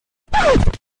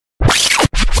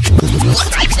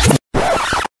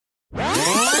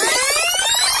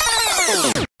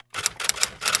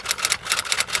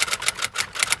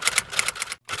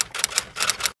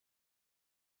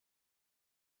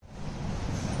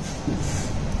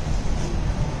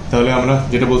তাহলে আমরা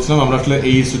যেটা বলছিলাম, আমরা আসলে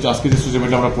এই আজকে যে সুচার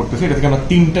মেটেরিয়াল আমরা পড়তেছি এটা থেকে আমরা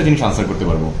তিনটা জিনিস আনসার করতে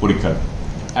পারবো পরীক্ষার।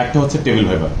 একটা হচ্ছে টেবিল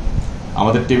ভাইভা।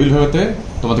 আমাদের টেবিল ভাইভাতে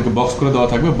তোমাদেরকে বক্স করে দেওয়া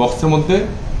থাকবে, বক্সের মধ্যে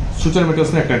সুচার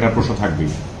মেটেরিয়ালস নিয়ে একটা প্রশ্ন থাকবেই।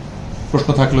 প্রশ্ন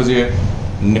থাকলো যে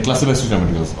ক্লাসিফাই সুচার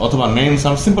মেটেরিয়ালস, অথবা নেম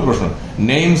সাম, সিম্পল প্রশ্ন,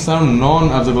 নেম সাম নন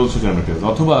অ্যাবজর্বেবল সুচার মেটেরিয়ালস,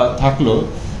 অথবা থাকলো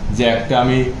যে একটা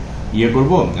আমি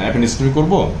করবো, অ্যাপেন্ডিক্টমি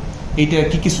করবো, এইটা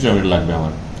কি কি সুচার মেটেরিয়াল লাগবে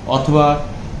আমার, অথবা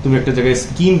তুমি একটা জায়গায়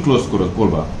স্কিন ক্লোজ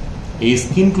করবা, এই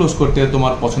স্কিন ক্লোজ করতে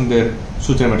তোমার পছন্দের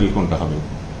সুচার মেটেরিয়াল কোনটা হবে।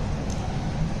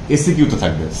 এসিকিউতে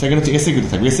থাকবে। সেকেন্ড হচ্ছে এসিকিউতে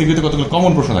থাকবে। এসিকিউতে কতগুলো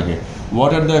কমন প্রশ্ন থাকে।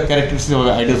 What are the characteristics of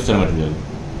ideal suture material,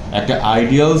 একটা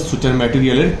আইডিয়াল সুচার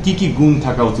ম্যাটেরিয়ালের কি কি গুণ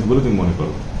থাকা উচিত বলে তুমি মনে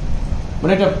করো।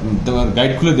 মানে এটা তোমার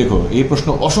গাইড খুলে দেখো, এই প্রশ্ন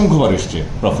অসংখ্যবার এসছে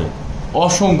প্রফে,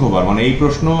 অসংখ্যবার। মানে এই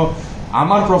প্রশ্ন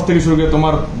আমার প্রফ থেকে শুরু করে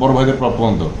তোমার বড় ভাইদের প্রফ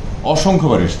পর্যন্ত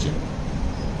অসংখ্যবার এসছে।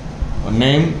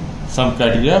 Name some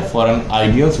criteria for an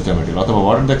ideal suture material, অথবা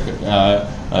what are the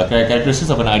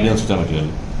characteristics of an ideal suture material.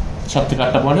 7 থেকে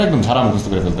 8টা পয়েন্ট একদম ঝাড়া মুখস্থ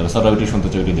করে ফেলতে হবে, সারা ওইটি শুনতে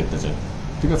চাই, ওইটি দেখতে চাই।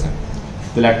 ঠিক আছে,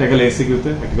 তাহলে একটা গেলে এসিকিউতে,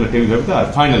 একটা গেলে টেবিল ভাইভাতে, আর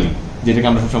ফাইনালি যেটাকে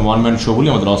আমরা সবসময় ওয়ান ম্যান শো বলি,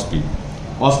 আমাদের অস্পি।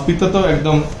 অস্পিতে তো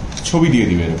একদম ছবি দিয়ে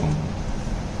দিবে এরকম।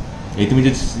 এই তুমি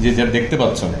যে দেখতে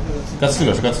পাচ্ছ, কাছ থেকে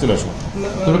আসো, কাছ থেকে আসো,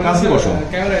 তুমি কাছ থেকে বসো।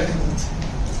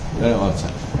 আচ্ছা,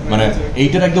 মানে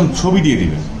এইটার একদম ছবি দিয়ে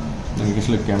দিবে,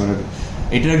 আসলে ক্যামেরার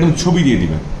এটার একদম ছবি দিয়ে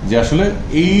দিবে, যে আসলে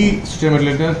এই সুচার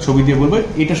ম্যাটেরিয়ালটার ছবি দিয়ে বলবে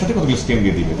এটার সাথে কতগুলো স্টেম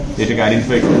দিয়ে দিবে, এটাকে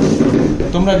আইডেন্টিফাই করে।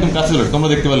 তোমরা একদম কাছে চলে, তোমরা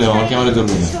দেখতে পারলে আমার ক্যামেরা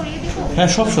জরুরি না। হ্যাঁ,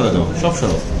 সব সরে দাও, সব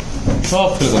সরো, সব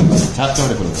ফেলে দাও, ছাদ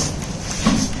ক্যামেরা ফেলে দাও,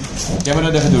 ক্যামেরা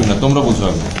দেখা যাবে না, তোমরা বুঝো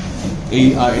আগে। এই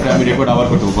এটা আমি রেকর্ড আবার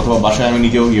করতে পারবো, অথবা বাসায় আমি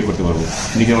নিজেও করতে পারবো,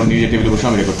 নিজের টেবিলে বসে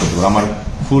আমি রেকর্ড করতে পারবো, আমার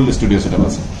ফুল স্টুডিও সেট আপ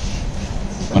আছে।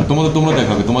 মানে তোমরা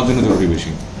দেখাবে, তোমার জন্য জরুরি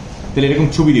বেশি। তাহলে এরকম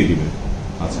ছবি দিয়ে দিবে।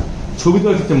 আচ্ছা, ছবি তো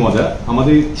একটা মজা,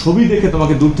 আমাদের ছবি দেখে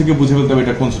তোমাকে দূর থেকে বুঝে ফেলতে হবে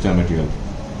এটা কোন সুচার ম্যাটেরিয়াল।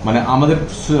 মানে আমাদের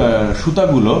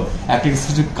সুতাগুলো একটা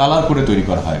স্পেসিফিক কালার করে তৈরি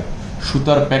করা হয়,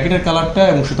 সুতার প্যাকেটের কালারটা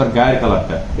এবং সুতার গায়ের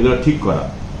কালারটা এগুলো ঠিক করা।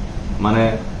 মানে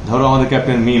ধরো আমাদের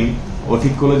ক্যাপ্টেন মিম, ও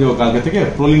ঠিক করলো যে ও কালকে থেকে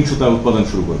প্রোলিন সুতা উৎপাদন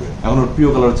শুরু করবে। এখন ওর প্রিয়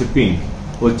কালার হচ্ছে পিঙ্ক,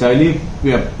 ও চাইলেই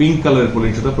পিঙ্ক কালারের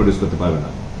প্রোলিন সুতা প্রডিউস করতে পারবে না।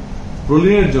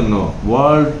 প্রোলিনের জন্য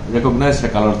ওয়ার্ল্ড রেকগনাইজড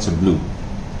কালার হচ্ছে ব্লু,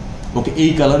 ওকে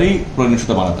এই কালারেই প্রোলিন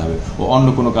সুতা বানাতে হবে, ও অন্য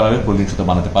কোনো কালারের প্রোলিন সুতা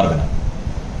বানাতে পারবে না।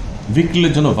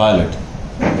 ভিক্রিলের জন্য ভায়োলেট,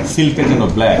 সিল্কের জন্য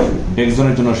ব্ল্যাক,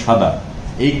 ডেক্সনের জন্য সাদা।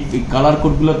 এই কালার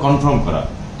কোডগুলো কনফার্ম করা,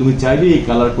 তুমি চাইলে এই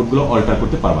কালার কোডগুলো অল্টার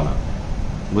করতে পারবে না।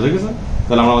 বুঝে গেছে?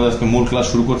 তাহলে আমরা আমাদের আজকে মূল ক্লাস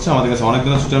শুরু করছি। আমাদের কাছে অনেক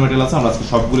ধরনের সুচার ম্যাটেরিয়াল আছে, আমরা আজকে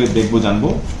সবগুলো দেখবো, জানবো।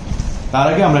 তার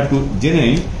আগে আমরা একটু জেনে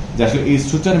নিই যে আসলে এই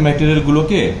সুচার ম্যাটেরিয়াল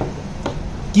গুলোকে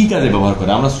কি কাজে ব্যবহার করে,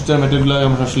 আমরা সুচার ম্যাটেরিয়াল গুলো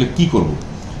আমরা আসলে কি করবো।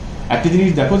 একটা জিনিস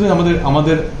দেখো যে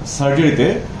আমাদের সার্জারিতে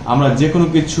আমরা যে কোনো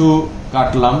কিছু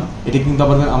কাটলাম, এটা কিন্তু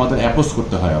আমাদের অ্যাপোজ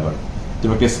করতে হয়। আবার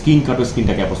তুমি একটা স্কিন কাটো,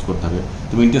 স্কিনটাকে অ্যাপোজ করতে হবে।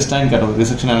 তুমি ইন্টেস্টাইন কাটো,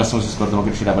 রিসেকশন অ্যানাস্টোমোসিস করো, তোমাকে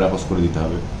সেটা আবার অ্যাপোজ করে দিতে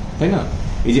হবে, তাই না?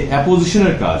 এই যে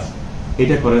অ্যাপোজিশনের কাজ,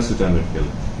 এটা করে সুচার ম্যাটেরিয়াল।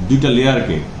 দুইটা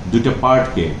লেয়ারকে, দুইটা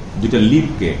পার্টকে, দুইটা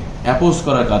লিপকে অ্যাপোজ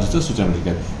করার কাজ হচ্ছে সুচার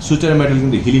ম্যাটেরিয়াল। সুচার ম্যাটেরিয়াল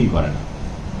কিন্তু হিলিং করে না,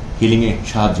 হিলিং এ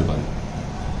সাহায্য করে।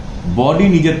 বডি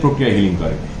নিজের প্রক্রিয়া হিলিং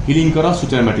করে, হিলিং করা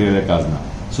সুচার ম্যাটেরিয়ালের কাজ না।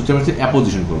 সুচার ম্যাটেরিয়াল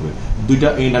অ্যাপোজিশন করবে। দুইটা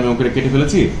এন্ড আমি ওকে কেটে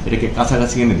ফেলেছি, এটাকে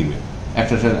কাছাকাছি এনে দিবে,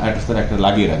 একটা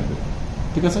লাগিয়ে রাখবে।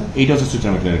 ঠিক আছে, এইটা হচ্ছে সুচার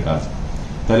ম্যাটেরিয়ালের কাজ।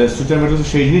 তাহলে সুচার ম্যাটেরিয়াল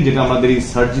সেই জিনিস যেটা আমাদের এই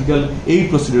সার্জিক্যাল এই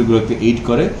প্রসিডিউরগুলোকে এইড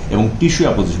করে এবং টিস্যু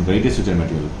অ্যাপোজিশন করে, এটাই সুচার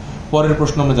ম্যাটেরিয়াল। পরের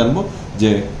প্রশ্ন আমরা জানবো যে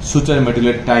সুচার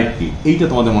ম্যাটেরিয়ালের টাইপ কি। এইটা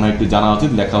তোমাদের মনে হয় একটু জানা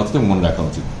উচিত, লেখা উচিত এবং মনে রাখা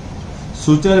উচিত।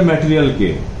 সুচার ম্যাটেরিয়ালকে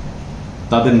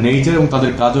তাদের নেচার এবং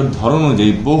তাদের কাজের ধরন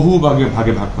অনুযায়ী বহু ভাগে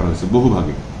ভাগ করা হয়েছে, বহু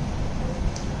ভাগে।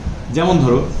 যেমন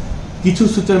ধরো কিছু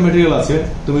সুচার ম্যাটেরিয়াল আছে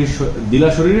তুমি দিলা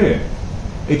শরীরে,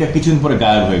 এটা কিছুদিন পরে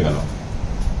গায়েব হয়ে গেল,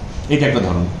 এটা একটা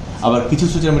ধরন। আবার কিছু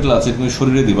সুচার মেটেরিয়াল আছে তুমি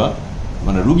শরীরে দিবা,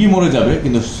 মানে রুগী মরে যাবে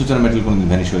কিন্তু সুচার মেটেরিয়াল কোনোদিন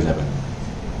ভ্যানিশ হয়ে যাবে না।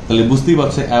 তাহলে বুঝতেই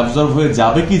পারছে অ্যাবজর্ব হয়ে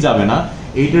যাবে কি যাবে না,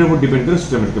 এইটার উপর ডিপেন্ড করে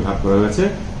সুচার মেটেরিয়ালকে ভাগ করা হয়েছে।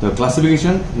 তো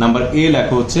ক্লাসিফিকেশন নাম্বার এ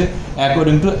লেখা হচ্ছে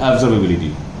অ্যাকর্ডিং টু অ্যাবজর্বেবিলিটি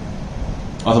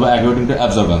অথবা অ্যাকর্ডিং টু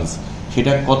অ্যাবজর্বেন্স।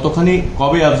 সেটা কতখানি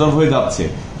কবে অ্যাবজর্ব হয়ে যাচ্ছে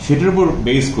সেটার উপর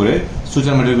বেস করে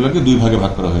সুচার মেটেরিয়ালগুলোকে দুই ভাগে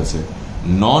ভাগ করা হয়েছে,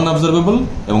 নন অ্যাবজর্বেবল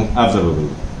এবং অ্যাবজর্বেবল।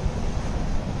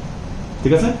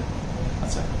 ঠিক আছে?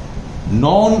 আচ্ছা,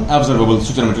 নন অ্যাবজর্বেবল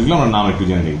সুচার ম্যাটেরিয়াল আমরা নাম একটু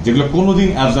জেনে নিই, যেগুলো কোনোদিন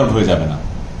অ্যাবজর্ব হয়ে যাবে না।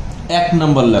 1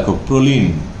 নম্বর লেখো প্রোলিন,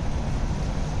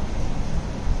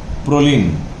 প্রোলিন,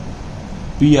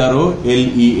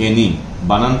 PROLENE,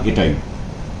 বানান এটাই।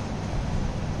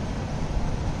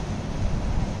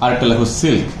 আরেকটা লেখো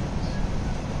সিল্ক।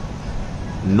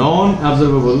 নন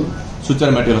অ্যাবজর্বেবল সুচার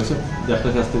ম্যাটেরিয়াল হচ্ছে, যারটা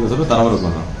শাস্তি হবে তার আবার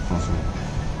কোনো সমস্যা নেই।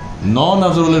 নন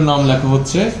অ্যাবজর্বেবলের নাম লেখা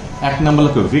হচ্ছে 1 নম্বর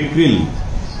লেখো ভিক্রিল।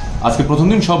 আজকে প্রথম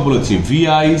দিন সব বলেছি,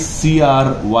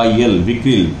 VICRYL,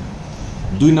 ভিক্রিল।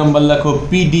 2 নাম্বার লেখো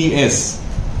PDS,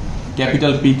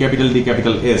 capital P capital D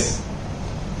capital S।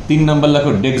 3 number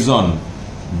লেখো ডেক্সন,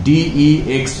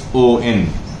 DEXON।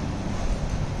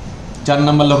 4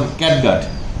 নাম্বার লেখো ক্যাটগাট,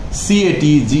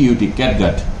 CATGUT,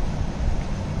 ক্যাটগাট।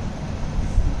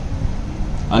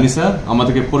 আনিসা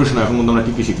আমাদেরকে পড়ে শোনা এখন আমরা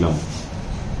কি কি শিখলাম।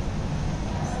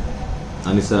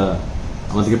 আনিসা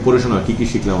আমাদেরকে পড়ে শোনা কি কি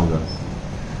শিখলাম আমরা।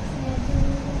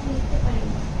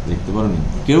 লিখতে পারোনি?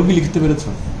 কেউ কি লিখতে পেরেছ?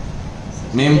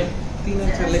 মেম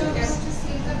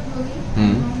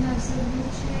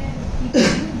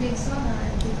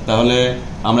তাহলে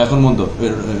আমরা এখন মন্দ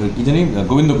কি জানি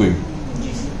গোবিন্দ কই,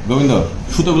 গোবিন্দ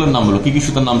সুতোগুলোর নাম বলো। কি কি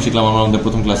সুতার নাম শিখলাম আমরা আমাদের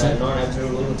প্রথম ক্লাসে?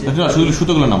 শুধু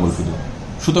সুতোগুলোর নাম বলো, শুধু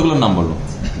সুতোগুলোর নাম বলো।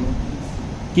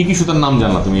 কি কি সুতার নাম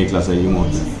জানলা তুমি এই ক্লাসে এই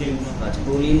মুহূর্তে?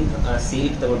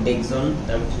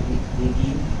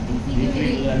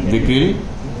 ভিক্রিল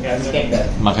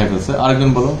মাথায় ফেলছে।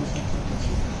 আরেকজন বলো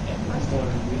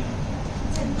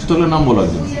সুতোগুলোর নাম বলো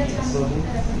একজন।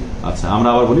 আচ্ছা আমরা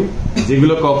আবার বলি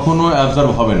যেগুলো কখনো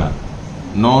অ্যাবজর্ব হবে না,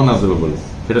 নন অ্যাবজর্বেবল,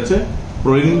 সেটা হচ্ছে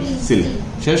প্রোলিন, সিল্ক।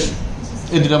 শেষ,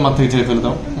 এই দুটা মাথায় ছেড়ে ফেলে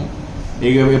দাও।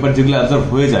 এবার যেগুলো অ্যাবজর্ব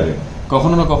হয়ে যাবে,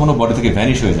 কখনো না কখনো বডি থেকে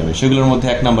ভ্যানিশ হয়ে যাবে, সেগুলোর মধ্যে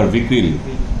 1 number ভিক্রিল,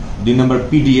 2 number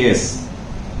PDS,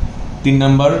 3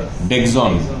 number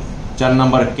ডেক্সন, 4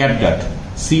 number catgut,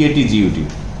 CATGUT।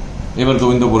 এবার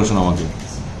গোবিন্দ বলে শোনো আমাকে।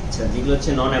 আচ্ছা যেগুলো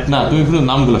হচ্ছে নন না তুমি শুধু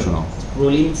নামগুলো শোনাও।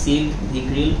 প্রোলিন, সিল্ক,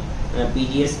 ভিক্রিল,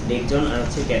 PDS, ডেক্সন আর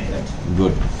হচ্ছে ক্যাটগাট।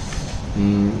 গুড।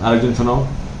 আরেকজন শোনাও।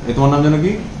 এই তোমার নাম জানো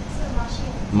কি?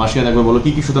 মাসিয়া। একবার বলো কি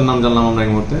কি সুতার নাম জানলাম আমরা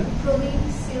এই মুহূর্তে।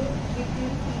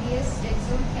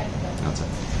 আচ্ছা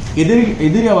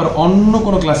এদের আবার অন্য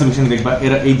কোনো ক্লাসিফিকেশন দেখবা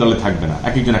এরা এই দলে থাকবে না,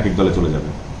 এক একজন এক এক দলে চলে যাবে।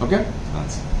 ওকে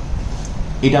আচ্ছা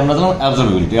এটা আমরা জানলাম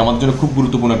অ্যাবজর্বেবিলিটি। আমাদের জন্য খুব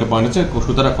গুরুত্বপূর্ণ একটা পয়েন্ট হচ্ছে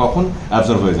সুতাটা কখন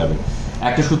অ্যাবজর্ব হয়ে যাবে।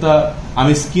 একটা সুতা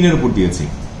আমি স্কিনের উপর দিয়েছি,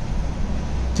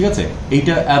 ঠিক আছে,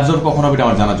 এইটা অ্যাবজর্ব কখন হবে এটা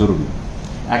আমার জানা জরুরি।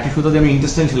 একটা সুতা দিয়ে আমি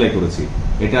ইন্টেস্টাইন সেলাই করেছি,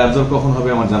 এটা অ্যাবজর্ব কখন হবে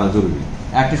আমার জানা জরুরি।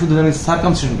 একটা সুতা আমি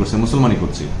সার্কামসিশন করছি, মুসলমানি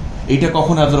করছি, এইটা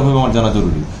কখন অ্যাবজর্ব হবে আমার জানা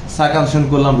জরুরি। সার্কামসিশন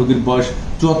করলাম, রোগীর বয়স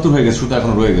 74 হয়ে গেছে, সুতা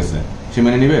এখন রয়ে গেছে, সে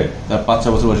মেনে নিবে? তার 5-6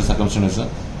 বছর বয়সে সার্কামসিশন হয়েছে।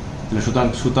 তাহলে সুতরাং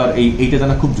সুতার এইটা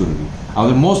জানা খুব জরুরি।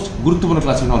 আমাদের মোস্ট গুরুত্বপূর্ণ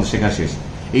ক্লাসিফিকেশন আমাদের শেখা শেষ।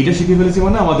 এইটা শিখে ফেলেছি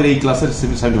মানে আমাদের এই ক্লাসের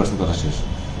 70% কথা শেষ।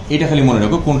 এটা খালি মনে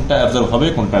রাখো কোনটা অ্যাবজর্ব হবে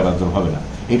কোনটা অ্যাবজর্ব হবে না।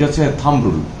 এটা হচ্ছে থাম্ব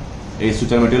রুল, এই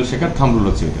সুচার ম্যাটেরিয়াল শেখার থাম্ব রুল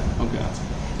হচ্ছে এটা। ওকে আচ্ছা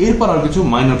এরপর আর কিছু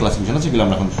মাইনর ক্লাসিফিকেশন আছে যেগুলো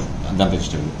আমরা এখন জানতে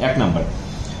চেষ্টা করি। 1 নাম্বার,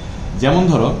 যেমন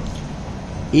ধরো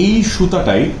এই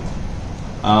সুতাটাই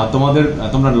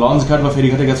তোমরা লঞ্চ ঘাট বা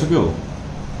ফেরিঘাটে গেছো কেউ?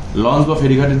 লঞ্চ বা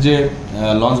ফেরিঘাটের যে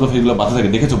লঞ্চ বা ফেরিগুলো বাঁধা থাকে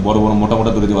দেখেছো? বড় বড় মোটা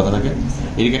মোটা দড়ি দিয়ে বাঁধা থাকে।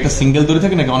 এদিকে একটা সিঙ্গেল দড়ি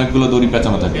থাকে নাকি অনেকগুলো দড়ি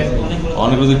পেঁচানো থাকে?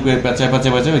 অনেকগুলো দড়ি পেঁচায়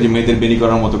ওই যে মেয়েদের বেরি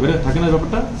করার মতো করে থাকে না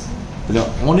ব্যাপারটা? তাহলে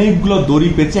অনেকগুলো দড়ি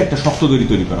পেঁচে একটা শক্ত দড়ি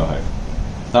তৈরি করা হয়।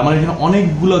 তার মানে এখানে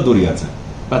অনেকগুলো দড়ি আছে,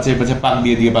 পেঁচে পাক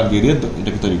দিয়ে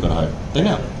এটাকে তৈরি করা হয়, তাই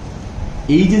না?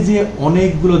 এই যে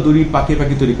অনেকগুলো দড়ি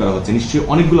পাকে তৈরি করা হচ্ছে, নিশ্চয়ই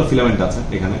অনেকগুলো ফিলামেন্ট আছে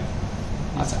এখানে।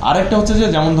 আচ্ছা আরেকটা হচ্ছে যে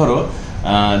যেমন ধরো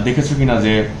দেখেছো কিনা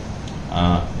যে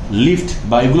লিফট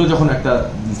বা এগুলো যখন একটা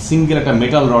সিঙ্গেল একটা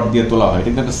মেটাল রড দিয়ে তোলা হয়,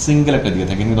 কিন্তু একটা সিঙ্গেল একটা দিয়ে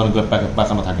থাকে, কিন্তু অনেকগুলো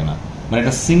পাকানো থাকে না, মানে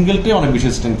একটা সিঙ্গেলটাই অনেক বেশি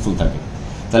স্ট্রেংথফুল থাকে।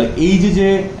 তাহলে এই যে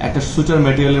একটা সুচার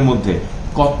ম্যাটেরিয়ালের মধ্যে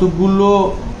কতগুলো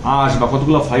আঁশ বা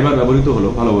কতগুলো ফাইবার ব্যবহৃত হলো,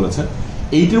 ভালো বলেছে।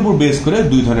 এইটার উপর বেস করে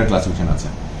 2 ধরনের ক্লাসিফিকেশন আছে।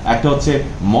 একটা হচ্ছে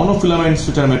মনোফিলামেন্ট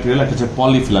সুচার ম্যাটেরিয়াল, একটা হচ্ছে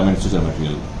পলিফিলামেন্ট সুচার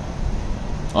ম্যাটেরিয়াল।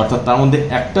 অর্থাৎ তার মধ্যে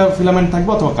একটা ফিলামেন্ট থাকবে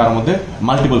অথবা কার মধ্যে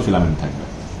মাল্টিপল ফিলামেন্ট থাকবে।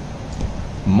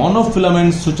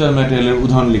 মনোফিলামেন্ট সুচার ম্যাটেরিয়ালের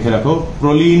উদাহরণ লিখে রাখো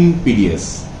proline, PDS।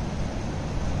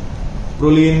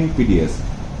 Proline, PDS।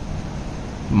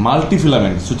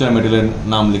 মাল্টিফিলামেন্ট suture ম্যাটেরিয়ালের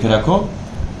নাম লিখে রাখো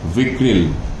ভিক্রিল,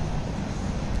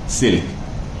 সিল্ক,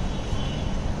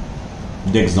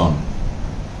 ডেক্সন।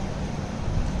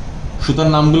 সুতার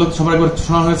নামগুলো সবার একবার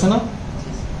শোনা হয়েছে না?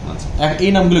 আচ্ছা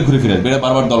এই নামগুলো ঘুরে ফিরে আসবে,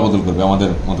 বারবার দলবদল করবে আমাদের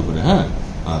মতো করে। হ্যাঁ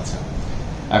আচ্ছা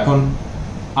এখন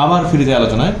আবার ফিরে যায়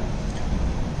আলোচনায়।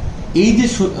 এই যে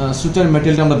সুচার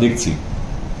ম্যাটেরিয়ালটা আমরা দেখছি,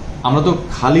 আমরা তো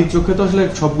খালি চোখে তো আসলে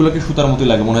সবগুলোকে সুতার মতোই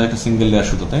লাগে, মনে হয় একটা সিঙ্গেল লেয়ার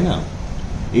সুতো, তাই না?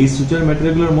 এই সুচার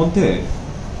ম্যাটেরিয়ালগুলোর মধ্যে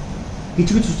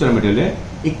কিছু কিছু সুচার ম্যাটেরিয়ালে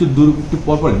একটু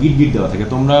পরপর গিট দেওয়া থাকে।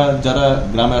 তোমরা যারা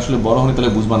গ্রামে আসলে বড় হলে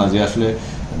তাহলে বুঝবা না যে আসলে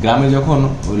গ্রামে যখন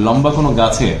লম্বা কোনো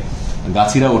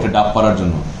গাছিরা ওঠে ডাব পাড়ার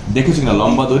জন্য, দেখেছি না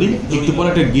লম্বা দড়ি একটু পরে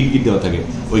একটা গিট দেওয়া থাকে,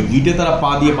 ওই গিটে তারা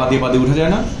পা দিয়ে উঠে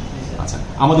যায় না? আচ্ছা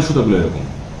আমাদের সুতাগুলো এরকম।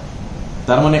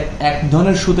 তার মানে এক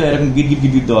ধরনের সুতা এরকম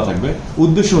গিট দেওয়া থাকবে।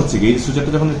 উদ্দেশ্য হচ্ছে কি এই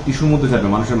সুচারটা যখন টিস্যুর মধ্যে যাবে,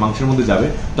 মানুষের মাংসের মধ্যে যাবে,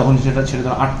 তখন সেটা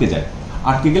যখন আটকে যায়,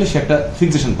 আটকে গেলে সে একটা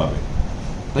ফিক্সেশন পাবে,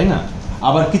 তাই না?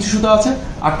 আবার কিছু সুতা আছে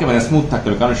আটকে মানে স্মুথ থাকতে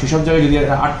হবে, কারণ সেসব জায়গায় যদি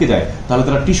আটকে যায় তাহলে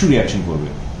তারা টিস্যু রিয়াকশন করবে,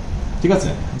 ঠিক আছে?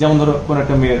 যেমন ধরো কোন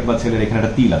একটা মেয়ের বা ছেলের এখানে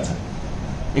একটা তিল আছে,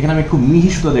 এখানে আমি খুব মিহি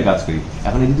সুতা দিয়ে কাজ করি,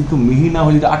 এখন যদি খুব মিহি না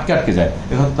হয়ে যদি আটকে আটকে যায়,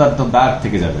 এখন তার তো দাগ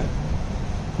থেকে যাবে,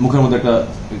 মুখের মধ্যে একটা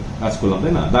কাজ করলাম,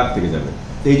 তাই না, দাগ থেকে যাবে।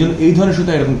 তো এই জন্য এই ধরনের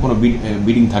সুতা এরকম কোনো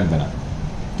বিডিং থাকবে না,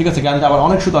 ঠিক আছে। কারণ আবার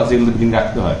অনেক সুতা আছে যেগুলো বিডিং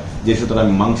রাখতে হয়, যে সুতরাং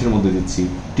আমি মাংসের মধ্যে দিচ্ছি,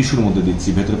 টিস্যুর মধ্যে দিচ্ছি,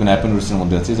 ভেতরে কোনো অ্যাপেন্ডিক্সের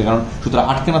মধ্যে আছে, যে কারণ সুতরাং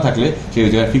আটকে না থাকলে সেই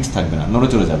জায়গায় ফিক্স থাকবে না, নড়ে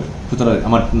চলে যাবে, সুতরাং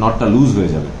আমার নটটা লুজ হয়ে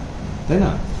যাবে, তাই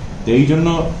না। তো এই জন্য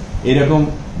এরকম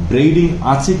ব্রেডিং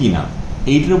আছে কি না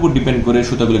এইটার উপর ডিপেন্ড করে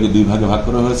সুতাগুলোকে দুই ভাগে ভাগ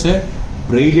করা হয়েছে,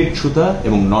 ব্রেডেড সুতা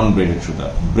এবং নন ব্রেডেড সুতা,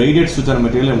 ব্রেডেড সুতার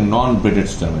মেটেরিয়াল এবং নন ব্রেডেড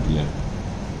সুতার মেটেরিয়াল।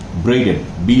 ব্রেডেড,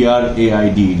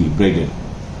 BRAIDED, ব্রেডেড,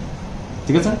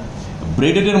 ঠিক আছে।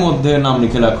 ব্রেডেড এর মধ্যে নাম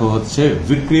লিখে রাখো হচ্ছে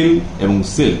ভিক্রিল এবং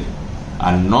সিল্ক,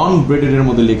 আর নন ব্রেডেড এর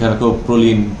মধ্যে লিখে রাখো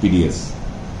প্রোলিন, PDS।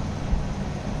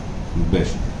 বেশ,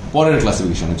 পরের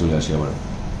ক্লাসিফিকেশনে চলে আসি আবার।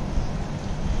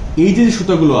 এই যে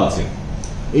সুতাগুলো আছে,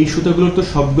 এই সুতাগুলোর তো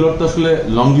সবগুলোর তো আসলে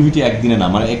লংজিভিটি একদিনে না,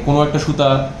 মানে কোনো একটা সুতা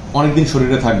অনেকদিন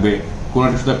শরীরে থাকবে, কোনো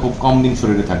একটা সুতা খুব কম দিন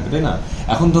শরীরে থাকবে, তাই না।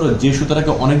 এখন ধরো যে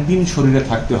সুতাটাকে অনেকদিন শরীরে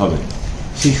থাকতে হবে,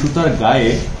 সেই সুতার গায়ে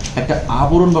একটা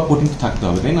আবরণ বা কোটিং থাকতে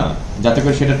হবে, তাই না, যাতে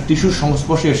করে সেটা টিস্যুর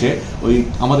সংস্পর্শে এসে ওই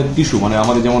আমাদের টিস্যু, মানে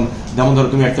আমাদের যেমন ধরো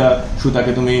তুমি একটা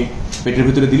সুতাকে তুমি পেটের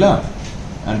ভিতরে দিলা,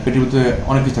 পেটের ভিতরে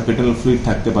অনেক কিছু, পেটেনাল ফ্লুইড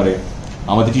থাকতে পারে,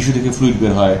 আমাদের টিস্যু থেকে ফ্লুইড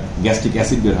বের হয়, গ্যাস্ট্রিক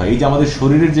অ্যাসিড বের হয়, এই যে আমাদের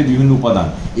শরীরের যে বিভিন্ন উপাদান,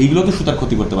 এইগুলো তো সুতার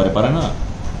ক্ষতি করতে পারে না।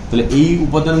 তাহলে এই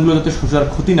উপাদানগুলো যাতে সুতার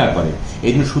ক্ষতি না করে,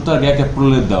 এই জন্য সুতার গায়ে একটা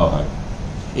প্রলেপ দেওয়া হয়।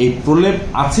 এই প্রলেপ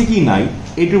আছে কি নাই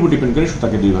এইটার উপর ডিপেন্ড করে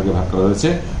সুতাকে দুই ভাগে ভাগ করা হয়েছে,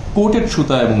 কোটেড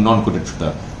সুতা এবং নন কোটেড সুতা,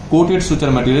 কোটেড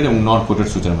সুতার ম্যাটেরিয়াল এবং নন কোটেড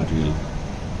সুতার ম্যাটেরিয়াল।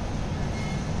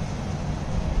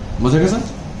 বুঝা গেছে?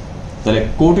 তাহলে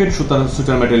কোটেড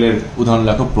সুতার ম্যাটেরিয়ালের উদাহরণ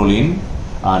লেখো প্রোলিন,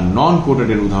 আর নন কোটেড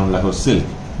এর উদাহরণ লেখো সিল্ক।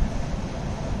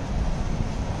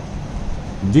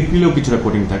 ভিক্রিলেও কিছুটা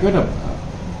কোটিং থাকে, এটা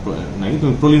নাই,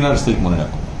 তুমি প্রোলিন আর সিল্ক মনে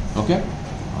রাখো, ওকে।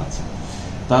 আচ্ছা,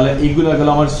 তাহলে এইগুলো গেল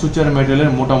আমার সুচার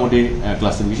ম্যাটেরিয়ালের মোটামুটি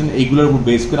ক্লাসিফিকেশন। এইগুলোর উপর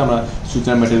বেস করে আমরা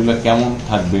সুচার ম্যাটেরিয়ালগুলো কেমন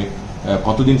থাকবে,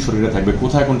 কতদিন শরীরে থাকবে,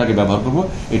 কোথায় কোনটাকে ব্যবহার করবো,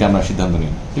 এটা আমরা সিদ্ধান্ত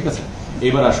নিই, ঠিক আছে।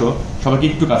 এবার আসো, সবাইকে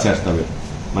একটু কাছে আসতে হবে,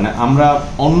 মানে আমরা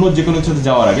অন্য যে কোনো কিছুতে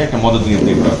যাওয়ার আগে একটা মদত নিয়ে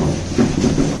দেখবো। এখন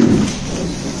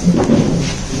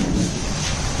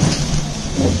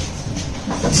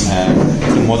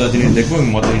মজার জিনিস দেখবো, এবং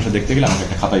মজার জিনিসটা দেখতে গেলে আমাকে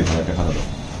একটা খাতা দিতে হবে, একটা খাতা দাও,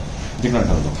 যে কোনো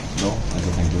একটা খাতা দাও।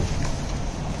 আচ্ছা, থ্যাংক ইউ।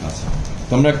 আচ্ছা,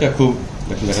 তোমরা একটা খুব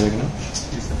একটু দেখা যায় কিনা,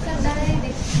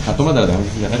 হ্যাঁ তোমরা দাঁড়া, দেখো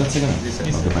দেখা যাচ্ছে কিনা,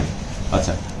 ওকে ফাইন।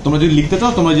 আচ্ছা, তোমরা যদি লিখতে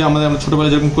চাও, তোমরা যে আমরা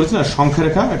ছোটবেলায় যেরকম করেছি না, সংখ্যা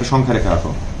রেখা, একটা সংখ্যা রেখা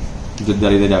রাখো যদি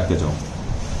দাঁড়িয়ে দাঁড়িয়ে আঁকতে চাও।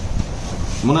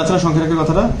 মনে আছে না সংখ্যা রেখার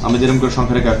কথাটা, আমি যেরকম করে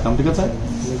সংখ্যা রেখা আঁকতাম, ঠিক আছে।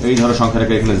 এই ধরো সংখ্যা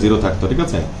রেখা, এখানে 0 থাকতো, ঠিক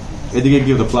আছে, এদিকে কি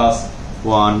হতো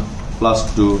 +1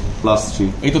 +2 +3,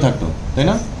 এই তো থাকতো, তাই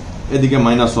না। এদিকে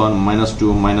 -1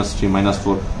 -2 -3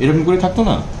 -4 এরকম করে থাকতো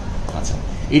না। আচ্ছা,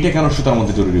 এটা কেন সুতার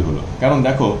মধ্যে জরুরি হলো? কারণ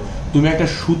দেখো, তুমি একটা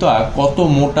সুতা কত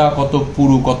মোটা, কত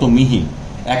পুরু, কত মিহি,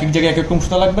 এক এক জায়গায় এক রকম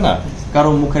সুতা লাগবে না। কারো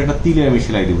মুখে একটা তিলে আমি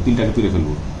সেলাই দেবো, তিলটাকে তুলে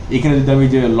ফেলবো, এখানে যদি আমি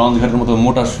যে লঞ্চ ঘাটের মতো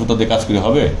মোটা সুতা দিয়ে কাজ করে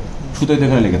হবে, সুতাই তো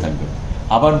এখানে লেগে থাকবে।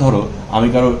 আবার ধরো আমি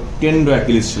কারো টেন্ডো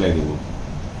অ্যাকিলিস সেলাই দেবো,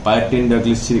 পায়ের টেন্ডো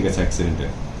অ্যাকিলিস ছিঁড়ে গেছে অ্যাক্সিডেন্টে,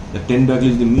 টেন্ডো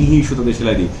অ্যাকিলিস যদি মিহি সুতা দিয়ে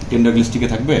সেলাই দিই, টেন্ডো অ্যাকিলিস টিকে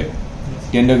থাকবে?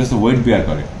 টেন্ডো অ্যাকিলিস ওয়েট বেয়ার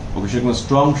করে, ওকে সেরকম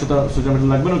স্ট্রং সুতা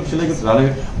মেটেরিয়াল লাগবে না সেলাই করতে। তাহলে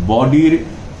বডির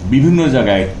বিভিন্ন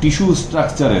জায়গায় টিস্যু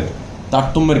স্ট্রাকচারের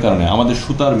তারতম্যের কারণে আমাদের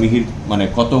সুতার মিহির, মানে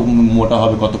কত মোটা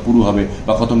হবে, কত পুরু হবে,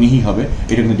 বা কত মিহি হবে,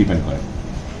 এটা কিন্তু ডিপেন্ড করে।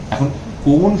 এখন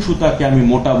কোন সুতাকে আমি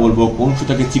মোটা বলবো, কোন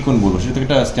সুতাকে চিকন বলবো, সেটা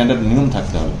একটা স্ট্যান্ডার্ড নিয়ম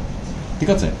থাকতে হবে, ঠিক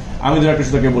আছে। আমি ধর একটা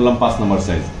সুতাকে বললাম 5 নম্বর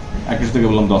সাইজ, একটা সুতাকে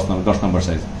বললাম 10 নম্বর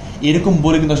সাইজ, এরকম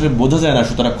বলে কিন্তু আসলে বোঝা যায় না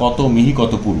সুতাটা কত মিহি,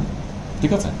 কত পুরু,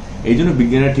 ঠিক আছে। এই জন্য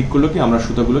বিজ্ঞানীরা ঠিক করলো কি, আমরা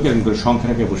সুতাগুলোকে এরকম করে সংখ্যা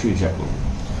রেখে বসে হিসাব করবো।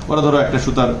 ওরা ধরো একটা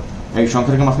সুতার এই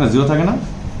সংখ্যা রেখে মাঝখানে 0 থাকে না,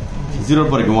 0-র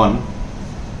পরে 1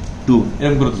 2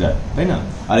 এরকম করতে যায়, তাই না।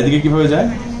 আর এদিকে কিভাবে যায়,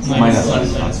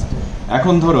 -1।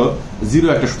 এখন ধরো 0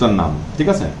 একটা সুতার নাম, ঠিক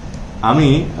আছে, আমি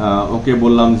ওকে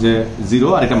বললাম যে 0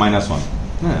 আর এটা -1,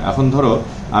 হ্যাঁ। এখন ধরো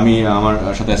আমি আমার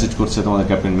সাথে অ্যাসিস্ট করছে তোমাদের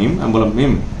ক্যাপ্টেন মিম, আমি বললাম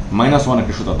মিম -1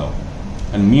 একটা সুতা দাও,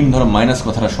 মিম ধরো মাইনাস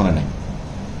কথাটা শোনে নাই,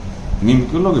 মিম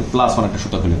কি করলো, +1 একটা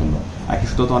সুতা খুলে ফেললো। একই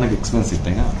সুতা তো অনেক এক্সপেন্সিভ,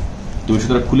 তাই না। তুমি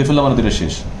সুতাটা খুলে ফেললাম, মানে এটা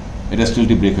শেষ, এটা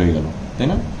স্টিলটি ব্রেক হয়ে গেল, তাই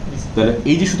না। তাহলে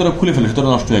এই যে সুতাটা খুলে ফেলে সুতাটা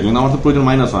নষ্ট হয়ে গেল, আমার তো প্রয়োজন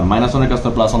 -1 এর কাজ তো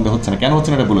 +1 হচ্ছে না, কেন হচ্ছে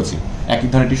না এটা বলেছি, এক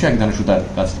ধরনের টিস্যু এক ধরনের সুতার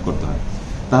কাজ করতে হয়।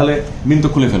 তাহলে মিম তো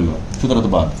খুলে ফেললো, সুতাটা তো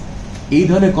বাদ। এই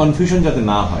ধরনের কনফিউশন যাতে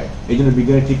না হয়, এই জন্য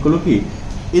বিজ্ঞানী ঠিক করলো কি,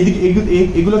 এদিকে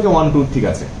এগুলোকে 1 2 ঠিক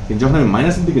আছে, যখন আমি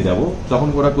মাইনাসের দিকে যাব, তখন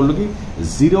ওরা করলো কি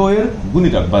 0 এর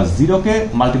গুণিতক বা 0-কে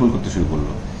মাল্টিপল করতে শুরু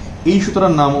করলো। এই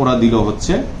সুতরাং নাম ওরা দিল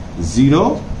হচ্ছে 0,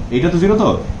 এটা তো 0, তো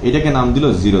এটাকে নাম দিল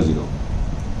 0 0,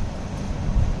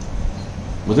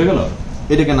 বুঝে গেল।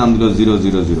 এটাকে নাম দিল 0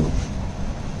 0 0,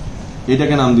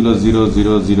 এটাকে নাম দিল 0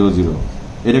 0 0 0,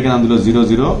 এটাকে নাম দিল 0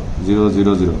 0 0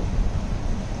 0 0।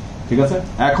 ঠিক আছে,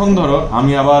 এখন ধরো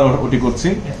আমি আবার ওটি করছি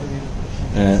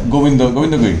গোবিন্দ কই,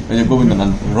 এই যে গোবিন্দ না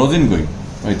রোজিন কই,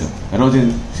 ওই তো রোজিন,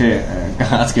 সে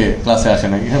আজকে ক্লাসে আসে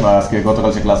নাই বা আজকে গতকাল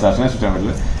সে ক্লাসে আসে না সুতার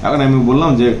মেটেলে। এখন আমি বললাম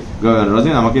যে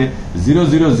রোজিন আমাকে 0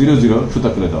 0 0 0 সুতা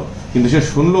তুলে দাও, কিন্তু সে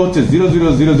শুনলো হচ্ছে 0 0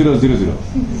 0 0 0 0,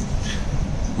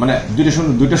 মানে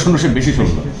দুইটা শূন্য সে বেশি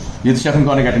শুনলো, যেহেতু সে এখন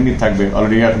অনেক অ্যাটেন্ডিভ থাকবে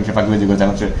অলরেডি, এখন সে ফাঁকি করে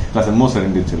এখন সে ক্লাসের মোস্ট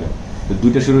অ্যাটেন্ডিভ ছিল,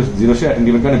 দুইটা জিরো সে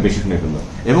অ্যাটেন্ডিভের কারণে বেশি শুনে ফেললো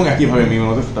এবং একইভাবে মিমের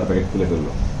মতো সুতার প্যাকেট খুলে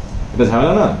ফেললো। এটা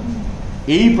ঝামেলা না?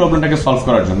 এই প্রবলেমটাকে সলভ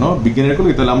করার জন্য বিজ্ঞানের করি,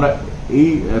 তাহলে আমরা এই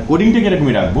কোডিংটাকে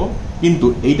এরকমই রাখবো, কিন্তু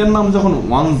এইটার নাম যখন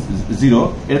 1 0,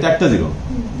 এটা তো একটা 0,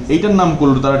 এইটার নাম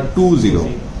করলো তারা 2 0,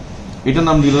 এটার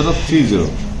নাম দিল তারা 3 0,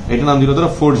 এইটার নাম দিল তারা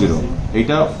 4 0,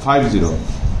 এইটা 5 0,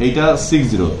 এইটা 6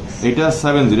 0, এইটা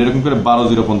 7 0, এরকম করে 12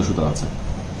 0 পর্যন্ত সুতা আছে,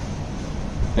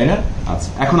 তাই না? আচ্ছা,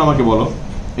 এখন আমাকে বলো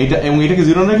এইটা এবং এটাকে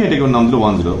 0 রেখে এটাকে নাম দিল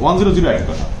 1 0 1 0 0 একই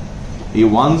কথা। এই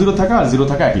 1 0 থাকা আর 0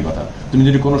 থাকা একই কথা। তুমি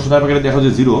যদি কোনো সুতার প্যাকেটে দেখো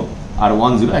যে 0 আর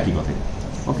 1 0 একই কথা,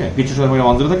 ওকে? কিছু সুতার প্যাকেটে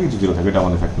 1 0 থাকে, কিছু 0 থাকে, এটা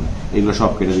আমাদের ফ্যাক্ট না, এগুলো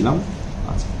সব কেটে দিলাম।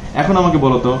 আচ্ছা, এখন আমাকে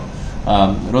বলো তো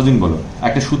রজিন বলো,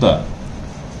 একটা সুতা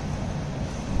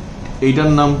এইটার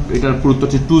নাম, এটার পুরুত্ব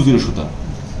হচ্ছে 2 0 সুতা,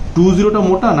 2 0টা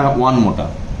মোটা না 1 মোটা?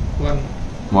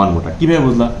 1 মোটা। কিভাবে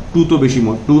বুঝলা? 2 তো বেশি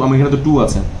মোটা, 2 আমি এখানে তো 2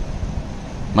 আছে,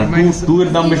 মানে 2 এর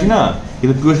দাম বেশি না,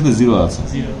 কিন্তু 2 এর সাথে 0 আছে।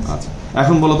 আচ্ছা,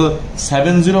 এখন বলো তো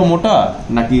 7 0 মোটা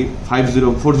নাকি 5 0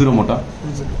 4 0 মোটা?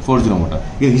 4 0 মোটা,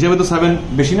 কিন্তু হিসাবে তো 7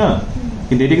 বেশি না,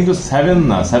 কিন্তু এটা কিন্তু 7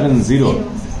 না, 7 0,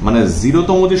 মানে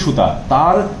 0তম যে সুতা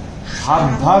তার 7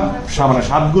 ভাগ, মানে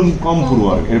 7 গুণ কম পুরু,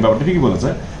 আর এর ব্যাপারটা ঠিকই বলেছে,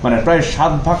 মানে প্রায়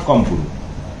 7 ভাগ কম পুরু,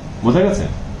 বোঝা গেছে?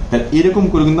 তাহলে এরকম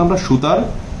করে কিন্তু আমরা সুতার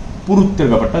পুরুত্বের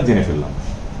ব্যাপারটা জেনে ফেললাম।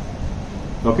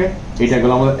 ওকে, এটা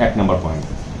গেল আমাদের 1 নম্বর পয়েন্ট।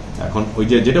 এখন ওই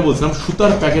যে যেটা বলছিলাম,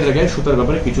 সুতার প্যাকেটের গায়ে সুতার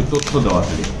ব্যাপারে কিছু তথ্য দেওয়া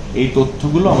থাকে, এই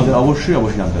তথ্যগুলো আমাদের অবশ্যই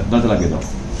জানতে লাগিয়ে দাও।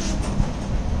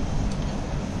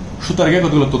 সুতার গায়ে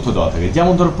কতগুলো তথ্য দেওয়া থাকে,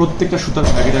 যেমন ধরো প্রত্যেকটা সুতার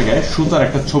প্যাকেটের গায়ে সুতার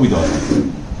একটা ছবি দেওয়া থাকে,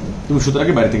 তুমি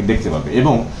সুতারকে বাইরে থেকে দেখতে পাবে,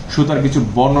 এবং সুতার কিছু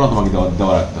বর্ণনা তোমাকে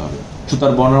দেওয়া রাখতে হবে।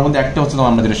 সুতার বর্ণনার মধ্যে একটা হচ্ছে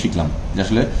আমরা যেটা শিখলাম যে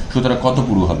আসলে সুতারা কত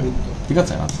পুরু হবে, ঠিক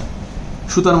আছে? আচ্ছা,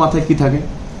 সুতার মাথায় কি থাকে?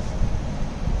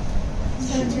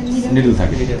 নিডল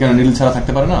থাকে। কেন নিডল ছাড়া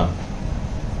থাকতে পারে না?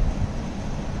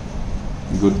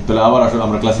 গুড, তাহলে আবার আসলে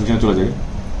আমরা ক্লাসিফিকেশনে চলে যাই।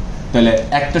 তাহলে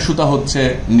একটা সুতা হচ্ছে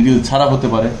নিডল ছাড়া হতে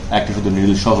পারে, একটা শুধু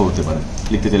নিডল সহ হতে পারে,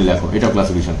 লিখতে চাইলে লেখো, এটাও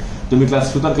ক্লাসিফিকেশন। তুমি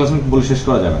সুতার ক্লাসিফিকেশন বলে শেষ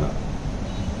করা যাবে না,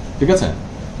 ঠিক আছে?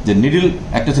 যে নিডল,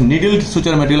 একটা হচ্ছে নিডল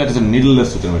সুচার ম্যাটেরিয়াল, একটা হচ্ছে নিডললেস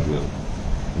suture material.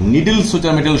 Needle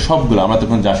suture material সবগুলো আমরা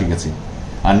তখন যা শিখেছি,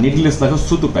 আর নিডললেস দেখো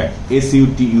সুতুপ্যাক,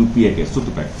 SUTUPAK,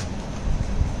 সুতুপ্যাক,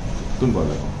 তুমি বলো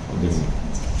দেখো,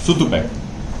 সুতুপ্যাক।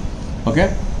 ওকে,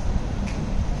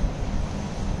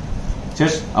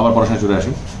 শেষ, আবার পড়াশোনা চলে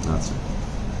আসি। আচ্ছা,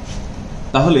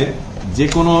 তাহলে যে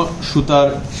কোনো সুতার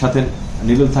সাথে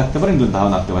নিডল থাকতে পারে, নিডল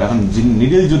ধারণ থাকতে পারে। এখন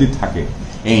নিডল যদি থাকে,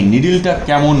 এই নিডলটা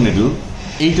কেমন নিডল,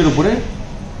 এইটার উপরে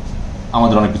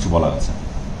আমাদের অনেক কিছু বলার আছে।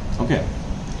 ওকে,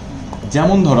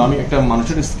 যেমন ধরো আমি একটা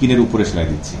মানুষের স্কিনের উপরে সেলাই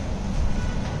দিচ্ছি,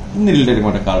 নিডলটা এরকম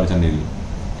একটা কার্ভেচার নিডল,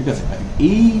 ঠিক আছে?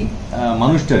 এই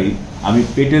মানুষটারই আমি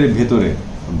পেটের ভেতরে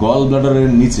গল ব্লাডারের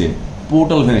নিচে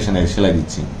পোর্টাল ভেনেশনে সেলাই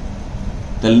দিচ্ছি,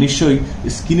 তাহলে নিশ্চয়ই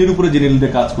স্কিনের উপরে যে নিডল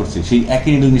দিয়ে কাজ করছে সেই একই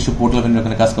নিডল নিশ্চয়ই পোর্টাল ভেনের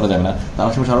ওখানে কাজ করা যাবে না। তার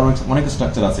আশেপাশে আরো অনেক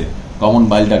স্ট্রাকচার আছে, কমন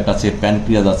বাইল ডাক্ট আছে,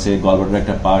 প্যানক্রিয়াস আছে, গল ব্লাডারের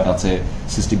একটা পার্ট আছে,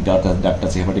 সিস্টিক ডাক্ট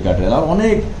আছে, হেপাটিক আর্টারি, আর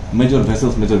অনেক মেজর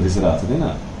ভেসেলস, মেজর ভিসেরা আছে, তাই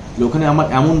না? ওখানে আমার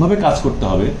এমন ভাবে কাজ করতে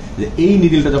হবে যে এই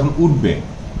নিডলটা যখন উঠবে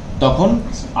তখন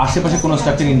আশেপাশে কোনো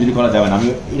স্ট্রাকচার ইনজুরি করা যাবে না। আমি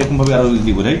এরকম ভাবে আরো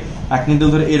যদি বোঝাই, এক নিডল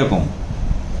ধরে এরকম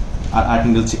আর আরেক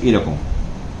নিডল হচ্ছে এরকম,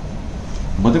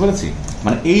 বলতে পেরেছি?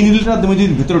 মানে এই নিডলটা তুমি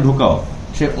যদি ভিতরে ঢোকাও,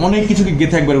 সে অনেক কিছুকে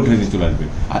গেঁথে একবার উঠে নিয়ে চলে আসবে,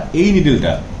 আর এই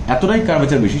নিডলটা এতটাই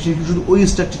কার্ভেচার বেশি, সে শুধু ওই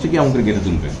স্ট্রাকচারটাকে এমন করে গেঁথে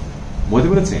তুলবে, বুঝতে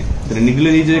পেরেছি? তাহলে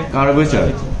নিডলের এই যে কার্ভেচার,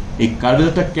 এই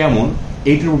কার্ভেচারটা কেমন,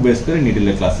 এইটার উপর বেস করে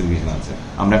নিডলের ক্লাসিফিকেশন আছে।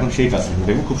 আমরা এখন সেই ক্লাসিফিকেশন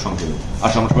দেখবো খুব সংক্ষেপে। আর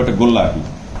আমার সবাই একটা গোল্লা আঁকি,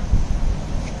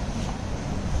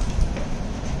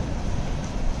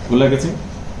 গোল্লা গেছি,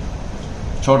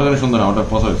 ছটা দিনে সুন্দর না, ওটা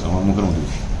পছন্দ হয়েছে আমার মুখের মধ্যে।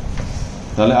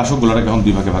 তাহলে আসো গোলাটাকে এখন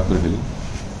 2 ভাগে ভাগ করে ফেলি,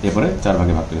 এরপরে 4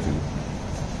 ভাগে ভাগ করে ফেলি,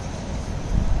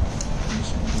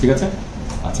 ঠিক আছে?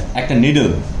 আচ্ছা, একটা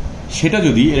নিডল সেটা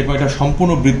যদি এরকম একটা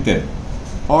সম্পূর্ণ বৃত্তের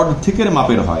অর্ধেকের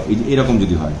মাপের হয়, এই যে এরকম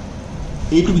যদি হয়,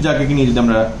 এইটুকু জায়গাকে নিয়ে যদি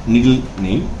আমরা নিডল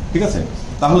নেই, ঠিক আছে,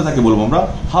 তাহলে তাকে বলবো আমরা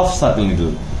half circle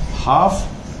needle, half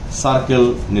circle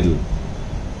needle,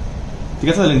 ঠিক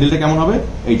আছে? তাহলে নিডলটা কেমন হবে?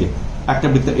 এই যে একটা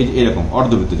বৃত্তের এই যে এরকম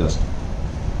অর্ধবৃত্ত, জাস্ট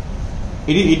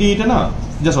এটা না,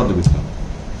 জাস্ট অর্ধবৃত্ত।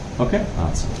 ওকে,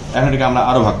 আচ্ছা, এখন এটাকে আমরা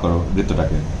আরো ভাগ করো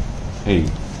বৃত্তটাকে, এই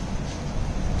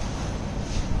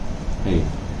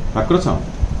ভাগ করেছ,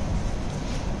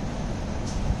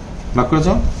 ভাগ করেছ?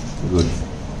 গুড।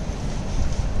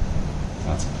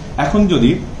 আচ্ছা, এখন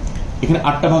যদি এখানে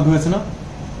 8টা ভাগ হয়েছে না,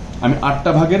 আমি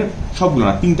 8টা ভাগের সবগুলো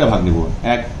না 3টা ভাগ নেব,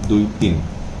 1 2 3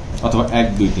 অথবা 1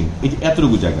 2 3, এই যে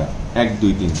এতটুকু জায়গা 1 2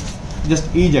 3, জাস্ট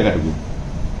এই জায়গাটুকু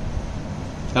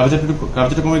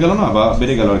কার্ভেচারটা কমে গেল না বা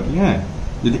বেড়ে গেল আর কি। হ্যাঁ,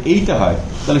 যদি এইটা হয়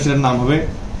তাহলে সেটার নাম হবে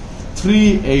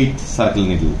 3/8 সার্কেল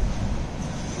নিডল।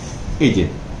 এই যে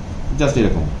জাস্ট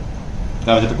এরকম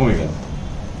কার্ভেচারটা কমে গেল,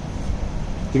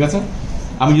 ঠিক আছে।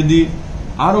 আমি যদি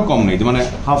আরো কম নেই, মানে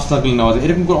হাফ সার্কেল নেওয়া যায়,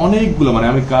 এরকম করে অনেকগুলো, মানে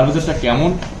আমি কার্ভেচারটা কেমন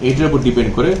এইটার উপর ডিপেন্ড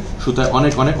করে সুতায়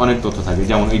অনেক অনেক অনেক তথ্য থাকে।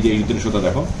 যেমন এই যে এই দুটো সুতা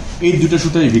দেখো, এই দুটো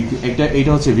সুতায়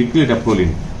এইটা হচ্ছে ভিক্রিল, এটা প্রোলিন,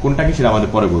 কোনটা কি সেটা আমাদের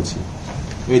পরে বলছি।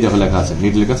 এই দেখো লেখা আছে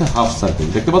নিডলের কাছে হাফ সার্কেল,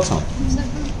 দেখতে পাচ্ছ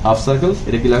হাফ সার্কেল,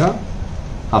 এটা কি লেখা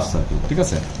হাফ সার্কেল, ঠিক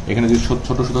আছে। এখানে যদি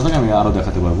ছোট সুতা থাকে আমি আরো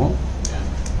দেখাতে পারবো।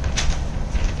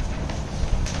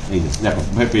 এই যে দেখো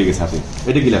ভাই পেয়ে গেছে হাতে,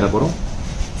 এটা কি লেখা করো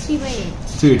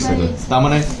 3/8 সার্কেল। তার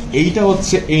মানে এইটা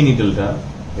হচ্ছে এই নিডলটা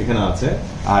এখানে আছে,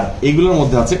 আর এইগুলোর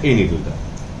মধ্যে আছে এই নিডলটা।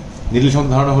 নিডল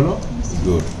সম্বন্ধে ধারণা হলো?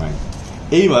 Good, fine.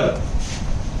 এইবার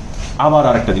আবার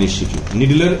আরেকটা জিনিস শিখি,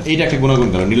 নিডলের এইটা একটা গুণাগুণ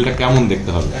গেল, নিডলটা কেমন দেখতে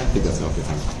হবে, ঠিক আছে, ওকে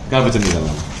ফাইন, কার্ভেচার নিডল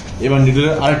নাম। এবার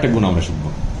নিডলের আরেকটা গুণ আমরা শিখবো।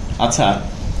 আচ্ছা,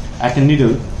 একটা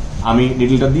নিডল, আমি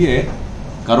নিডলটা দিয়ে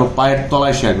কারো পায়ের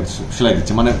তলায় সেলাই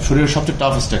দিচ্ছে, মানে শরীরের সবচেয়ে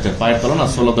টাফ স্ট্রাকচার পায়ের তলা না,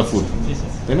 সোল অফ দ্য ফুট,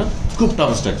 তাই না, খুব টাফ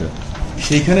স্ট্রাকচার।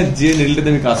 সেইখানে যে নিডলটাতে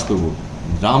আমি কাজ করবো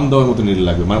দাম দেওয়ার মতো নিডল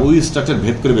লাগবে, মানে ওই স্ট্রাকচার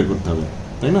ভেদ করে বের করতে হবে,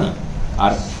 তাই না।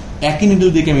 আর একই নিডল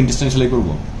দিয়ে আমি ইন্টেস্টাইন সেলাই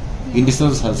করবো, ইন্টেস্টাইন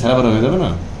সেরা হয়ে যাবে না,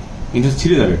 ইন্টেস্টাইন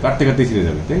ছিঁড়ে যাবে, কাটতে কাটতে ছিঁড়ে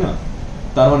যাবে, তাই না।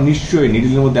 তার মানে নিশ্চয়ই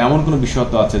নিডলের মধ্যে এমন কোনো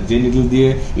বিশেষত্ব আছে যে নিডল দিয়ে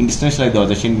ইন্টেস্টাইন সেলাই দেওয়া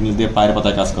যায় সেই নিডল দিয়ে পায়ের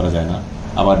পাতায় কাজ করা যায় না,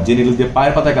 আবার যে নিডল দিয়ে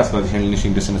পায়ের পাতায় কাজ করা যায় সেই নিডল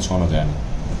ইন্টেস্টাইনে ছোঁয়ানো যায় না।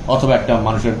 অথবা একটা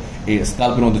মানুষের এই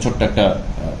স্কাল্পের মধ্যে ছোট্ট একটা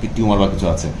টিউমার বা কিছু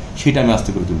আছে, সেটা আমি আস্তে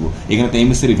করে তুলবো। এখানে তো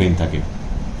এমিসারি ভেইন থাকে,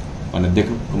 মানে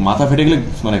দেখো মাথা ফেটে গেলে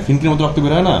মানে ফিনকির মতো রক্ত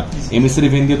বের হয় না, এমিসারি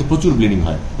ভেইন দিয়ে তো প্রচুর ব্লিডিং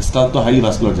হয়। স্কাল্প তো হাইলি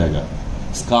ভাস্কুলার জায়গা,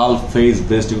 স্কাল্প, ফেস,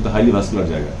 ব্রেস্ট এগুলো তো হাইলি ভাস্কুলার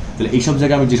জায়গা। তাহলে এইসব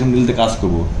জায়গায় আমি যেসব নিলতে কাজ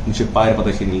করবো, নিশ্চয়ই পায়ের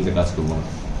পাতায় সেই নিলতে কাজ করবো না,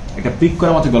 একটা পিক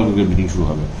করার মতো গল্প করে ব্লিডিং শুরু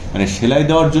হবে। মানে সেলাই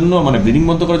দেওয়ার জন্য, মানে ব্লিডিং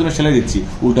বন্ধ করার জন্য সেলাই দিচ্ছি,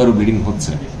 উল্টো আরো ব্লিডিং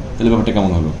হচ্ছে, তাহলে ব্যাপারটা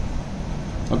কেমন হলো?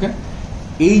 ওকে,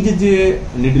 এই যে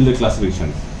নিডলের ক্লাসিফিকেশন,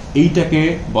 এইটাকে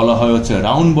বলা হয় হচ্ছে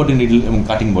রাউন্ড বডি নিডল এবং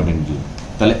কাটিং বডি নিডল।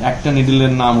 তাহলে একটা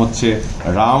নিডলের নাম হচ্ছে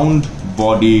রাউন্ড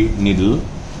বডি নিডল,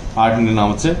 আর নিডলের নাম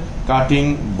হচ্ছে cutting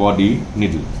body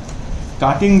needle.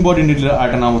 Cutting body নিডলের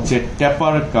আরেকটা নাম হচ্ছে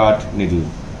ট্যাপার কাট নিডল,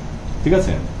 ঠিক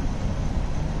আছে,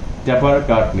 ট্যাপার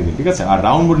কাট নিডল, ঠিক আছে। আর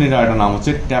রাউন্ড বডি নিডলের আরেকটা নাম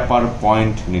হচ্ছে ট্যাপার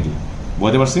পয়েন্ট নিডল।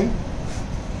 বুঝতে পারছি?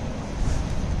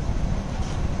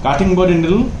 কাটিং বডি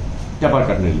নিডল, ট্যাপার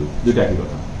কাট নিডল দুটো একই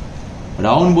কথা।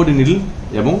 রাউন্ড বডি নিডল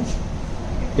এবং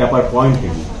ট্যাপার পয়েন্ট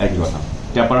নিডল একই কথা।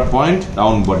 ট্যাপার পয়েন্ট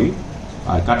রাউন্ড বডি,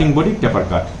 আর কাটিং বডি ট্যাপার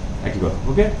কাট একই কথা।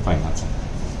 ওকে, ফাইন। আচ্ছা,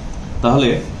 তাহলে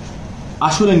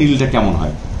আসলে নিডলটা কেমন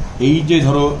হয়? এই যে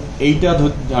ধরো এইটা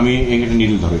আমি একটা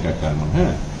নিডল ধরো, এটা একটা আনলাম,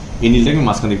 হ্যাঁ, এই নিডলটাকে আমি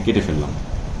মাঝখান থেকে কেটে ফেললাম,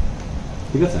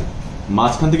 ঠিক আছে।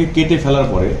 মাঝখান থেকে কেটে ফেলার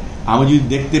পরে আমি যদি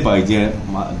দেখতে পাই যে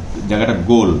জায়গাটা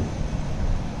গোল,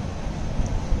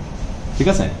 ঠিক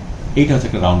আছে, এইটা হচ্ছে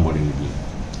একটা রাউন্ড বডি নিডল।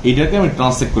 এইটাকে আমি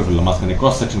ট্রান্সেক্ট করে ফেললাম, মাঝখানে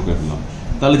ক্রস সেকশন করে ফেললাম,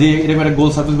 তাহলে যে এরকম একটা গোল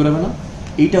সার্ফেস বেরোবে না,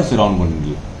 এইটা হচ্ছে রাউন্ড বডি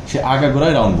নিডল। সে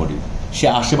আগাগোড়ায় রাউন্ড বডি, সে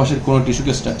আশেপাশের কোনো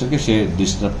টিস্যুকে স্ট্রাকচারকে সে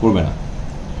ডিস্টার্ব করবে না।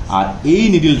 আর এই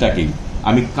নিডলটাকেই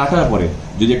আমি কাটার পরে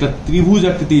যদি একটা ত্রিভুজ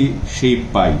আকৃতি শেপ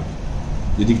পাই,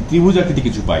 যদি ত্রিভুজ আকৃতি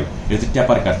কিছু পাই, এটা হচ্ছে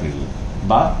ট্যাপার কাট নিডল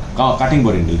বা কাটিং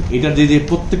বডি নিডল। এটার যে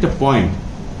প্রত্যেকটা পয়েন্ট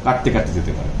কাটতে কাটতে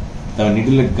যেতে পারে। তারপর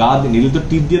নিডলের নিডল তো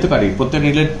টিপ দিয়ে তো কাটি, প্রত্যেক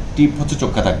নিডলের টিপ হচ্ছে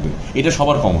চোখা থাকবে, এটা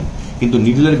সবার কমন, কিন্তু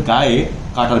নিডলের গায়ে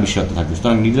কাটার বিষয়ত্ব থাকবে।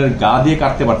 সুতরাং নিডলের গা দিয়ে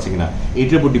কাটতে পারছে কিনা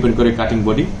এটার উপর ডিপেন্ড করে কাটিং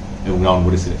বডি এবং রাউন্ড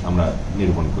বডি আমরা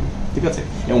নিরূপণ করি, ঠিক আছে।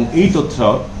 এবং এই তথ্য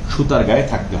সুতার গায়ে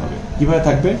থাকতে হবে। কিভাবে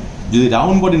থাকবে? যদি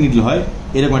রাউন্ড বডি নিডল হয়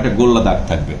এরকম একটা গোল্লা দাগ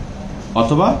থাকবে,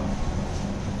 অথবা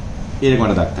এরকম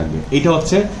একটা দাগ থাকবে। এটা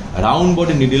হচ্ছে রাউন্ড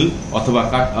বডি নিডল অথবা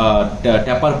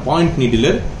ট্যাপার পয়েন্ট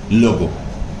নিডলের লোগো।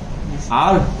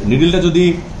 আর নিডলটা যদি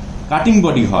কাটিং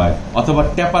বডি হয় অথবা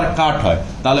ট্যাপার কাট হয়,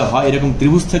 তাহলে হয় এরকম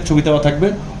ত্রিভুজের ছবি দেওয়া থাকবে,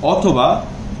 অথবা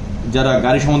যারা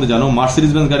গাড়ি সম্বন্ধে জানো,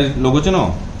 মার্সিডিজ বেঞ্জ গাড়ির লোগো চেনো,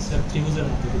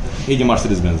 এই যে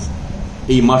মার্সিডিজ বেঞ্জ,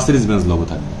 এই মার্সিডিজ বেঞ্জ লোগো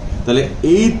থাকবে। তাহলে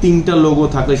এই তিনটা লোগো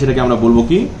থাকলে সেটাকে আমরা বলবো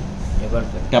কি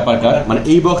ট্যাপার কাট, মানে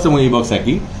এই বক্স এবং এই বক্স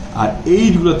একই। আর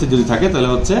এইগুলোতে যদি থাকে তাহলে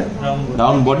হচ্ছে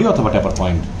রাউন্ড বডি অথবা ট্যাপার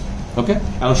পয়েন্ট। ওকে,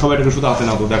 এখন সবাই একটু শুধু হাতে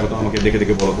নাও তো, দেখো তো, আমাকে দেখে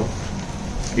দেখে বলো তো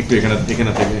একটু, এখানে থেকে,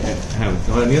 হ্যাঁ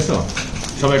তোমরা নিয়েছো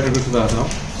সবাই একটু সুতা হাতে নাও,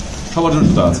 সবার জন্য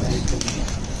সুতা আছে,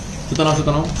 সুতা নাও,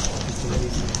 সুতা নাও,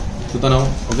 সুতা নাও,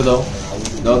 ওকে দাও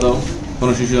দাও দাও,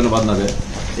 কোনো শিশু যেন বাদ না যায়।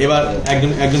 এবার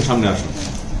একজন সামনে আসো,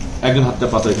 একজন হাতটা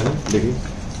পাতো, এখানে দেখি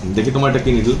দেখি তোমার এটা কি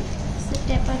নিডল,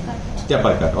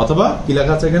 ট্যাপার কাট, অথবা কি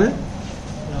লেখা আছে এখানে,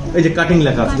 এই যে কাটিং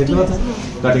লেখা আছে, দেখতে পাচ্ছ,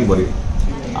 কাটিং বডি।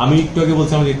 আমি একটু আগে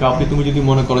বলছিলাম যে কাউকে তুমি যদি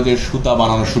মনে করো যে সুতা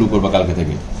বানানো শুরু করবা কালকে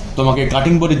থেকে, তোমাকে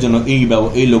কাটিং বডির জন্য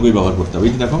এই লোগোই ব্যবহার করতে হবে।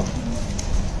 এই যে দেখো,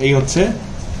 এই হচ্ছে,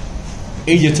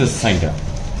 এই যে হচ্ছে সাইনটা,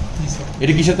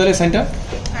 এটা কিসের তাহলে সাইনটা?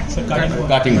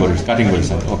 Cutting body, cutting body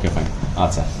sign. Okay fine.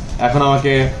 আচ্ছা, এখন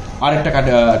আমাকে আরেকটা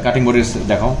কাটিং বডি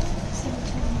দেখাও।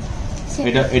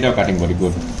 এটাও কাটিং বডি,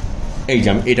 গুড। এই যে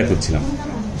আমি এটা করছিলাম,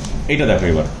 এইটা দেখো।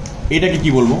 এবার এটাকে কি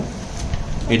বলবো?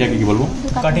 এটাকে কি বলবো?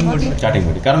 Cutting body. কাটিং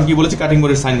বডি, কারণ কি বলেছে কাটিং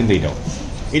বডির সাইন কিন্তু এইটাও,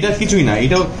 এটা কিছুই না।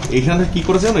 এটাও এখানে কি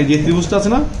করেছে না, এই যে ত্রিভুজটা আছে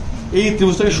না, এই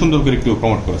ত্রিভুজটাকে সুন্দর করে একটু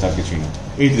প্রমোট করেছে, আর কিছুই না,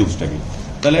 এই ত্রিভুজটাকে।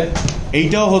 তাহলে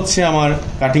এইটাও হচ্ছে আমার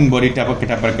কাটিং বডি,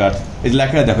 ট্যাপার কাট। এই যে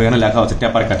লেখা দেখো, এখানে লেখা আছে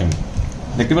ট্যাপার কাটিং,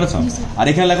 দেখতে পেরেছ? আর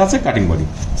এখানে লেখা আছে কাটিং বডি,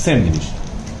 সেম জিনিস।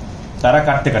 তারা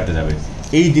কাটতে কাটতে যাবে,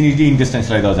 এই জিনিসটি ইন্টেস্টাইন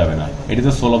সেলাই দেওয়া যাবে না। এটা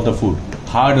তো soul of the food,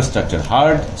 hard structure,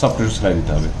 hard software সেলাই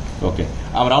দিতে হবে। ওকে,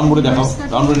 আবার রাউন্ড বোর্ডে দেখাও,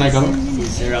 রাউন্ড বোর্ডে নাই কারণ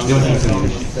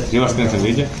রিভার্স ক্যান্সেল।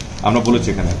 এই যে আমরা বলেছি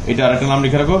এখানে, এটা আরেকটা নাম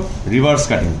লিখে রাখো, রিভার্স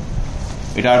কাটিং।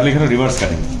 এটা আর লিখে রাখো রিভার্স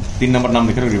কাটিং, 3 নম্বর নাম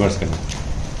লিখে রাখো, রিভার্স কাটিং।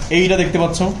 এইটা দেখতে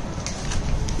পাচ্ছ,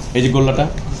 এই যে গোল্লাটা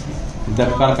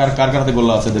দেখো, কার কার কার কার হাতে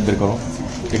গোল্লা আছে বের করো।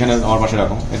 এখানে আমার পাশে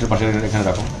রাখো, এটার পাশে এখানে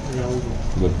রাখো,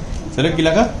 গুড। তাহলে কি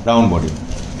লেখা? Round body.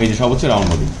 এই যে সব হচ্ছে রাউন্ড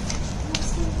বডি।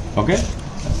 ওকে,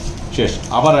 শেষ।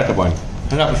 আবার একটা পয়েন্ট,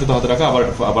 হ্যাঁ, আপনি শুধু হাতে রাখা।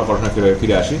 আবার পড়াশোনা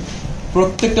ফিরে আসি।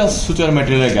 প্রত্যেকটা সুচার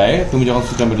ম্যাটেরিয়ালের গায়ে তুমি যখন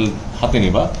সুচার ম্যাটেরিয়াল হাতে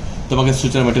নিবা, তোমাকে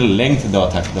সুচার ম্যাটেরিয়াল লেংথ দেওয়া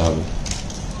থাকতে হবে,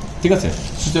 ঠিক আছে?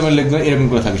 সুচার ম্যাটেরিয়াল লেংথ এরকম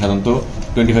করে থাকে সাধারণত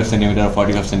 25 centimetre,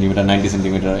 45 centimetre, 90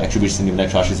 centimetre, 120 centimetre,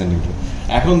 180 centimetre.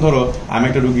 এখন ধরো আমি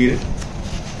একটা রুগীর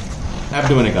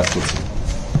অ্যাবডোমেনে কাজ করছি,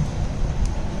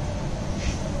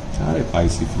 আরে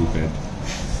পাইছি ফ্রি প্যাড,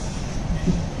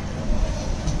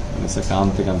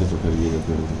 কানতে কানতে চোখের ইয়ে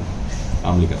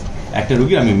আমলি কাজ। একটা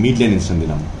রুগীর আমি মিড লাইন ইনস্ট্যান্ট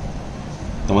দিলাম।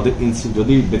 তোমাদের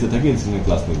যদি বেঁচে থাকি ইনস্ট্যান্টের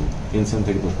ক্লাস নেব, ইনস্ট্যান্ট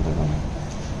থেকে প্রশ্ন থাকা না,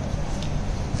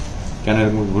 কেন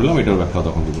এরকম বললাম এটার ব্যাখ্যা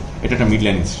তখন দিব। এটা একটা mid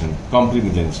line instant, complete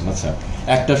mid line instant. আচ্ছা,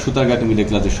 একটা সুতার গায়ে তুমি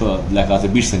দেখলা যে লেখা আছে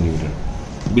 20 সেন্টিমিটার,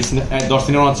 10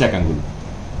 সেন্টিমিটার হচ্ছে 1 আঙ্গুল,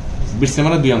 20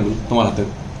 সেন্টিমিটার 2 আঙ্গুল তোমার হাতে,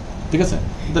 ঠিক আছে?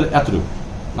 তাহলে এতটুকু,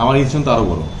 আমার ইনস্ট্যান্ট তো আরো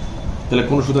বড়। তাহলে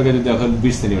কোনো সুতার গায়ে যদি দেখা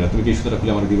 20 সেন্টিমিটার, তুমি কি এই সুতাটা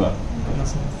খুলে আমার দিবা?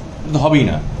 হবেই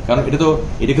না, কারণ এটা তো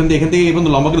এটা কিন্তু এখান থেকে এই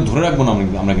লম্বা করে ধরে রাখবো না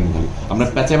আমরা, কিন্তু খালি আমরা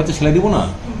প্যাঁচা প্যাঁচা সেলাই দিব না,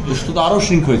 সুতো আরো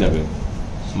শ্রিঙ্ক হয়ে যাবে।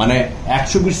 মানে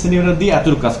 120 সেন্টিমিটার দিয়ে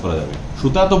এতটুকু কাজ করা যাবে।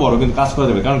 সুতা তো বড়, কিন্তু কাজ করা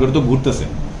যাবে, কারণ এটা তো ঘুরতেছে,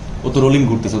 ও তো রোলিং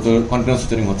ঘুরতেছে, ও তো কন্টিনিউয়াস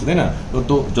সুচারিং হচ্ছে, তাই না?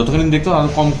 তো যতখানি দেখতে আরো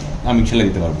কম আমি সেলাই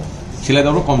দিতে পারবো, সেলাই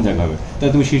দেওয়ারও কম জায়গা হবে। তাই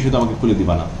তুমি সেই সুতো আমাকে খুলে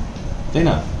দিবা না, তাই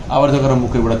না? আবার ধরো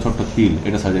মুখের গোড়া ছোট্ট তিল,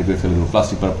 এটা সার্জারি করে ফেলে দেবো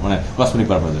প্লাস্টিক, মানে কসমেটিক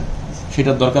পারপাজে,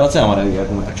 সেটার দরকার আছে আমার?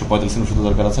 এরকম 145 সুতো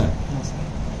দরকার আছে?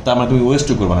 তার মানে তুমি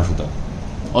ওয়েস্টও করবে না সুতা,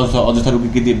 অযথা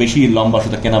রুগীকে দিয়ে বেশি লম্বা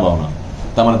সুতা কেনা পাও না,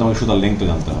 তার মানে তোমাকে সুতার লেংথ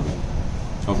জানতে হবে।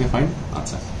 Okay fine.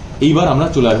 আচ্ছা, এইবার আমরা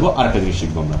চলে আসবো আরেকটা জিনিস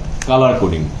শিখবো আমরা, কালার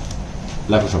কোডিং।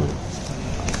 লেখো সবাই।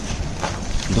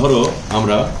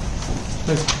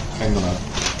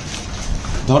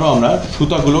 ধরো আমরা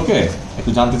সুতাগুলোকে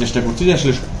একটু জানতে চেষ্টা করছি যে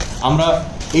আসলে আমরা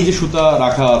এই যে সুতা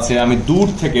রাখা আছে, আমি দূর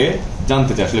থেকে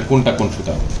জানতে চাই আসলে কোনটা কোন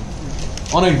সুতা,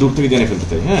 অনেক দূর থেকে জেনে ফেলতে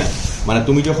চাই। হ্যাঁ, মানে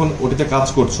তুমি যখন ওটিতে কাজ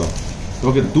করছো,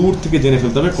 তোমাকে দূর থেকে জেনে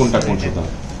ফেলতে হবে কোনটা কোন সুতা,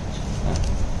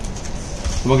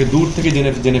 তোমাকে দূর থেকে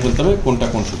জেনে ফেলতে হবে কোনটা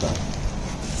কোন সুতা।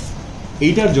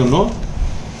 এইটার জন্য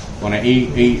মানে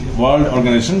এই ওয়ার্ল্ড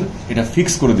অর্গানাইজেশন এটা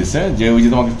ফিক্স করে দিচ্ছে যে ওই যে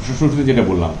তোমাকে শুরুতে যেটা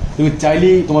বললাম, তুমি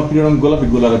চাইলেই তোমার প্রিয় রঙ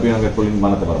গোলাপি রঙের পোলিন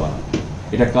বানাতে পারবা না,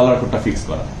 এটা কালার কোডটা ফিক্স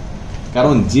করা।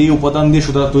 কারণ যে উপাদান দিয়ে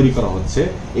সুতা তৈরি করা হচ্ছে,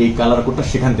 এই কালার কোডটা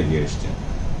সেখান থেকে এসছে।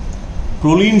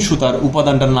 প্রোলিন সুতার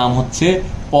উপাদানটার নাম হচ্ছে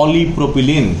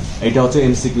পলিপ্রোপিলিন। এটা হচ্ছে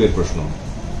এমসিকিউ এর প্রশ্ন,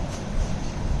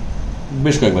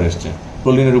 বেশ কয়েকবার এসছে।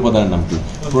 প্রোলিনের উপাদানের নাম কি?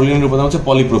 প্রোলিনের উপাদান হচ্ছে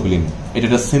পলিপ্রোপিলিন, এটা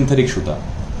একটা সিনথেটিক সুতা,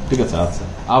 ঠিক আছে? আচ্ছা,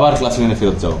 আবার ক্লাসিফিকেশনে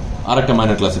ফেরত যাও, আর একটা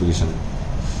মাইনর ক্লাসিফিকেশন।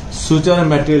 সুচার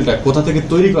ম্যাটেরিয়ালটা কোথা থেকে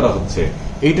তৈরি করা হচ্ছে,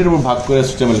 এইটার উপর ভাগ করে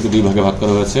সুচার ম্যাটেরিয়ালকে 2 ভাগে ভাগ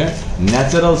করা হয়েছে,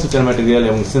 ন্যাচারাল সুচার ম্যাটেরিয়াল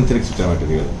এবং synthetic suture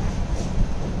material.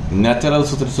 Natural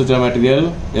suture material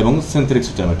এবং সিনথেটিক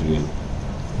সুচার ম্যাটেরিয়াল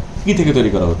কি থেকে তৈরি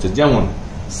করা হচ্ছে? যেমন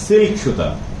সিল্ক সুতা,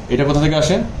 এটা কোথা থেকে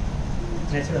আসে?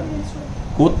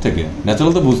 কোথা থেকে?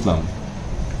 ন্যাচারাল তো বুঝলাম,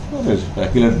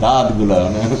 দাঁত গুলা।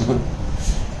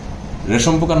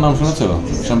 রেশম পোকার নাম শুনেছো?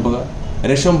 রেশম পোকা,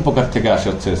 রেশম পোকার থেকে আসে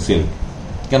হচ্ছে সিল্ক।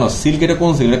 কেন সিল্ক? এটা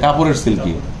কোন সিল্ক? এটা কাপড়ের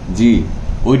সিল্কই, জি,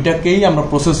 ওইটাকেই আমরা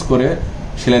প্রসেস করে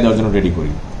সেলাই দেওয়ার জন্য রেডি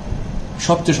করি।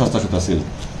 সবচেয়ে সস্তা সুতা সিল্ক,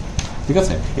 ঠিক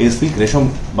আছে? এই সিল্ক রেশম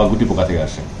বা গুটি পোকা থেকে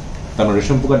আসে। তার মানে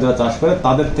রেশম পোকার যারা চাষ করে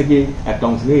তাদের থেকে একটা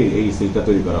অংশ নিয়ে এই সিল্কটা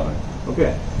তৈরি করা হয়। ওকে,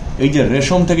 এই যে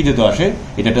রেশম থেকে যেহেতু আসে,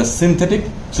 এটা একটা সিনথেটিক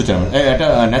সুচার, এটা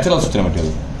ন্যাচারাল সুচার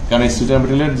ম্যাটেরিয়াল। কারণ এই সুচার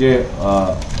ম্যাটেরিয়ালের যে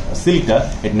সিল্কটা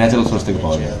এটা ন্যাচারাল সোর্স থেকে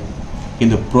পাওয়া যায়,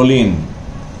 কিন্তু প্রোলিন,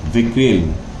 ভিক্রিল,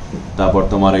 তারপর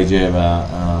তোমার এই যে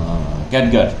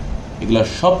ক্যাটগাট, এগুলো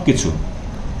সব কিছু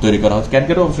তৈরি করা হচ্ছে।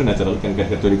 ক্যাটগাটও অবশ্যই ন্যাচারাল,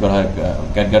 ক্যাটগাট তৈরি করা হয়।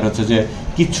 ক্যাটগাট হচ্ছে যে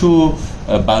কিছু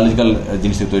বায়োলজিক্যাল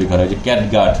জিনিস থেকে তৈরি করা হয়, যে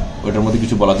ক্যাটগাট ওইটার মধ্যে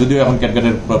কিছু বলা, যদিও এখন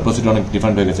ক্যাটগাটের প্রসিডিউর অনেক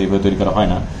ডিফারেন্ট হয়ে গেছে, এইভাবে তৈরি করা হয়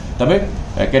না, তবে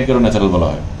ক্যাটগাটও ন্যাচারাল বলা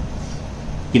হয়।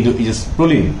 কিন্তু এই যে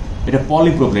প্রোলিন, এটা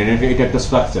পলিপ্রোপিলিন, এটা একটা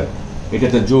স্ট্রাকচার, এটা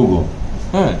একটা যৌগ,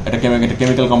 হ্যাঁ, এটা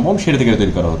কেমিক্যাল কম্পাউন্ড, সেটা থেকে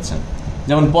তৈরি করা হচ্ছে।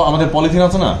 যেমন আমাদের পলিথিন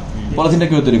আছে না, পলিথিনটা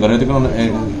কিভাবে তৈরি করা হয়, কোনো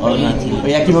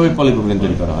একইভাবে পলিপ্রোপিলিন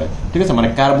তৈরি করা হয়, ঠিক আছে, মানে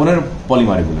কার্বনের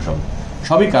পলিমার, এগুলো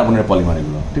সবই কার্বনের পলিমার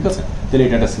এগুলো, ঠিক আছে। তাহলে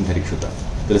এটা একটা সিনথেটিক সুতা।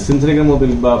 তাহলে সিনথেটিকের মধ্যে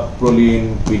লিখবা প্রোলিন,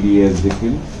 পিডিএস,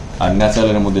 ভিক্রিল, আর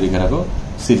ন্যাচারালের মধ্যে লিখে রাখো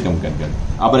সিল্কাম ক্যাটগাট।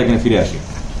 আবার এখানে ফিরে আসি,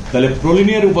 তাহলে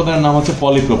প্রোলিনের উপাদানের নাম হচ্ছে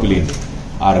পলিপ্রোপিলিন,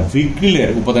 আর ভিক্রিলের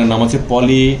উপাদানের নাম হচ্ছে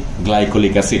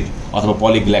পলিগ্লাইকোলিক অ্যাসিড অথবা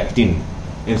পলিগ্ল্যাকটিন।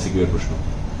 এমসিকিউ এর প্রশ্ন,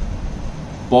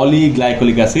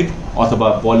 পলিগ্লাইকোলিক অ্যাসিড অথবা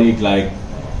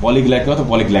পলিগ্লাইক অথবা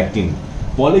পলিগ্ল্যাকটিন।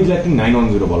 পলিগ্ল্যাকটিন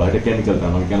 910 বলা হয়, এটা কেমিক্যাল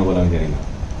টার্ম, আমি কেন বলা আমি জানি না।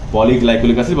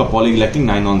 পলিগ্লাইকোলিক অ্যাসিড বা পলিগ্ল্যাকটিন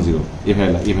 910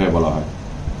 এভাবে বলা হয়,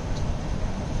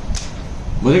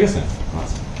 বুঝে গেছে?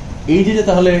 আচ্ছা, এই যে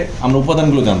তাহলে আমরা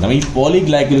উপাদানগুলো জানতাম, এই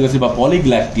পলিগ্লাইকোলিক অ্যাসিড বা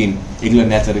পলিগ্ল্যাকটিন এগুলো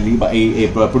ন্যাচারালি বা এই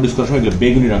প্রডিউস করার সময় এগুলো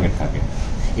বেগুনি রঙের থাকে।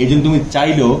 এই জন্য তুমি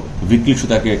চাইলেও ভিক্রিল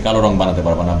সুতাকে কালো রং বানাতে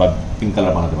পারবা না বা পিঙ্ক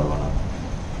কালার বানাতে পারবা না।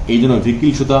 এই জন্য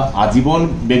ভিক্রিল সুতা আজীবন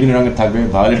বেগুনি রঙের থাকবে,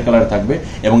 ভায়োলেট কালার থাকবে,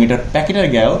 এবং এটার প্যাকেটের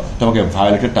গায়েও তোমাকে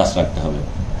ভায়োলেটের টাচ রাখতে হবে।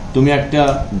 তুমি একটা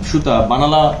সুতা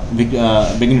বানালা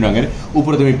বেগুনি রঙের,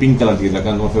 উপরে তুমি পিঙ্ক কালার দিয়ে দিলে,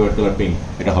 কারণ তোমার ফেভারিট কালার পিঙ্ক,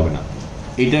 এটা হবে না।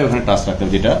 এইটাই ওখানে টাচ রাখতে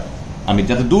হবে, যেটা আমি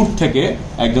যাতে দূর থেকে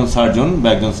একজন সার্জন বা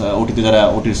একজন ওটিতে যারা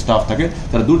ওটির স্টাফ থাকে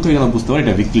তারা দূর থেকে যেন বুঝতে পারে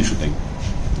এটা ভিক্রিল সুতাই।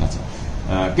 আচ্ছা,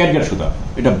 ক্যাটগাট সুতা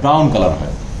এটা ব্রাউন কালার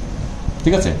হয়,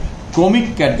 ঠিক আছে। ক্রমিক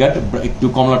ক্যাটগাট একটু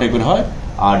কমলা টাইপের হয়,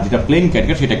 আর যেটা প্লেন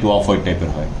ক্যাটগাট সেটা একটু অফ হোয়াইট টাইপের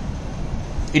হয়।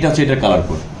 এটা হচ্ছে এটার কালার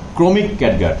কোড। ক্রমিক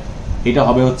ক্যাটগাট এটা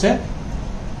হবে হচ্ছে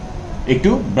একটু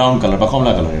ব্রাউন কালার বা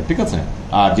কমলা কালারের, ঠিক আছে।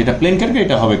 আর যেটা প্লেন ক্যাটগাট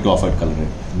এটা হবে একটু অফ হোয়াইট কালারের।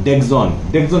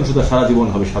 ডেকজন সুতা সারা জীবন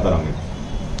হবে সাদা রঙের।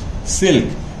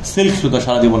 সিল্ক সুতা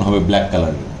সারা জীবন হবে ব্ল্যাক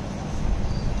কালারের।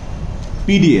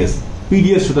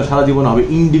 পিডিএস সুতা সারা জীবন হবে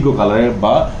ইন্ডিগো কালারের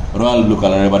বা রয়্যাল ব্লু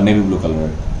কালারের বা নেভি ব্লু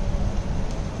কালারের,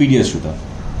 পিডিএস সুতা।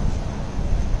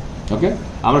 ওকে,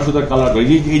 আমরা সুতার কালার করি,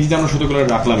 এই যে আমরা সুতো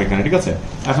কালার রাখলাম এখানে, ঠিক আছে।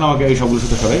 এখন আমাকে এই সবগুলো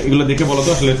সুতো সরাই, এগুলো দেখে বলো তো,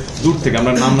 আসলে দূর থেকে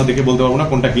আমরা নাম না দেখে বলতে পারবো না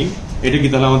কোনটা কি। এটা কি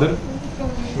তাহলে আমাদের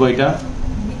এটা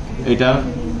এটা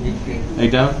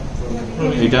এটা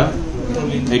এটা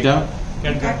এটা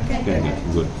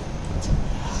গুড।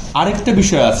 আরেকটা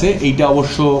বিষয় আছে, এইটা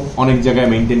অবশ্য অনেক জায়গায়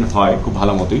মেনটেন হয় খুব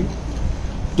ভালো মতোই।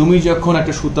 তুমি যখন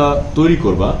একটা সুতা তৈরি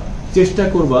করবা, চেষ্টা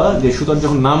করবা যে সুতার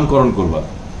যখন নামকরণ করবা,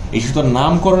 এই সুতার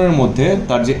নামকরণের মধ্যে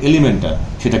তার যে এলিমেন্টটা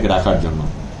সেটাকে রাখার জন্য।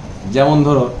 যেমন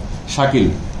ধরো শাকিল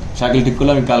ঠিক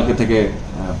করলে আমি কালকে থেকে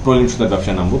প্রোলিন সুতার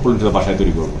ব্যবসায় নামবো, প্রোলিন সুতা বাসায়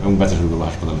তৈরি করবো এবং বেচা শুরু করবো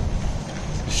হাসপাতালে।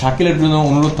 শাকিলের জন্য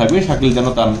অনুরোধ থাকবে শাকিল যেন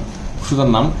তার সুতার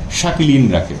নাম শাকিলিন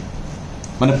রাখে,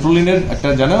 মানে প্রোলিনের একটা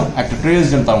যেন একটা ট্রেস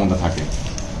যেন তার মধ্যে থাকে,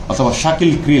 অথবা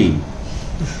শাকিল ক্রিল,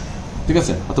 ঠিক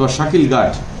আছে, অথবা শাকিল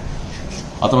গাট,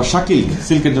 অথবা শাকিল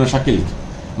সিল্কের জন্য শাকিল।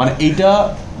 মানে এইটা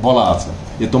বলা আছে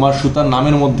যে তোমার সুতার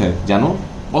নামের মধ্যে যেন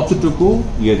অতটুকু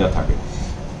ইয়ে যা থাকে।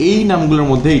 এই নামগুলোর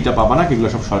মধ্যে এইটা পাবা না, এগুলো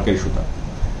সব সরকারি সুতা,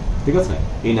 ঠিক আছে।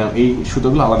 এই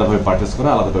সুতাগুলো আলাদাভাবে পারচেস করা,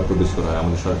 আলাদাভাবে প্রডিউস করা হয়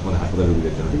আমাদের মানে হাসপাতাল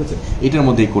রোগীদের জন্য, ঠিক আছে। এটার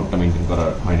মধ্যে এই কোডটা মেনটেন করা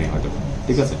হয়নি হয়তো,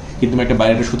 ঠিক আছে। কিন্তু তুমি একটা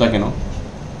বাইরের সুতা কেন,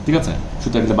 ঠিক আছে,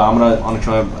 সুতা কিনতে, বা আমরা অনেক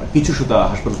সময় কিছু সুতা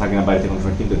হাসপাতাল থাকে না, বাইরে থেকে অনেক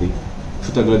সময় কিনতে দিই,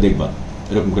 সুতাগুলো দেখবা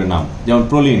এরকম করে নাম। যেমন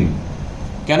প্রোলিন,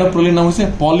 কেন প্রোলিন নাম হয়েছে?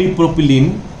 পলিপ্রোপিলিন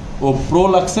ও প্রো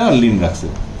লাগছে আর লিন রাখছে,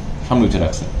 সামনে উঠে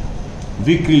রাখছে।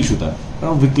 ভিক্রিল সুতা,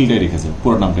 কারণ ভিক্রিলটাই রেখেছে,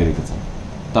 পুরো নামটাই রেখেছে।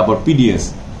 তারপর পিডিএস,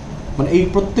 মানে এই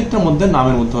প্রত্যেকটার মধ্যে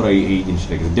নামের মধ্যে ওরা এই জিনিসটা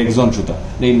রেখেছে। ডেকজন সুতা,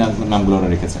 এই নামগুলো ওরা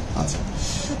রেখেছে। আচ্ছা,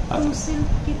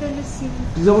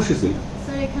 অবশ্যই সিল্ক।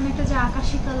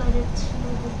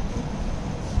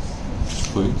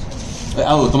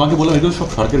 তোমাকে বললাম এগুলো সব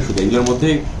সরকারি সুতা, এগুলোর মধ্যে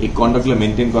এই কন্ডাক্টগুলো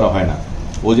মেনটেন করা হয় না।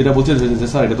 ও যেটা বলছে যে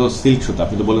স্যার এটা তো সিল্ক সুতা,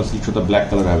 আপনি তো বললেন সিল্ক সুতা ব্ল্যাক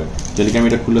কালার হবে, যদি আমি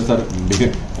এটা খুললে স্যার দেখে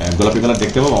গোলাপি কালার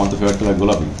দেখতে পাবো, আমার তো ফেভারিট কালার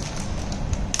গোলাপি।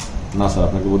 না স্যার,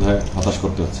 আপনাকে বোধ হয় হতাশ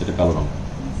করতে হচ্ছে, এটা কালো রঙ।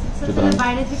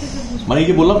 মানে এই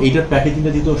যে বললাম, এইটার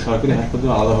প্যাকেজিংটা যেহেতু সরকারি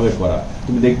হাসপাতালে আলাদাভাবে করা,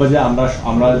 তুমি দেখবা যে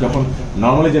আমরা যখন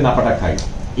নর্মালি যে নাপাটা খাই,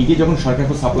 এইটি যখন সরকারি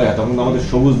সাপ্লাই হয় তখন আমাদের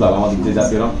সবুজ লাল, আমাদের যে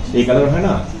জাতীয় রঙ এই কালার হয়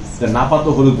না, নাপা তো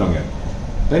হলুদ রঙের,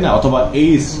 তাই না, অথবা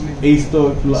এইস তো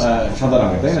সাদা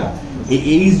রঙের, তাই না।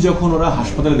 এইস যখন ওরা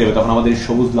হাসপাতালে দেবে তখন আমাদের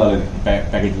সবুজ লালের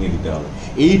প্যাকেজিং দিতে হবে।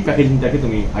 এই প্যাকেজিংটাকে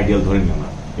তুমি আইডিয়াল ধরে নিও না,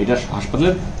 এটা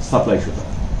হাসপাতালের সাপ্লাই সুতা।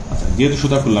 আচ্ছা, যেহেতু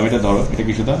সুতা খুললাম, এটা ধরো, এটা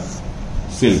কি সুতা?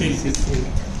 সিল্ক।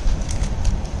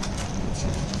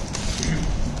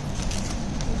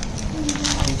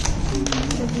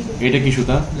 এটা কি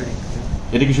সুতা?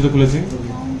 এটা কি সুতা খুলেছি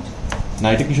না?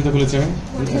 এটা কি সুতা খুলেছি আমি?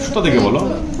 সুতা দেখে বলো।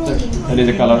 এই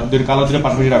যে কালার দুটো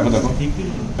পাশাপাশি রাখো, দেখো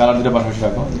কালার দুটো পাশাপাশি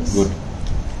রাখো। গুড।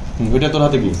 ওইটা তোর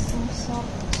হাতে কি?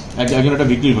 একজন একটা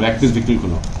ভিক্টিল খোলো, এক পিস ভিক্টিল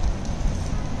খোলো,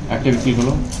 একটা ভিক্টিল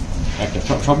খোলো, একটা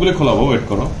সবগুলো খোলাবো, ওয়েট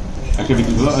করো। একটা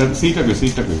ভিক্টিল খোলো,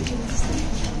 সিলটা কই?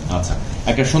 আচ্ছা,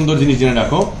 একটা সুন্দর জিনিস জেনে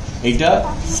রাখো, এইটা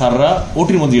স্যাররা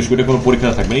ওটির মধ্যে জিজ্ঞেস করে, কোনো পরীক্ষা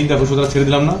থাকবে। এই দেখো সুতরাং ছেড়ে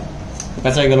দিলাম না,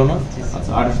 পেঁচাই গেল না?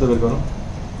 আচ্ছা, আরেকটা সুতা বের করো,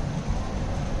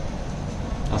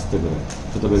 আস্তে করে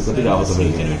সুতা বের করতে আহত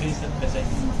হয়ে গেল।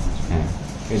 হ্যাঁ,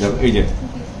 এই যে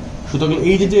সুতাগুলো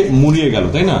এই যে মুড়িয়ে গেল,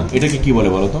 তাই না? এটাকে কি বলে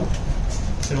বলো তো?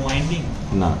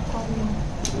 না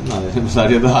না,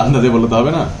 আন্দাজে বলতে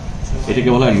হবে না, এটাকে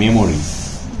বলা হয় মেমোরি।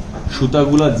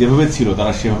 সুতাগুলা যেভাবে ছিল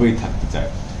তারা সেভাবেই থাকতে চায়।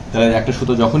 তাহলে একটা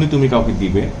সুতো যখনই তুমি কাউকে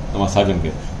দিবে, তোমার সার্জনকে,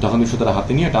 তখন তুমি সুতাটা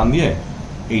হাতে নিয়ে টান দিয়ে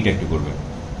এইটা একটু করবে,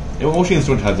 এবং অবশ্যই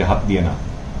ইনস্ট্রুমেন্ট সাহায্যে, হাত দিয়ে না।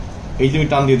 এই যে তুমি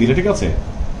টান দিয়ে দিলে, ঠিক আছে,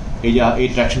 এই যে এই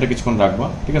ট্র্যাকশনটা কিছুক্ষণ রাখবা,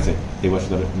 ঠিক আছে, দেখবা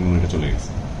সুতার মেমোরিটা চলে গেছে।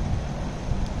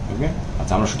 ওকে,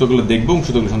 আচ্ছা, আমরা সুতোগুলো দেখবো,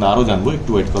 সুতোগুলোর সঙ্গে আরো জানবো, একটু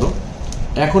ওয়েট করো।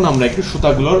 এখন আমরা একটু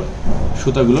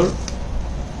সুতাগুলোর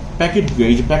প্যাকেট,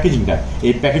 এই যে প্যাকেজিংটা,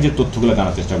 এই প্যাকেজের তথ্যগুলো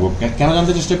জানার চেষ্টা করবো। কেন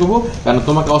জানতে চেষ্টা করবো? কারণ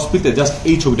তোমাকে অস্পিতে জাস্ট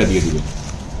এই ছবিটা দিয়ে দিবে।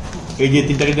 এই যে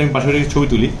তিনটাকে আমি পাশে ছবি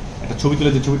তুলি, একটা ছবি তুলে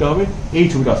যে ছবিটা হবে, এই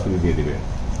ছবিটা অস্পিতে দিয়ে দিবে।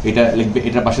 এটা লিখবে,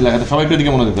 এটার পাশে লেখা, সবাই একটু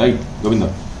দিকে মনে দেখবে, এই গোবিন্দ,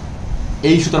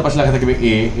 এই সুতার পাশে লেখা থাকবে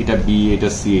এ, এটা বি, এটা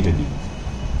সি, এটা ডি।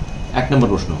 1 নম্বর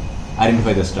প্রশ্ন,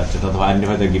 আইডেন্টিফাই দ্য স্ট্রাকচার অথবা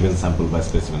আইডেন্টিফাই দ্য গিভেন স্যাম্পল বা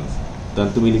স্পেসিমেন্স।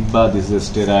 তাহলে তুমি লিখবা দিস ইজ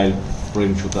স্টেরাইল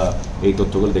প্রোলিন সুতা। এই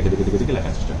তথ্যগুলো দেখে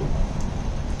লেখার চেষ্টা করবো।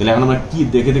 তাহলে এখন আমরা কি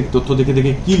তথ্য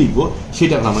দেখে কি লিখবো,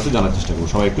 সেটা এখন আমরা একটু জানার চেষ্টা করবো।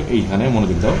 সবাই একটু এইখানে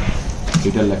মনোযোগ দাও,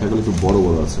 এটার লেখাগুলো একটু বড়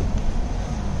বড় আছে।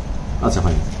 আচ্ছা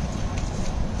ভাই,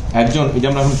 একজন, এই যে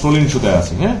আমরা এখন প্রোলিন সুতায়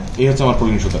আছি, হ্যাঁ, এই হচ্ছে আমার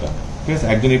প্রোলিন সুতাটা, ঠিক আছে।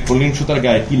 একজন এই প্রোলিন সুতার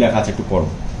গায়ে কি লেখা আছে একটু পড়ো,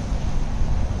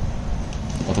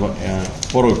 অথবা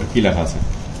পড়ো একটু কি লেখা আছে।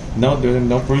 নাও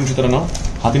প্রোলিন সুতাটা নাও,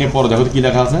 হাতে নিয়ে পড়ো, দেখো কি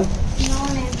লেখা আছে।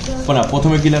 না,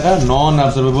 প্রথমে কি লেখা? নন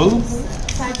অ্যাবজর্বেবল।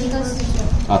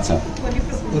 আচ্ছা,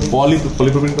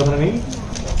 পলিপ্রোপিলিন কথাটা নেই।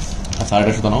 আচ্ছা,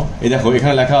 আরেকটা সুতা নাও, এই দেখো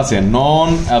এখানে লেখা আছে নন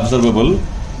অ্যাবজর্বেবল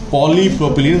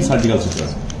পলিপ্রোপিলিন সার্জিক্যাল সুটার।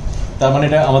 তার মানে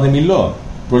এটা আমাদের মিললো,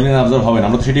 প্রোলিন অ্যাবজর্ব হবে না।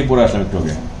 আমরা তো সেটাই পড়ে আসলাম একটু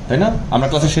আগে, তাই না? আমরা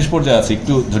ক্লাসের শেষ পর্যায়ে আছি,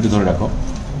 একটু ধৈর্য ধরে রাখো।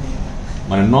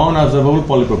 মানে নন অ্যাবজর্বেবল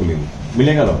পলিপ্রোপিলিন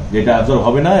মিলে গেল, যেটা অ্যাবজর্ব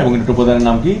হবে না, এবং এটা উপাদানের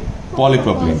নাম কি?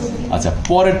 পলিপ্রোপিলিন। আচ্ছা,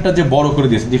 পরেরটা যে বড় করে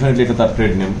দিয়েছে, ডিফারেন্টলি এটা তার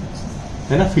ট্রেড নেম,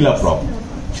 তাই না? ফিলাপ্রপ,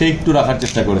 সে একটু রাখার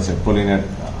চেষ্টা করেছে প্রোলিনের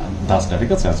ধাঁচটা,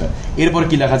 ঠিক আছে। আচ্ছা, এরপর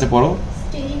কি লেখা আছে পড়ো।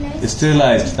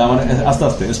 স্টেরিলাইজড, তার মানে আস্তে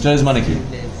আস্তে, স্টেরাইজ মানে কি?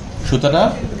 সুতাটা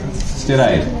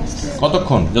স্টেরাইল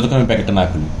কতক্ষণ? যতক্ষণ আমি প্যাকেটটা না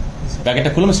খুলি।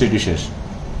 প্যাকেটটা খুললাম, সেটি শেষ,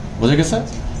 বুঝে গেছে?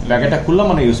 প্যাকেটটা খুললাম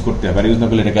মানে ইউজ করতে হবে, আর ইউজ না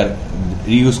করলে এটাকে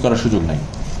রিইউজ করার সুযোগ নাই।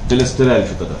 তাহলে স্টেরাইল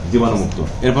সুতাটা জীবাণুমুক্ত।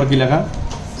 এরপর কি লেখা?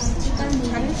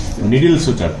 Needle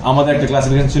suture. আমাদের একটা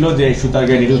ক্লাসিফিকেশন ছিল যে সুতার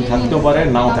গায়ে নিডল থাকতেও পারে,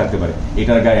 নাও থাকতে পারে,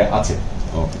 এটার গায়ে আছে।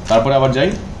 ওকে, তারপরে আবার যাই,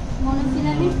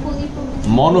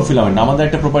 মনোফিলামেন্ট। আমাদের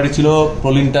একটা প্রপার্টি ছিল,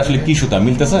 প্রোলিনটা আসলে কি সুতা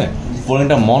মিলতেছে?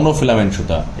 প্রোলিনটা মনোফিলামেন্ট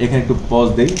সুতা। এখানে একটু পজ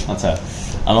দেই। আচ্ছা,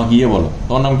 আমাকে ইয়ে বলো,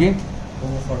 তোমার নাম কি?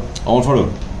 ওমর ফারুক।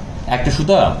 একটা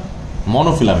সুতা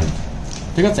মনোফিলামেন্ট,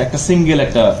 ঠিক আছে, একটা সিঙ্গেল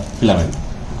একটা ফিলামেন্ট।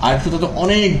 আর সুতা তো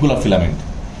অনেকগুলো ফিলামেন্ট।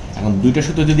 এখন দুইটা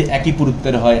সুতো যদি একই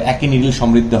পুরুত্বের হয়, একই নিডল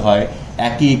সমৃদ্ধ হয়,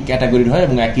 একই ক্যাটাগরির হয়,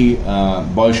 এবং একই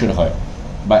বয়সের হয়,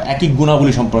 বা একই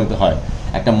গুণাবলী সম্পর্কিত হয়,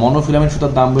 একটা মনোফিলামেন্ট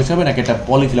সুতার দাম বেশি হবে নাকি একটা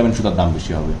পলিফিলামেন্ট সুতার দাম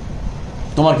বেশি হবে?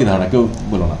 তোমার কি ধারণা? কেউ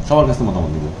বলো না, সবার কাছে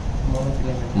মতামত দিব।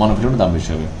 মনোফিলামেন্টের দাম বেশি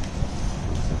হবে।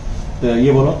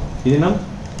 ইয়ে বলো, কি নাম?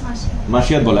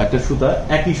 মাসিয়াত বলো। একটা সুতা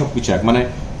একই সবকিছু এক, মানে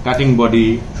কাটিং বডি,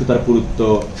 সুতার পুরুত্ব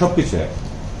সবকিছু এক।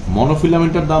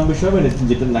 মনোফিলামেন্টের দাম বেশি হবে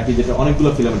নাকি যেটা অনেকগুলো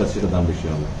ফিলামেন্ট আছে সেটার দাম বেশি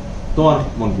হবে? তোমার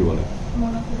মন কি বলে?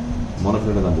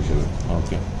 মনোফিলামেন্টের দাম বেশি হবে।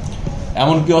 ওকে,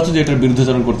 এমন কেউ আছে যে এটার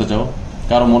বিরুদ্ধাচরণ করতে চাও?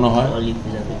 কারো মনে হয়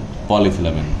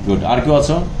পলিফিলামেন্ট। গুড। আর কেউ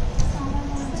আছো?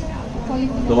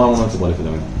 তোমার মনে হচ্ছে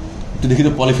পলিফিলামেন্ট। একটু দেখি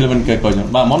তো পলিফিলামেন্ট কে কয়জন,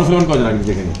 বা মনোফিলামেন্ট কয়জন আগে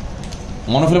দেখে নি।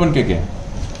 মনোফিলামেন্ট কে কে?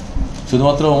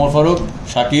 শুধুমাত্র ওমর ফারুক,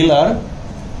 শাকিল আর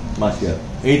মাসিয়াত,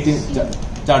 এই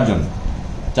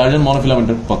চারজন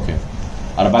মনোফিলামেন্টের পক্ষে,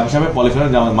 আর বাকি সবাই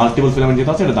পলিফিলামেন্ট। মাল্টিপল ফিলামেন্ট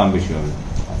যেটা আছে এটা দাম বেশি হবে।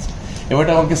 আচ্ছা, এবার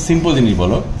আমাকে সিম্পল জিনিস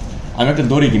বলো। আমি একটা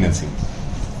দড়ি কিনেছি,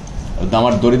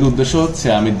 আমার দড়ির উদ্দেশ্য হচ্ছে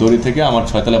আমি দড়ি থেকে আমার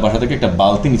 6 তলা বাসা থেকে একটা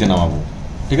বালতি নিচে নামাবো,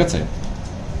 ঠিক আছে।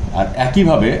 আর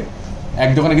একইভাবে এক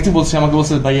দোকানে গেছি, বলছে, আমাকে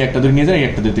বলছে ভাই একটা দড়ি নিয়ে যাই,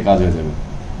 একটা দড়িতে কাজ হয়ে যাবে।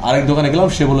 আরেক দোকানে গেলাম,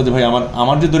 সে বললো যে ভাই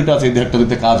আমার যে দড়িটা আছে এই একটা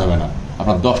দড়িতে কাজ হবে না,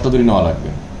 আপনার 10টা দড়ি নেওয়া লাগবে,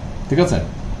 ঠিক আছে।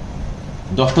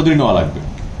 10টা দড়ি নেওয়া লাগবে।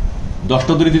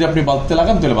 10টা দড়ি যদি আপনি বালতিতে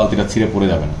লাগান তাহলে বালতিটা ছিঁড়ে পড়ে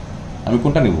যাবে না। আমি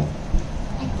কোনটা নিব?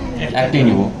 একটাই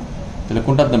নিব। তাহলে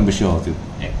কোনটার দাম বেশি হওয়া উচিত?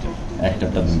 একটার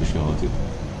দাম বেশি হওয়া উচিত।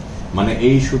 মানে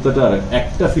এই সুতাটার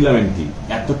একটা ফিলামেন্টই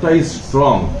এতটাই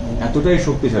স্ট্রং, এতটাই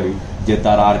শক্তিশালী যে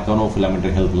তার আর কোনো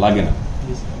ফিলামেন্টের হেল্প লাগে না।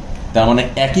 তার মানে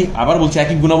একই, আবার বলছি,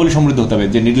 একই গুণাবলী সমৃদ্ধ হতে হবে,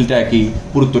 যে নিডলটা একই,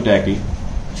 পুরুত্বটা একই,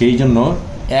 সেই জন্য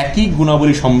একই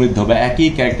গুণাবলী সমৃদ্ধ বা একই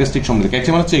ক্যারেক্টারিস্টিক সমৃদ্ধ।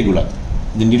 ক্যারেক্টার মানে হচ্ছে এইগুলা,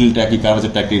 যে নিডলটা একই,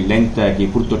 কার্ভাচরটা একই, লেন্থটা একই,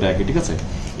 পুরুত্বটা একই, ঠিক আছে?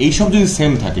 এইসব যদি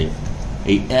সেম থাকে,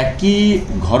 এই একই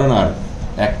ঘরানার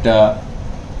একটা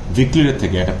ভিক্টরিয়ার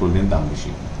থেকে একটা প্রোলিনের দাম বেশি।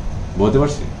 বলতে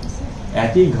পারছি?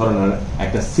 একই ঘরানার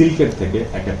একটা সিল্কের থেকে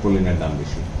একটা প্রোলিনের দাম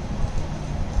বেশি।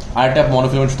 আর একটা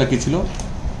মনোফিলামেন্ট সুতা কি ছিল?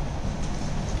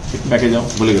 ব্যাকে যাও,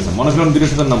 বলে গেছে। মনোফিলামেন্ট দুটো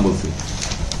সুতার নাম বলছি,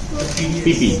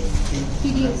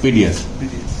 পিডিএস।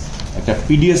 একটা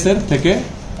পিডিএস এর থেকে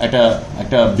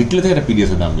একটা ভিক্টরিয়া থেকে একটা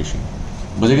পিডিএস এর দাম বেশি।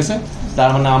 বুঝে গেছে? তার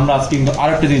মানে আমরা আজকে কিন্তু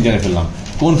আরেকটা জিনিস জেনে ফেললাম,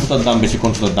 কোন সুতার দাম বেশি,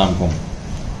 কোন সুতার দাম কম।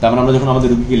 তার মানে আমরা যখন আমাদের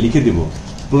রোগীকে লিখে দেবো,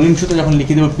 প্রোলিন সুতা যখন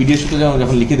লিখে দেবো, পিডিএস সুতা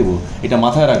যখন লিখে দেবো, এটা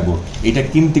মাথায় রাখবো, এটা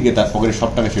কিনতে গিয়ে তার পকেটে সব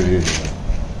টাকা শেষ হয়ে যেতে পারে,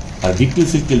 আর ভিক্টরি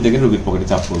সিল্ক কিনতে গেলে রোগীর পকেটে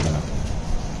চাপ পড়বে না।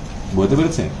 বুঝতে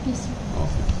পেরেছে?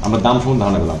 আমরা দাম সম্বন্ধে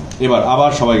ধারণা পেলাম। এবার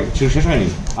আবার সবাই শেষ হয়নি,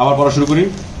 আবার পড়া শুরু করি।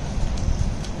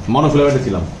 মনোফিলামেন্টে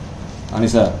ছিলাম।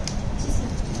 আনিসা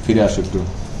ফিরে আসো একটু।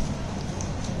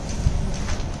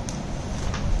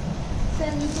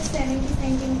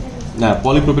 না,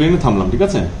 পলিপ্রোপিলিনে থামলাম, ঠিক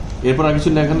আছে? এরপর আর কিছু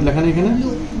লেখা নেই এখানে।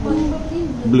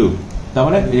 ব্লু, তার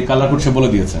মানে এই কালার কোড সে বলে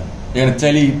দিয়েছে, এখানে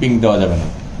চাইলেই পিঙ্ক দেওয়া যাবে না,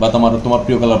 বা তোমার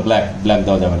প্রিয় কালার ব্ল্যাক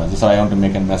দেওয়া যাবে না, যে sir I want to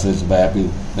make N message বা অ্যাপিল,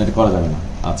 এটা করা যাবে না।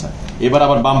 আচ্ছা, এবার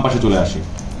আবার বাম পাশে চলে আসি।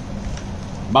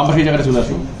 বাম পাশে এই জায়গাটা চলে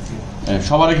আসি।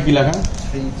 সবার আগে কি লেখা?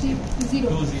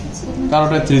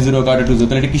 কারোটা 30, কারোটা 20।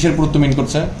 তাহলে এটা কিসের পুরুত্ব মিন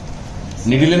করছে?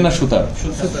 নিডলের না সুতার?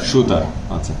 সুতার।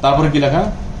 আচ্ছা, তারপরে কি লেখা?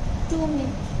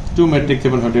 2 মেট্রিক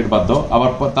 748 বাদ দাও। আবার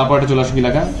তারপর এটা চলে আসে কি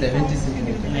লেখা?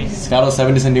 কারো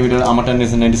 70 সেন্টিমিটার, আমারটা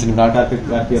 90 সেন্টিমিটার,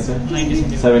 আর কি আছে?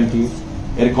 70।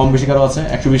 এর কম বেশি কারো আছে?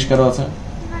 120 কারো আছে?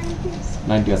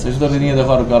 90 আছে। সুতরাং নিয়ে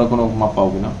দেখো আর কারো কোনো মাপ পাও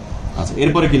কিনা। আচ্ছা,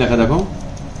 এরপরে কি লেখা দেখো?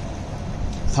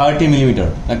 30 মিলিমিটার।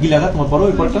 কি লেখা তোমার পড়ো?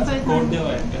 এই পরটা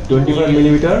 25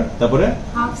 মিলিমিটার, তারপরে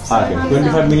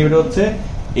 25 মিলিমিটার হচ্ছে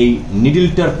এই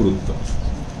নিডলটার পুরুত্ব।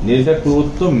 নিডলটার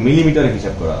পুরুত্ব মিলিমিটারে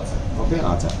হিসাব করা আছে। ওকে,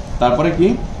 আচ্ছা, তারপরে কি?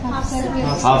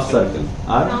 হাফ সার্কেল,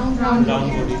 আর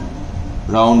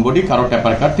রাউন্ড বডি, কারো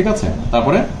ট্যাপার কাট, ঠিক আছে?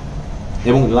 তারপরে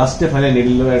এবং লাস্টে ফাইনাল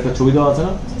নিডলের একটা ছবি দেওয়া আছে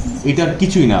না? এটা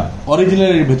কিছুই না,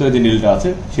 অরিজিনালের ভিতরে যে নিডলটা আছে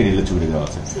সেই নিডলের ছবি দেওয়া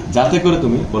আছে, যাতে করে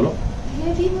তুমি বলো।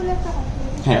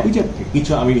 হ্যাঁ, ওই যে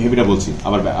কিছু আমি হেভিটা বলছি,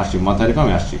 আবার আসছি, মাথায় রেখে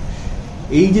আমি আসছি।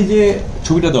 এই যে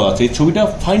ছবিটা দেওয়া আছে, এই ছবিটা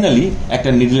ফাইনালি একটা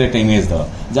নিডলের একটা ইমেজ দেওয়া,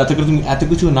 যাতে করে তুমি এত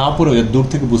কিছু না পড়ে দূর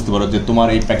থেকে বুঝতে পারো যে তোমার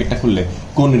এই প্যাকেটটা খুললে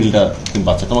কোন নিডলটা তুমি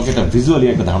পাচ্ছ। তোমাকে একটা ভিজুয়ালি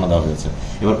একটা ধারণা দেওয়া হয়েছে।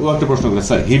 এবার ও একটা প্রশ্ন করে,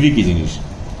 স্যার হেভি কি জিনিস?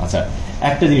 আচ্ছা,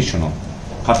 একটা জিনিস শোনো,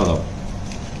 খাতা দাও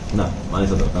না, মানে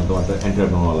কারণ তোমার তো এন্টার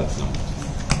নোয়া লাগছিলাম।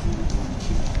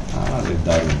 আরে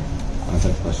দারুণ,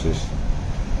 শেষ।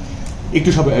 একটু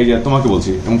সবাই, এই যে তোমাকে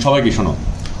বলছি এবং সবাইকে শোনো।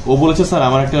 ও বলেছে, স্যার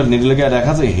আমার একটা নিডলের গায়ে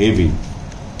দেখা আছে হেভি,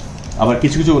 আবার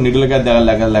কিছু কিছু নিডলের গায়ে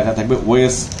লেখা থাকবে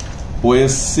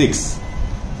ওএস 6,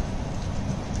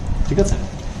 ঠিক আছে?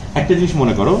 একটা জিনিস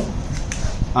মনে করো,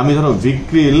 আমি ধরো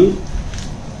ভিক্রিল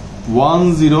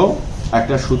 10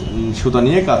 একটা সুতা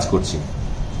নিয়ে কাজ করছি।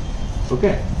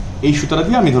 ওকে, এই সুতাটা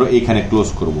দিয়ে আমি ধরো এইখানে ক্লোজ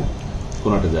করব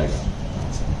কোন একটা জায়গা।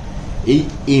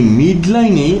 এই মিড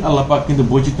লাইনেই আল্লাহ পাক কিন্তু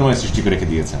বৈচিত্র্যময় সৃষ্টি করে রেখে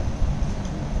দিয়েছে।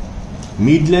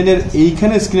 মিড লাইনের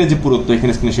এইখানে স্ক্রিনের যে পুরুত্ব,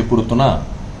 এখানে স্ক্রিনে সে পুরুত্ব না,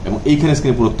 এবং এইখানে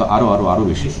স্ক্রিনের পুরুত্ব আরো আরো আরো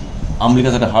বেশি।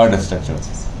 আমলিকাতে একটা হার্ড স্ট্রাকচার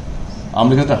আছে,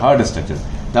 আমলিকাতে একটা হার্ড স্ট্রাকচার।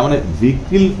 তার মানে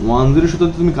ভিক্রিল 10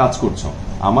 সুতাতে তুমি কাজ করছো,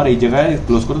 আমার এই জায়গায়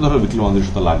ক্লোজ করতে ধরো ভিক্রিল 10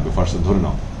 সুতা লাগবে, ফার্স্ট ধরে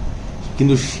নাও,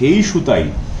 কিন্তু সেই সুতাই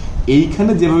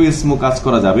এইখানে যেভাবে স্মো কাজ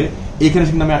করা যাবে, এইখানে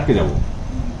কিন্তু আমি আটকে যাবো।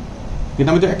 কিন্তু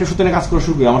আমি তো একটা সুতা নিয়ে কাজ করা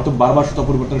শুরু করি, আমার তো বারবার সুতা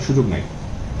পরিবর্তনের সুযোগ নাই।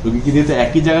 কি দিয়েছে,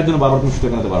 একই জায়গার জন্য বারবার তুমি সুতা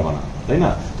কেনাতে পারবা না, তাই না?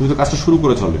 তুমি তো কাজটা শুরু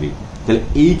করেছো অলরেডি, তাহলে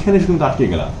এইখানে কিন্তু আটকে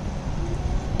গেলাম।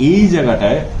 এই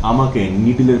জায়গাটায় আমাকে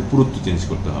নিডলের পুরুত্ব চেঞ্জ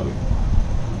করতে হবে,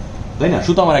 তাই না?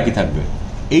 সুতো আমার একই থাকবে।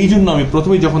 এই জন্য আমি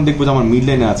প্রথমেই যখন দেখবো যে আমার মিড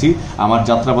লাইনে আছি, আমার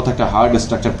যাত্রাপথে একটা হার্ড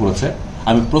স্ট্রাকচার পড়েছে,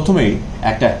 আমি প্রথমেই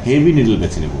একটা হেভি নিডল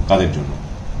বেছে নেব কাজের জন্য,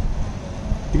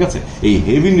 ঠিক আছে? এই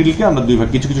হেভি নিডলকে আমরা দুই ভাগ,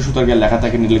 কিছু কিছু সুতার গায়ে লেখা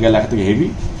থাকে, নিডল গায়ে লেখা থাকে হেভি,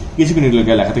 কিছু কিছু নিডল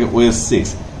গায়ে লেখা থাকে ওএস 6।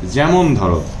 যেমন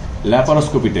ধরো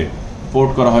ল্যাপারোস্কোপিতে পোর্ট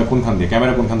করা হয় কোনখান দিয়ে,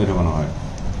 ক্যামেরা কোনখান দিয়ে ঢোকানো হয়?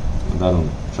 দারুণ,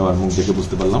 সবার মুখ দেখে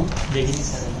বুঝতে পারলাম।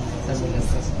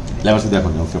 ল্যাপারোস্কোপি দেখো,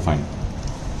 ওকে ফাইন।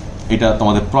 এটা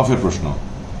তোমাদের প্রফের প্রশ্ন,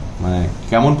 মানে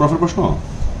কেমন প্রফের প্রশ্ন?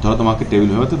 ধরো তোমাকে টেবিল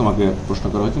ভাবে তোমাকে প্রশ্ন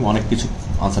করা হয়েছে, অনেক কিছু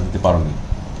আনসার দিতে পারো নি,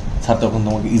 স্যার তখন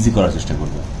তোমাকে ইজি করার চেষ্টা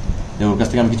করবে, ওর কাছ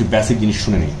থেকে আমি কিছু বেসিক জিনিস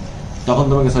শুনে নিই। তখন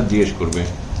তোমাকে স্যার জিজ্ঞেস করবে,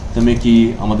 তুমি কি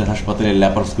আমাদের হাসপাতালে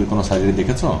ল্যাপারোস্কোপির কোনো সার্জারি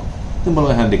দেখেছো? তুমি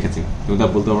বলবে হ্যাঁ দেখেছি। তুমি তা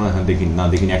বলতে পারো না হ্যাঁ দেখিনি, না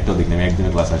দেখিনি, একটাও দেখিনি, আমি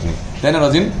একদিনের ক্লাস আসিনি, তাই না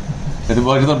রাজিন?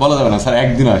 বলা যাবে না স্যার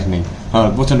একদিনও আসেনি, হ্যাঁ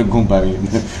প্রচন্ড ঘুম পাই আমি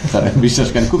স্যার, বিশ্বাস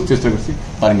করেন খুব চেষ্টা করছি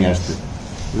পারিনি আসতে,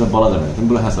 এটা বলা যাবে না। তুমি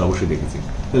বলে হ্যাঁ স্যার অবশ্যই দেখেছি।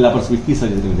 ল্যাপারোস্কোপি কি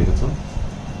সার্জারি তুমি দেখেছো?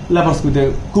 ল্যাপারোস্কোপিতে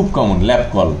খুব কমন ল্যাপ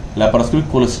কল, ল্যাপারোস্কোপি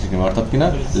কোলেস্টেক্টমি, অর্থাৎ কিনা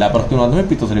ল্যাপারোস্কোপির মাধ্যমে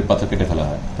পিত্তথলির পাথর কেটে ফেলা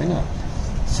হয়, তাই না?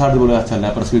 স্যার বলে আচ্ছা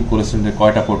ল্যাপারোস্কোপিক কোলেস্টেক্টমিতে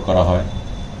কয়টা পোর্ট করা হয়?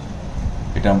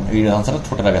 এটা এই আনসারটা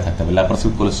ছোটের আগে থাকতে হবে।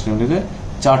 ল্যাপারোস্কোপিক কোলেস্টেক্টমিতে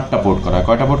 4টা পোর্ট করা হয়।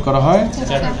 কয়টা পোর্ট করা হয়?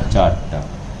 4টা।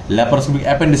 ল্যাপারোস্কোপিক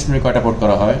অ্যাপেন্ডিক্টমিতে কয়টা পোর্ট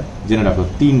করা হয়? জেনে রাখো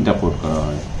 3টা পোর্ট করা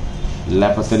হয়।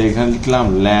 তাহলে এখানে লিখলাম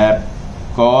ল্যাপ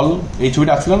কল, এই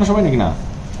ছবিটা আসছিল না সবাই নাকি না?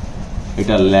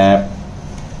 এটা ল্যাপ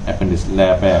অ্যাপেন্ডিক্স,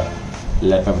 ল্যাপ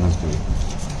অ্যাপেন্ডিক্টমি,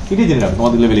 এটাই জেনে রাখো,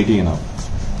 তোমাদের লেভেল এটাই নাও।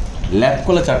 ল্যাপ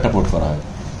কলে 4টা পোর্ট করা হয়।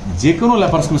 যে কোনো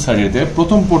ল্যাপারোস্কোপিক সার্জারিতে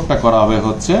প্রথম পোর্টটা করা হবে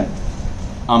হচ্ছে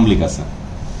আমলিকাসে,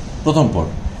 প্রথম পোর্ট,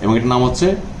 এবং এটার নাম হচ্ছে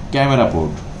ক্যামেরা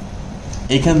পোর্ট।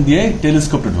 এইখান দিয়ে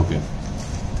টেলিস্কোপটা ঢোকে।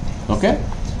 ওকে,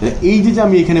 এই যে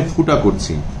আমি এখানে ফুটা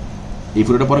করছি, এই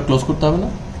ফুটাটা পরে ক্লোজ করতে হবে না?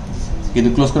 কিন্তু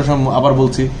ক্লোজ করার সময় আবার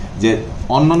বলছি যে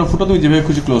অন্যান্য ফুটা তুমি যেভাবে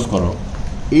খুশি ক্লোজ করো,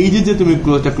 এই যে তুমি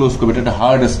ক্লোজ করবে এটা একটা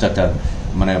হার্ড স্ট্রাকচার,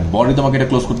 মানে বডি তোমাকে এটা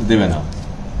ক্লোজ করতে দেবে না।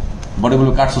 বডি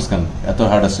বলবে কাটছোস কেন, এত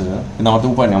হার্ড স্ট্রাকচার, কিন্তু আমার তো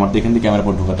উপায় নেই, আমার তো এখান দিয়ে ক্যামেরা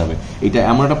পোর্ট ঢোকাতে হবে। এটা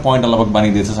এমন একটা পয়েন্ট আলাদা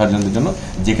বানিয়ে দিয়েছে সার্জনদের জন্য,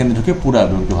 যেখান দিয়ে ঢুকে পুরো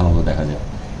অ্যাবডোমেনকে ভালো মতো দেখা যায়।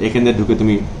 এখান দিয়ে ঢুকে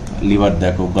তুমি লিভার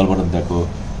দেখো, গলব্লাডার দেখো,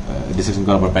 ডিসেকশন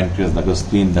করার পর প্যানক্রিয়াস দেখো,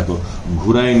 স্প্লিন দেখো,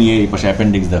 ঘুরায় নিয়ে এই পাশে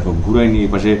অ্যাপেন্ডিক্স দেখো, ঘুরায় নিয়ে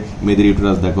এই পাশে মেয়েদের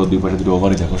ইউটেরাস দেখো, দুই পাশে দুটো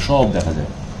ওভারি দেখো, সব দেখা যায়।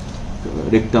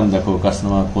 রেকটাম দেখো,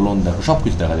 কার্সিনোমা, কোলন দেখো,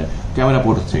 সবকিছু দেখা যায়। ক্যামেরা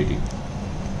পোর্ট হচ্ছে এটি,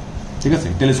 ঠিক আছে?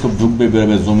 টেলিস্কোপ ঢুকবে,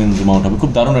 বেরোবে, জুম ইন জুম আউট হবে,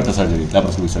 খুব দারুণ একটা সার্জারি,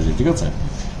 ল্যাপারোস্কোপিক সার্জারি, ঠিক আছে?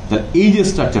 তাহলে এই যে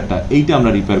স্ট্রাকচারটা, এইটা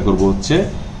আমরা রিপেয়ার করবো হচ্ছে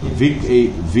এই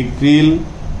ভিক্রিল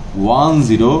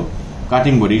 10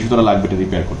 কাটিং বডি, এই সুতরাং লাগবে এটা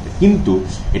রিপেয়ার করতে। কিন্তু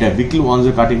এটা ভিক্রিল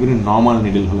 10 কাটিং বডি নর্মাল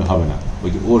নিডল হলে হবে না, ওই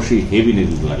যে ওর সেই হেভি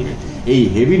নিডল লাগবে। এই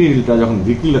হেভি নিডলটা যখন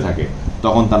ভিক্রিলে থাকে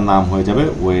তখন তার নাম হয়ে যাবে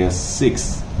OS6,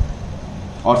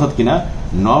 অর্থাৎ কিনা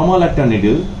নর্মাল একটা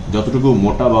নিডল যতটুকু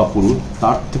মোটা বা পুরু,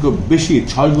 তার থেকে বেশি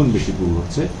 6 গুণ বেশি পুরু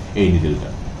হচ্ছে এই নিডলটা।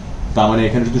 তার মানে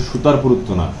এখানে শুধু সুতার পুরুত্ব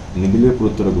না, নিডলের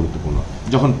পুরুত্বটা গুরুত্বপূর্ণ।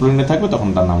 যখন প্লেনে থাকবে তখন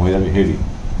তার নাম হয়ে যাবে হেভি।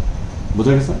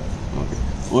 বুঝা গেছে? ওকে,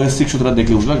 OS6 সুতরাং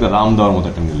দেখলে বুঝলো একটা রাম দেওয়ার মতো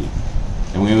একটা নিডল,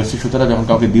 এবং OS6 সুতরাং যখন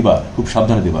কাউকে দিবা খুব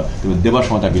সাবধানে দিবা, তুমি দেবার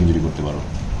সময় তাকে ইঞ্জুরি করতে পারো।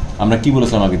 আমরা কি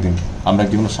বলেছিলাম আগের দিন, আমরা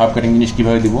যে কোনো শার্প কাটিং জিনিস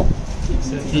কিভাবে দিব?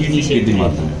 কিডনির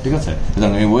মাধ্যমে, ঠিক আছে?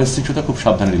 সুতরাং এই OS6 সুতরাং খুব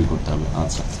সাবধানে ডিল করতে হবে।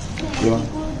 আচ্ছা,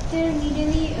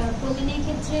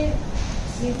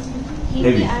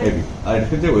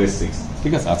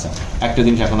 ঠিক আছে। আচ্ছা, একটা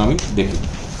জিনিস এখন আমি দেখি।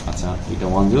 আচ্ছা, এটা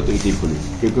 10, তো এইটাই খুলি।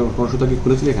 কোন সুতা কি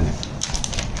খুলেছিল এখানে?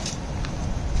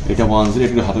 এটা 10,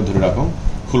 একটু হাতে ধরে রাখো,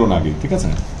 খুলো না আগে, ঠিক আছে?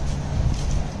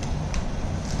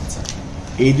 আচ্ছা,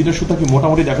 এই দুটো সুতা কি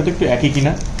মোটামুটি দেখো তো একটু একই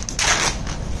কিনা,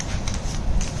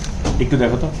 একটু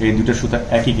দেখো তো এই দুটো সুতা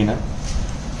একই কিনা,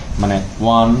 মানে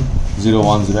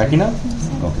 1010 একই না?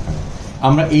 ওকে,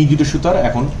 আমরা এই দুটো সুতার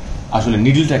এখন আসলে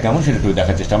নিডলটা কেমন সেটা একটু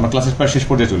দেখার চেষ্টা, আমরা ক্লাসের প্রায় শেষ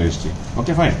পর্যায়ে চলে এসেছি।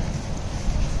 ওকে, ফাইন।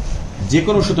 যে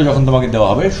কোনো সুতো যখন তোমাকে দেওয়া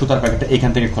হবে, সুতার প্যাকেটটা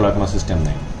এখান থেকে খোলার কোনো সিস্টেম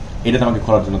নেই, এটা তোমাকে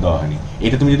খোলার জন্য দেওয়া হয়নি।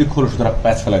 এটা তুমি যদি খোলো, সুতরাং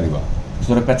প্যাচ ফেলা দিবা,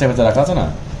 সুতরাং প্যাচা রাখা আছে না।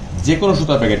 যে কোনো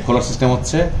সুতার প্যাকেট খোলার সিস্টেম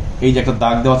হচ্ছে এই যে একটা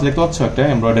দাগ দেওয়া আছে, দেখতে পাচ্ছ একটা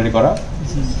এমব্রয়ডারি করা,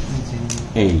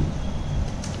 এই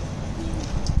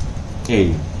এই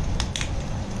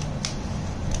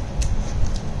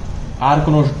আর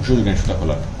কোনো সুযোগ নেই সুতা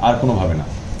খোলার, আর কোনো ভাবে না,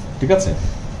 ঠিক আছে?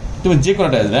 তুমি যে কোনো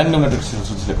একটা র্যান্ডম একটা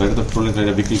সিলেক্ট করে, এটা তো ফ্লোরিং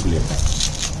এটা বিক্রি খুলি একটা,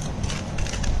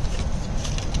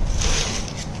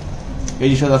 এই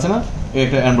জিনিসটা আছে না,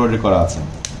 এটা এমব্রয়ডারি করা আছে,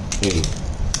 এই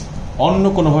অন্য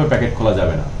কোনোভাবে প্যাকেট খোলা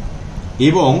যাবে না।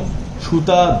 এবং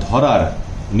সুতা ধরার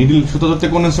নিডল, সুতা ধরতে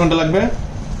কোন ইনস্ট্রুমেন্টটা লাগবে?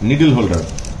 নিডল হোল্ডার,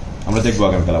 আমরা দেখবো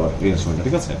আগামীকাল আবার এই ইনস্ট্রুমেন্টটা,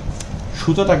 ঠিক আছে?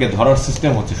 সুতাটাকে ধরার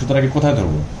সিস্টেম হচ্ছে, সুতাটাকে কোথায়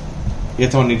ধরবো?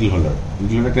 এটা আমার নিডল হোল্ডার,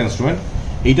 নিডল হোল্ডার একটা ইনস্ট্রুমেন্ট।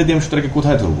 এইটা দিয়ে আমি সুতাটাকে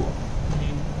কোথায় ধরবো?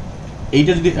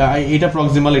 এইটা যদি এটা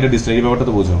প্রক্সিমাল, এটা ডিস্টাল, এই ব্যাপারটা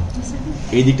তো বোঝো।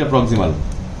 এই দিকটা প্রক্সিমাল,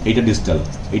 এইটা ডিস্টাল,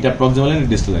 এইটা proximal and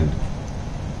distal and.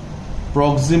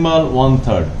 Proximal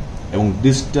 1/3 এবং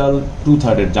ডিস্টাল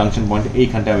 2/3 এর জাংশন পয়েন্ট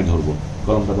এইখানটা আমি ধরবো।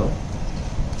 কলমটা দাও।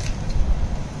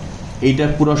 এইটা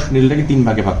পুরো নিডলটাকে 3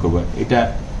 ভাগে ভাগ করবো, এটা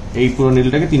এই পুরো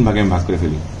নিডলটাকে 3 ভাগে আমি ভাগ করে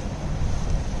ফেলি,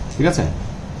 ঠিক আছে?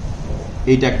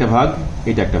 এইটা একটা ভাগ,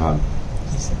 এইটা একটা ভাগ,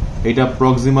 এটা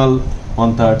প্রক্সিমাল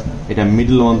 1/3, এটা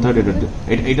মিডল 1/3,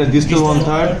 এটা ডিস্টাল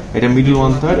 1/3, এটা মিডল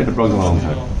 1/3, এটা প্রক্সিমাল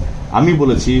 1/3। আমি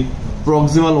বলেছি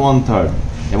প্রক্সিমাল 1/3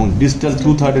 এবং ডিস্টাল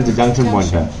 2/3 এর যে জাংশন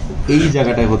পয়েন্টটা, এই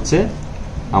জায়গাটায় হচ্ছে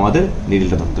আমাদের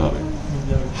নিডলটা ধরতে হবে।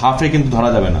 হাফে কিন্তু ধরা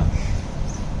যাবে না,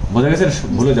 বোঝা গেছে?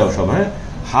 ভুলে যাও সব, হ্যাঁ?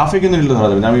 হাফে কিন্তু নিডল ধরা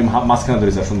যাবে না, আমি মাঝখানে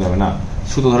ধরেছি, আর সুন্দর হবে না।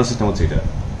 সুতো ধরার সিস্টেম হচ্ছে এটা,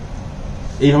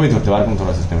 এইভাবেই ধরতে হবে, আর কোনো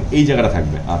ধরার সিস্টেম এই জায়গাটা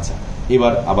থাকবে। আচ্ছা,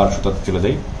 এবার আবার সুতা চলে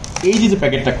যাই। এই যে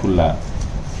প্যাকেটটা খুললা,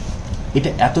 এটা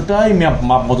এতটাই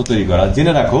মাপ মতো তৈরি করা,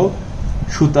 জেনে রাখো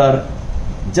সুতার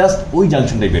জাস্ট ওই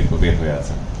জাংশনটাই বের হয়ে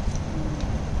আছে।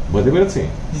 বুঝতে পেরেছি?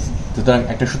 সুতরাং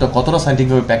একটা সুতা কতটা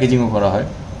সাইন্টিফিকভাবে প্যাকেজিংও করা হয়।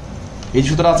 এই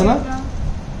সুতাটা আছে না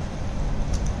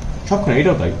সবখানে,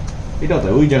 এটাও তাই, এটাও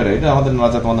তাই। ওই জায়গাটা, এটা আমাদের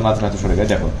তোমাদের নাচা সরে গেছে,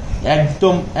 দেখো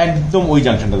একদম একদম ওই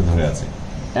জাংশনটাতে ধরে আছে।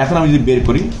 এখন আমি যদি বের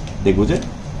করি দেখবো যে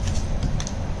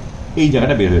এই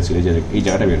জায়গাটা বের হয়েছিল, এই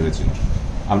জায়গাটা বের হয়েছিল,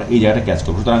 আমরা এই জায়গাটা ক্যাচ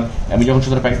করবো। সুতরাং আমি যখন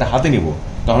সুতরাং প্যাকেটটা হাতে নেব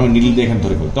তখন আমি নিডল দিয়ে এখানে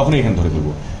ধরে ফেলবো, তখনই এখানে ধরে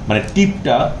ফেলবো, মানে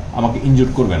টিপটা আমাকে ইনজুর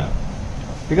করবে না।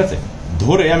 ঠিক আছে?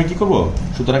 ধরে আমি কি করবো,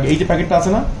 সুতরাং এই যে প্যাকেটটা আছে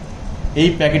না, এই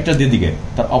প্যাকেটটা দিকে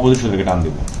তার অপোজিট সুতরাকে টান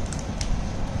দেবো,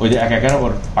 ওই যে এক একের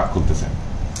ওর পাক খুলতেছে।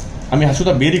 আমি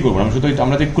সুতা বেরই করবো না, আমি শুধু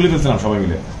আমরা যে খুলে ফেলছিলাম সবাই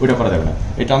মিলে, ওইটা করা যাবে না।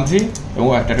 এই টানছি এবং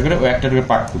একটা করে ওই একটা করে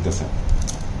পাক খুলতেছে,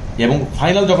 এবং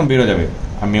ফাইনাল যখন বেরো যাবে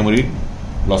আমি মেমোরি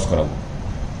লস করাবো।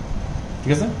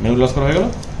 ঠিক আছে? মেমোরি লস করা হয়ে গেল,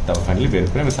 তারপর ফাইনালি বের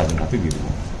করে আমি সার্জেন্ট হাতে দিয়ে দেবো।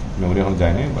 মেমোরি এখন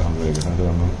যায় না, এখন রয়ে গেছে,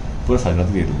 আমি পুরো সার্জেন্ট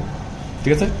হাতে দিয়ে দেবো।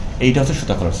 ঠিক আছে? এইটা হচ্ছে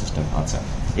সুতা করার সিস্টেম। আচ্ছা,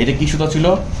 এটা কি সুতা ছিল?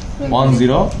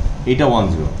 10, এইটা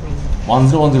 10,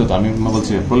 1010 তো আমি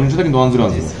বলছি প্রোলিন সুতা, কিন্তু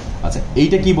 1010। আচ্ছা,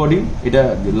 এইটা কি বডি? এটা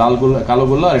লাল গোল্লা, কালো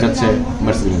গোল্লা, আর এটা হচ্ছে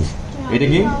মার্সিডিজ। এটা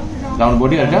কি রাউন্ড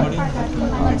বডি, আর এটা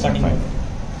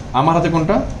আমার হাতে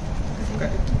কোনটা?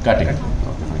 কাটিং।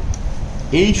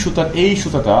 এই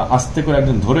সুতাটা আস্তে করে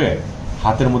একজন ধরে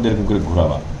হাতের মধ্যে এরকম করে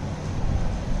ঘোরাবা,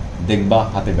 দেখবা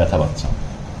হাতে ব্যথা পাচ্ছ।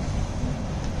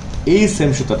 এই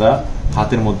সেম সুতাটা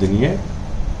হাতের মধ্যে নিয়ে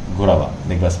ঘোরাবা,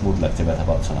 দেখবা স্মুথ লাগছে, ব্যথা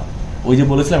পাচ্ছ না। ওই যে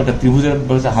বলেছিলাম এটা ত্রিভুজের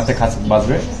হাতে খাস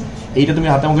বাজবে, এইটা তুমি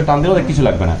হাতে আমাকে টান দিলেও কিছু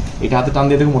লাগবে না, এটা হাতে টান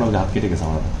দিয়ে দেখো মনে হবে হাত কেটে গেছে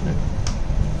আমার।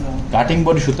 কাটিং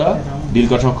বডি সুতা ডিল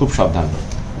করার সময় খুব সাবধান।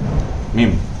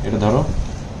 মিম, এটা ধরো,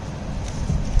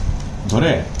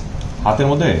 ধরে হাতের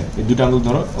মধ্যে এই দুটো আঙুল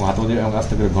ধরো এবং হাতের মধ্যে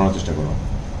আস্তে করে ঘোরানোর চেষ্টা করো।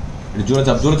 এটা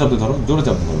জোরে চাপতে ধরো, জোরে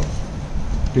চাপতে ধরো।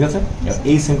 ঠিক আছে?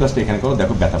 এই সেম কাজটা এখানে করো,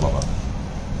 দেখো ব্যথা পাবা।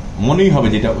 মনেই হবে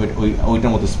যেটা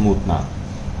ওইটার মতো স্মুথ না,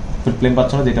 প্লেন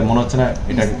পাচ্ছ না, যেটা মনে হচ্ছে না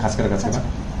এটা খাসকারা।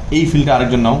 এই ফিলটা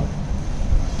আরেকজন নাও,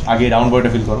 আগে রাউন্ড বডিটা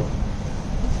ফিল করো।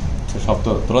 সব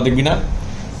তো তোরা দেখবি না,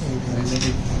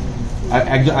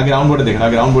 একজন আগে রাউন্ড বডি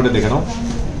দেখে নাও।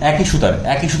 একই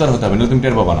সুতার হতে হবে, তুমি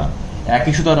টের পাবা না।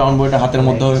 একই সুতার রাউন্ড বডিটা হাতের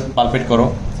মধ্যে পালপেট করো।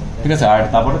 ঠিক আছে? আর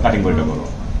তারপরে কাটিং বডিটা করো।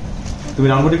 তুমি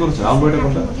রাউন্ড বডি করছো, রাউন্ড বডিটা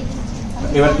কোনটা?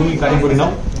 এবার তুমি কাটিং বডি নাও,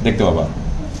 দেখতে পাবা।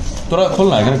 তোরা খোল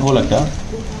না, এখানে খোল একটা।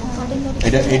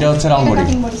 এটা হচ্ছে রাউন্ড বডি,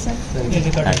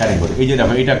 হ্যাঁ কাটিং বডি। এই যে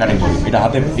দেখো, এটা কাটিং বডি, এটা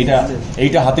হাতে,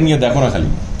 এইটা হাতে নিয়ে দেখো না, খালি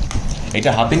এটা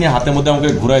হাতে নিয়ে হাতের মধ্যে আমাকে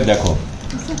ঘুরায় দেখো।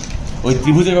 ওই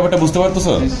ত্রিভুজের ব্যাপারটা বুঝতে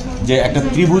পারতেছো, যে একটা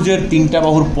ত্রিভুজের তিনটা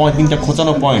বাহুর তিনটা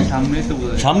খোঁচানো পয়েন্ট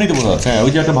সামনেই তো বোঝা যাচ্ছে। হ্যাঁ,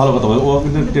 ওই যে একটা ভালো কথা বলে, ও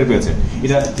কিন্তু টের পেয়েছে।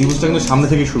 এটা ত্রিভুজটা কিন্তু সামনে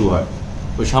থেকে শুরু হয়,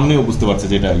 ওই সামনেও বুঝতে পারছে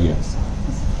যে এটা ইয়ে।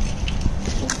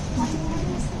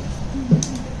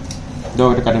 দাও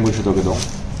একটা কাটিং বডি সুতোকে দাও।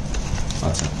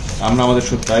 আচ্ছা, আমরা আমাদের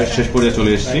প্রায় শেষ পর্যায়ে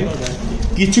চলে এসেছি।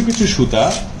 কিছু সুতা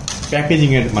প্যাকেজিং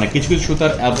এর, মানে কিছু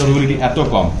সুতার অ্যাবজর্বেবিলিটি এত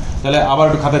কম, তাহলে আবার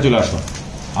একটু খাতায় চলে আসো।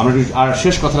 আমরা আর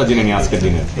শেষ কথাটা জেনে নিই আজকের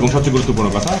দিনের, এবং সবচেয়ে গুরুত্বপূর্ণ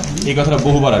কথা, এই কথাটা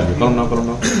বহুবার আসবে। কলম না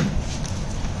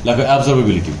দেখো,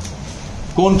 অ্যাবজর্বেবিলিটি,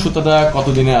 কোন সুতাটা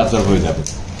কতদিনে অ্যাবজর্ব হয়ে যাবে।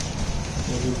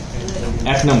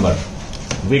 1 নম্বর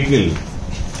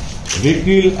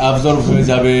ভিক্রিল অ্যাবজর্ব হয়ে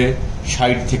যাবে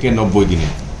 60 থেকে 90 দিনে,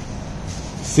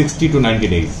 60 to 90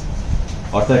 days।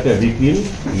 অর্থাৎ একটা ভিক্রিল,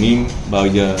 নিম বা ওই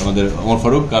যে আমাদের ওমর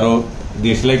ফারুক কারো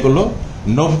দিয়ে সেলাই করলো,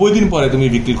 90 দিন পরে তুমি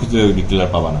ভিক্রিল খুঁজতে, ভিক্রিল আর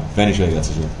পাবা না, ভ্যানিশ হয়ে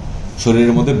গেছে,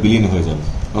 শরীরের মধ্যে বিলীন হয়ে যাবে।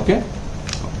 ওকে,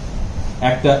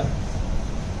 একটা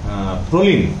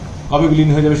প্রোলিন কবে বিলীন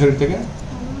হয়ে যাবে শরীর থেকে?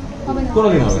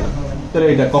 কোনোদিন হবে না। তাহলে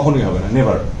এটা কখনোই হবে না,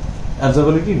 নেভার।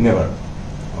 অ্যাবজর্বেবিলিটি নেভার।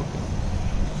 ওকে,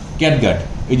 ক্যাটগাট,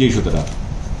 এই যে সুতোটা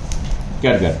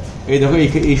ক্যাটগাট, এই দেখো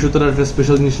এই সুতোটার একটা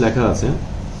স্পেশাল জিনিস লেখা আছে।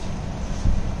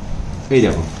 এই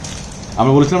দেখো,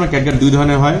 আমরা বলেছিলাম না ক্যাটগাট 2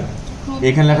 ধরনের হয়,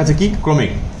 এখানে লেখা আছে কি?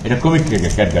 ক্রমিক। এটা ক্রমিক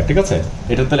ক্যাটগাট। ঠিক আছে?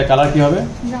 এটা তাহলে কালার কি হবে?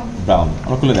 ব্রাউন।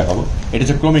 আমরা খুলে দেখাবো। এটা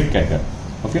হচ্ছে ক্রমিক ক্যাটগাট।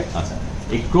 ওকে, আচ্ছা,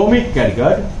 এই ক্রমিক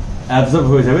ক্যাটগাট অ্যাবজর্ব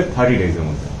হয়ে যাবে 30 days এর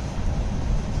মধ্যে।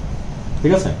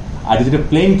 ঠিক আছে? আর যদি এটা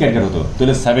প্লেন ক্যাটগাট হতো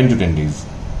তাহলে 7 to 10 days।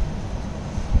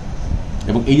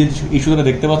 এবং এই যে এই সুতোটা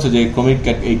দেখতে পাচ্ছ যে ক্রমিক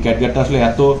এই ক্যাটগাটটা আসলে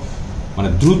এত মানে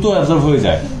দ্রুত অ্যাবজর্ব হয়ে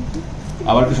যায়।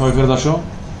 আবার একটু সময় ফেরত আসো।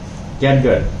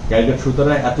 ক্যাটগাট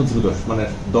সুতরাং এত দ্রুত, মানে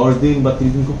 10 দিন বা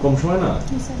 30 দিন খুব কম সময় না,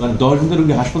 মানে 10 দিন তো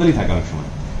রোগী হাসপাতালেই থাকে অনেক সময়।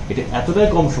 এটা এতটাই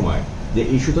কম সময় যে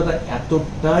এই সুতাটা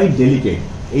এতটাই ডেলিকেট,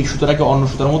 এই সুতাটাকে অন্য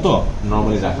সুতার মতো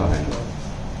নর্মালি রাখা হয় না।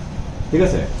 ঠিক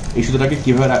আছে? এই সুতাটাকে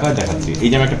কিভাবে রাখা হয় দেখাচ্ছি। এই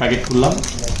যে আমি একটা প্যাকেট খুললাম,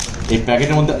 এই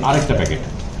প্যাকেটের মধ্যে আরেকটা প্যাকেট,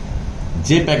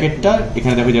 যে প্যাকেটটা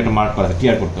এখানে দেখো যে একটা মার্ক করা আছে,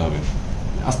 ক্লিয়ার করতে হবে।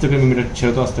 আস্তে করে মিমিটা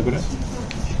ছেড়ো তো, আস্তে করে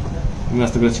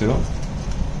ছেড়ো।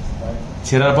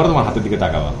 ছেড়ার পরে তোমার হাতের দিকে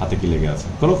তাকাবা, হাতে কি লেগে আছে।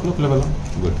 খোলো খোলো খুলে ফেলো,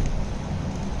 গুড,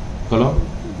 খোলো,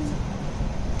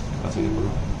 আচ্ছা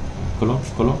খোলো খোলো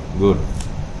খোলো, গুড।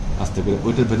 আস্তে করে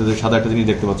ওইটার ভেতরে সাদা একটা জিনিস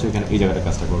দেখতে পাচ্ছ, এখানে এই জায়গাটা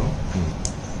কাজটা করো,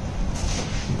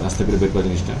 আস্তে করে বের করো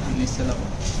জিনিসটা,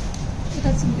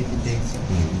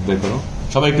 বের করো।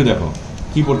 সবাই একটু দেখো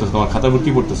কি পড়তেছে, তোমার খাতার উপর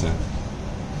কি পড়তেছে,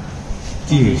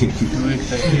 কি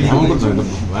এমন করতে হবে,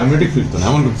 ম্যাগনেটিক ফিল্ড তো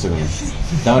এমন করতেছে কেন?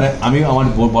 তার মানে আমি আমার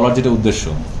বলার যেটা উদ্দেশ্য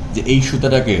যে এই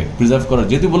সুতাটাকে প্রিজার্ভ করার,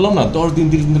 যেহেতু বললাম না 10 দিন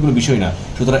 30 দিন কোনো বিষয় না,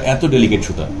 সুতরাং এত ডেলিকেট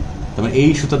সুতা, তার মানে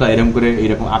এই সুতাটা এরকম করে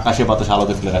এইরকম আকাশে বাতাসে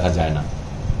আলোতে ফেলে রাখা যায় না,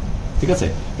 ঠিক আছে?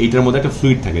 এইটার মধ্যে একটা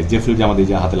ফ্লুইড থাকে, যে ফ্লুইড আমাদের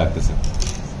যে হাতে লাগতেছে,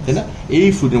 তাই না? এই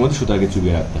ফ্লুইডের মধ্যে সুতাকে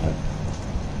চুবিয়ে রাখতে হয়,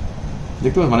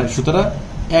 দেখতে পাচ্ছ? মানে সুতাটা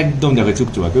একদম দেখো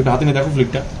চুপচুপা, কেউ হাতে নিয়ে দেখো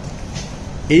ফ্লুইডটা,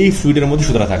 এই ফ্লুইডের মধ্যে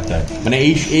সুতাটা থাকতে হয়। মানে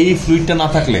এই ফ্লুইডটা না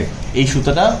থাকলে এই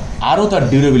সুতাটা আরো তার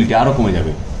ডিউরেবিলিটি আরো কমে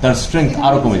যাবে, তার স্ট্রেংথ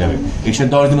আরো কমে যাবে, এই সে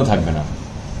 10 দিনও থাকবে না।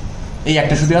 এই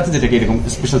একটা সুতি আছে যেটাকে এরকম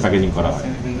স্পেশাল প্যাকেজিং করা হয়।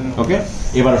 ওকে,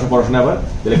 এবার আসো পড়াশোনা। আবার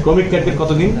তাহলে ক্রমিক ক্যাটগেট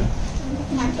কতদিন?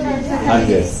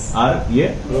 আর ইয়ে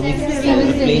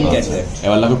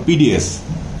এবার লাগবে পিডিএস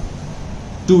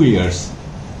 2 years,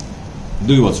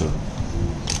 2 বছর।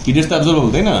 পিডিএস তো অ্যাবজর্বেবল,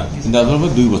 তাই না? কিন্তু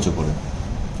অ্যাবজর্বেবল 2 বছর পরে।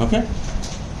 ওকে,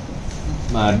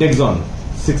 ডেক্সন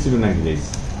 60 to 90 days।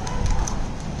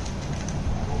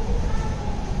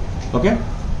 ওকে,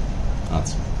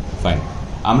 আচ্ছা ফাইন।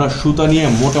 আমরা সুতা নিয়ে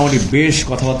মোটামুটি বেশ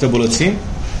কথাবার্তা বলেছি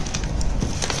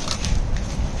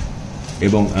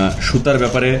এবং সুতার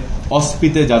ব্যাপারে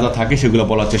অস্পিতে যা যা থাকে সেগুলো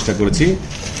বলার চেষ্টা করেছি।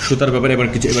 সুতার ব্যাপারে এবার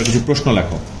কিছু প্রশ্ন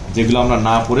লেখো যেগুলো আমরা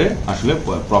না পড়ে আসলে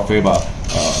প্রফে বা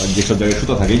যেসব জায়গায়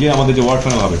সুতা থাকে, যে আমাদের যে ওয়ার্ড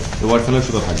ফাইনাল হবে ওয়ার্ড ফাইনালের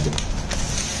সুতা থাকবে,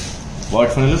 ওয়ার্ড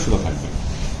ফাইনালের সুতা থাকবে।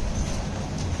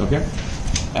 ওকে,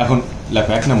 এখন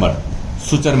লেখো 1 নাম্বার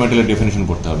সুচার ম্যাটেরিয়ালের ডেফিনিশন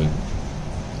পড়তে হবে।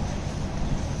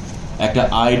 একটা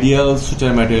আইডিয়াল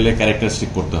সুচার ম্যাটেরিয়ালের ক্যারেক্টারিস্টিক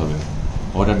পড়তে হবে।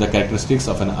 What are the characteristics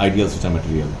of an ideal suture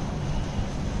material.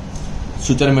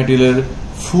 Suture ম্যাটেরিয়ালের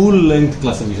full length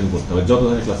classification করতে হবে, যত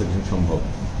ধরনের ক্লাসিফিকেশন সম্ভব,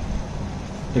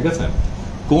 ঠিক আছে?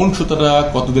 কোন সুতাটা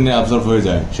কতদিনে অ্যাবজর্ব হয়ে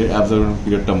যায় সেই অ্যাবজর্বেশন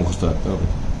পিরিয়ডটা মুখস্থ রাখতে হবে।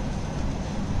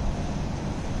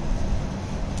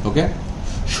 ওকে,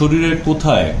 শরীরের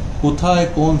কোথায় কোথায়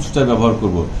কোন সুচার ব্যবহার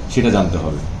করব সেটা জানতে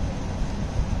হবে।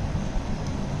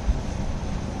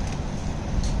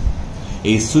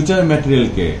 এই সুচার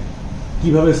ম্যাটেরিয়ালকে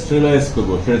কিভাবে স্টেরিলাইজ করব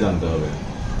সেটা জানতে হবে।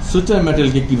 সুচার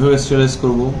ম্যাটেরিয়ালকে কিভাবে স্টেরিলাইজ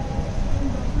করব,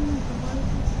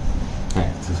 হ্যাঁ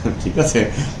ঠিক আছে,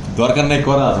 দরকার নেই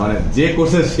করা, মানে যে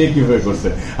করছে সে কিভাবে করছে,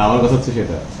 আমার কথা হচ্ছে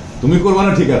সেটা। তুমি করবা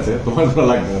না, ঠিক আছে, তোমার করা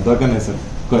লাগবে না, দরকার নেই স্যার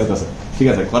করে আছে, ঠিক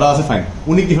আছে, করা আছে ফাইন।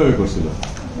 উনি কিভাবে করছিল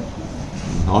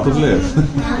অটোক্লেভ,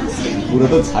 পুরো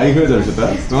তো ছাই হয়ে যাবে সেটা।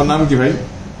 তোমার নাম কি ভাই?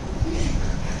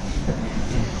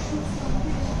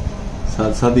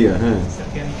 সাদিয়া, হ্যাঁ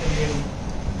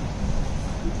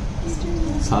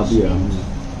সাদিয়া।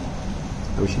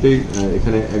 আমি সেটাই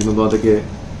এখানে একদম দাদা থেকে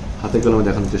হাতে কলমে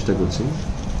দেখানোর চেষ্টা করছি।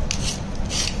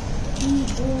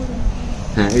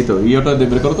 হ্যাঁ এই তো ইয়েটা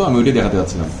বের করো, তো আমি ওইটাই দেখাতে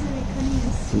যাচ্ছিলাম,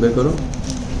 বের করো।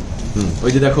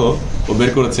 ওই যে দেখো ও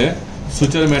বের করেছে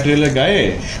সুচার ম্যাটেরিয়ালের গায়ে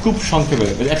খুব সংক্ষেপে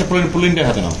একটা প্রোলিনটা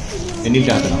হাতে নাও, এই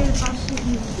নীলটা হাতে নাও।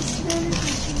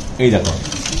 এই দেখো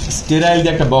স্টেরাইল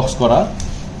দিয়ে একটা বক্স করা,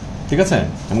 ঠিক আছে,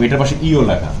 এবং এটার পাশে ইও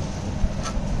লেখা।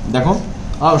 দেখো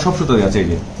আর সব সুতাতে আছে, এই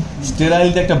যে স্টেরাইল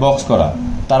দিয়ে একটা বক্স করা,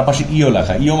 তার পাশে ইও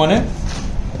লেখা। ইও মানে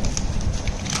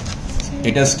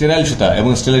এটা স্টেরাইল সুতা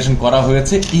এবং স্টেরিলাইজেশন করা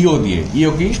হয়েছে ইও দিয়ে।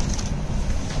 ইও কি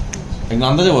একদম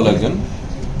আন্দাজে বলো একজন?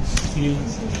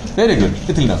 Very good,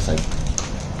 ethylene oxide.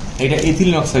 এটা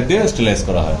ইথিলিন অক্সাইড দিয়ে স্টেরিলাইজ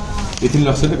করা হয়, ইথিলিন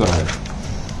অক্সাইডে করা হয়।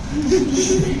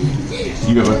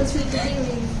 কি ব্যাপার,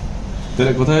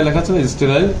 তাহলে কোথায় লেখা আছে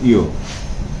স্টেরাইল ইও?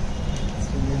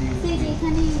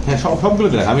 হ্যাঁ সবগুলো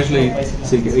লেখা, আমি আসলে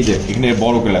এই যে এখানে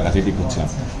বড় করে লেখা আছে, এটি হচ্ছে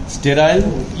স্টেরাইল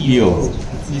ইও।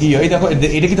 ইও এই দেখো,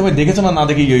 এটা কি তুমি দেখেছো না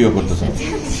দেখে ইও ইও করতেছো?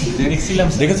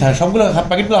 দেখেছো? হ্যাঁ সবগুলো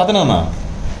প্যাকেটগুলো হাতে নাও না,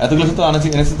 এতগুলো তো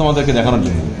এনেছি তোমাদেরকে দেখানোর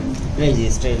জন্য,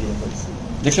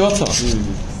 দেখতে পাচ্ছ?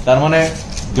 তার মানে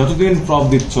যতদিন প্রপ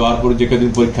দিচ্ছ আর পরে যে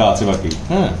কদিন পরীক্ষা আছে বাকি,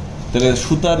 হ্যাঁ, তাহলে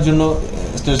সুতার জন্য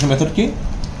স্টেরিলাইজেশন মেথড কি?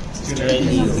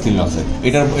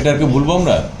 এটার কি ভুলবো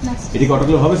আমরা? এটি কি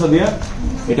অটোক্লেভ হবে সাদিয়া?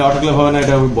 এটা অটোক্লেভ হবে না,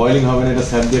 এটা বয়লিং হবে না, এটা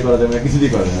স্যাপ দিয়ে করা যাবে না, কিছু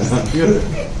দিয়ে করা যাবে না, ঠিক আছে?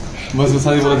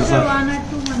 সাদি বলেছে স্যার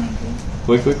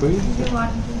কই কই কই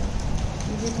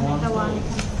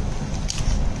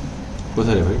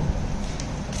কোথায় রে ভাই?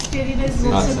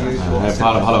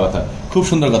 আচ্ছা ভালো কথা, খুব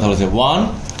সুন্দর কথা বলেছে। 1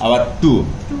 আবার 2,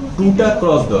 2টা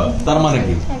ক্রস দেওয়া, তার মানে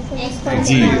কি?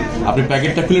 জি, আপনি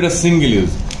প্যাকেটটা খুলে এটা সিঙ্গেল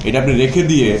ইউজ, এটা আপনি রেখে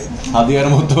দিয়ে হাদিয়ার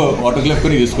মতো অটোক্লেভ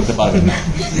করে ইউজ করতে পারবেন না।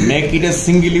 Make it a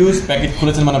single use, packet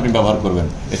খুলেছেন মানে আপনি ব্যবহার করবেন,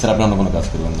 এছাড়া আপনি অন্য কোনো কাজ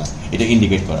করবেন না, এটা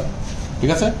ইন্ডিকেট করা।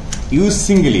 ঠিক আছে? ইউজ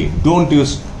সিঙ্গেলি, ডোন্ট ইউজ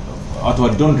অথবা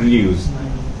ডোন্ট রিইউজ।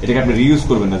 এটাকে আপনি রিইউজ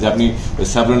করবেন না যে আপনি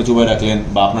স্যাভলনে চুবাই রাখলেন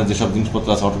বা আপনার যেসব জিনিসপত্র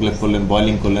আছে অটোক্লেভ করলেন,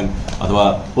 বয়লিং করলেন অথবা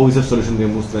ওভিসের সলিউশন দিয়ে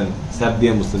মুছলেন, স্যাপ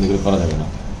দিয়ে মুছলেন, এগুলো করা যাবে না,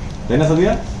 তাই না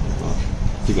সাদিয়া?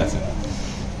 ঠিক আছে,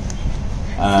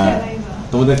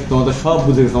 তোমাদের সব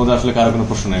বুঝে গেছে। তোমাদের আসলে কারো কোনো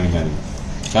প্রশ্ন নেই, আমি জানি।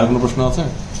 কারো কোনো প্রশ্ন আছে?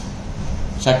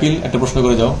 শাকিল একটা প্রশ্ন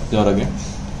করে যাও যাওয়ার আগে।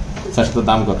 স্যার সেটার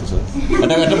দাম কত স্যার?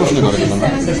 একটা প্রশ্ন করে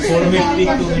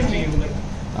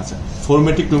আচ্ছা, 4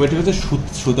 মেট্রিক 2 মেট্রিক হচ্ছে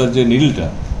সুতার যে নিডলটা,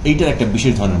 এইটার একটা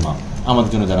বিশেষ ধরনের মাপ, আমাদের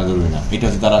জন্য জানা জরুরি না। এটা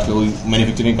হচ্ছে তারা আসলে ওই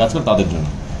ম্যানুফ্যাকচারিং কাজ করে তাদের জন্য,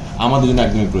 আমাদের জন্য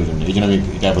একদমই প্রয়োজন নেই। এই জন্য আমি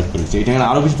এটা অ্যাভয়েড করেছি। এটা এখানে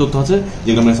আরও কিছু তথ্য আছে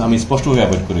যেগুলো আমি স্পষ্টভাবে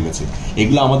অ্যাভয়েড করে গেছি।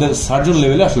 এগুলো আমাদের সার্জন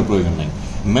লেভেলে আসলে প্রয়োজন নেই,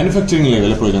 ম্যানুফ্যাকচারিং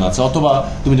লেভেলে প্রয়োজন আছে, অথবা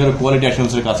তুমি যারা কোয়ালিটি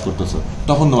অ্যাসুরেন্সের কাজ করতেছো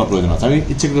তখন তোমার প্রয়োজন আছে। আমি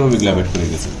ইচ্ছাকৃতভাবে এগুলো অ্যাভয়েড করে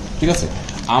গেছি। ঠিক আছে,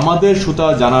 আমাদের সুতা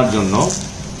জানার জন্য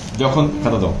যখন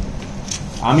খাতা দাও,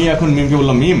 আমি এখন মিমকে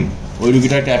বললাম, মিম ওই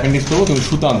রুগীটা একটা অ্যাপেন্ডিক্স করবো, তুমি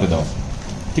সুতা আনতে দাও।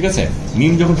 ঠিক আছে,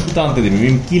 মিম যখন সুতা আনতে দেবে,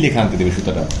 মিম কি লেখা আনতে দেবে?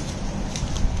 সুতাটা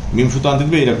মিম সুতা আনতে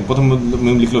দেবে এরকম। প্রথম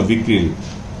মিম লিখলো ভিক্রিল,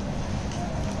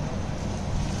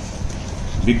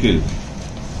 ভিক্রিল।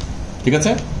 ঠিক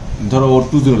আছে, ধরো ওর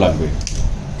 20 লাগবে,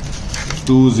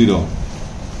 20।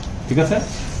 ঠিক আছে,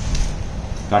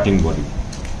 কাটিং বডি,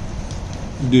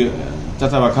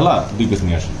 চাচা বা খালা 2 পিস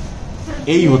নিয়ে আসেন।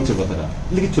 এই হচ্ছে কথাটা,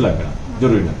 কিচ্ছু লাগবে না,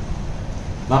 জরুরি না।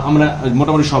 আমরা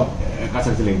মোটামুটি সব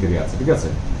কাছাকাছি লিঙ্কে আছে। ঠিক আছে,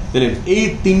 তাহলে এই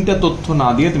 3টা তথ্য না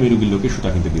দিয়ে তুমি রুগীর লোকে সুতা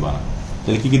কিনতে দিবা না।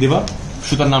 তাহলে কি কি দিবা?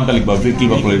 সুতার নামটা লিখবা, ভিক্রিল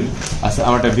বা প্রোলিন। আচ্ছা,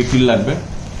 আমার একটা ভিক্রিল লাগবে,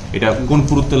 এটা কোন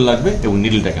পুরুত্বের লাগবে এবং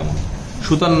নিডলটা কেমন।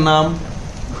 সুতার নাম,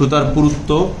 সুতার পুরুত্ব,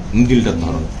 নিডলটার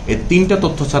ধরন, এই 3টা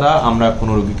তথ্য ছাড়া আমরা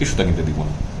কোনো রোগীকে সুতা কিনতে দিব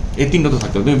না। এই 3টা তো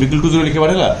থাকতে হবে। তুমি ভিক্রিল 20 লিখে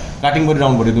পাঠালা, কাটিং বডি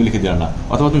রাউন্ড বডি তুমি লিখে দিলা না,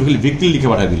 অথবা তুমি ভিক্রিল লিখে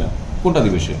পাঠাই দিলা, কোনটা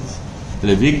দিবে সে?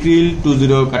 তাহলে ভিক্রিল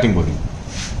 20 কাটিং বডি,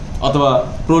 অথবা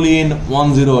প্রোলিন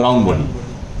 10 রাউন্ড বডি,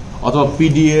 অথবা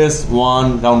পিডিএস 1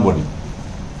 রাউন্ড বডি,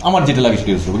 আমার যেটা লাগে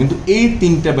সেটা ইউজ করবো। কিন্তু এই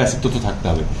 3টা বেসিক তথ্য থাকতে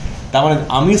হবে। তার মানে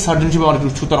আমি সার্জন হিসেবে অনেক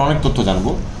সুতার অনেক তথ্য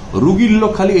জানবো, রুগীর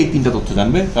লোক খালি এই 3টা তথ্য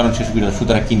জানবে, কারণ সে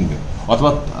সুতারা কিনবে, অথবা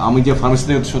আমি যে ফার্মেসি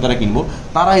থেকে সুতারা কিনবো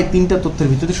তারা এই 3টা তথ্যের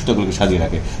ভিত্তিতে সুতাগুলোকে সাজিয়ে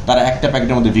রাখে। তারা একটা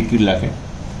প্যাকেটের মধ্যে ভিক্রিল রাখে,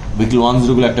 ভিক্রিল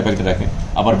 10 একটা প্যাকেটে রাখে,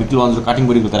 আবার ভিক্রিল 10 কাটিং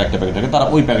বডিগুলো তারা একটা প্যাকেটে রাখে, তারা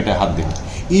ওই প্যাকেটে হাত দেবে।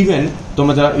 ইভেন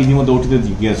তোমরা যারা এই মধ্যে ওটিতে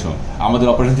গিয়েছো, আমাদের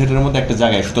অপারেশন থিয়েটারের মধ্যে একটা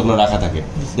জায়গায় সুতাগুলো রাখা থাকে,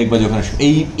 দেখবা যে ওখানে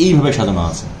এইভাবে সাজানো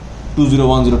আছে,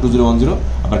 2010 2010,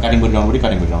 আবার cutting body round body,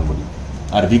 cutting body round body,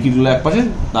 আর ভিক্রিলগুলো এক পাশে,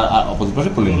 তার অপোজিট পাশে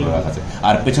প্রোলিনগুলো রাখা আছে,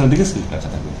 আর পেছনের দিকে সিল্ক রাখা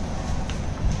থাকবে।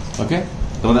 ওকে,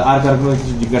 তোমাদের আর কার কোনো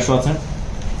কিছু জিজ্ঞাসা আছে?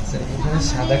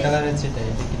 সাদা কালারের যেটা,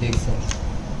 এটা কি দেখছেন?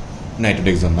 না, এটা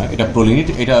ডেক্সন না, এটা প্রোলিন,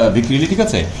 এটা ভিক্রিল। ঠিক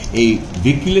আছে, এই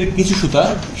ভিক্রিলের কিছু সুতা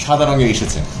সাদা রঙে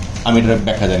এসেছে, আমি এটার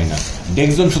ব্যাখ্যা জানি না।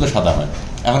 ডেক্সন সুতা সাদা হয়।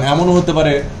 এখন এমনও হতে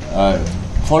পারে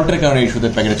ফল্টের কারণে এই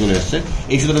সুতার প্যাকেটে চলে এসছে।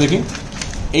 এই সুতাটা দেখি,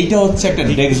 এইটা হচ্ছে একটা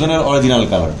ডেক্সনের অরিজিনাল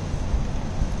কালার,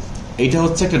 এইটা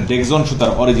হচ্ছে একটা ডেক্সন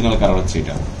সুতার অরিজিনাল কালার হচ্ছে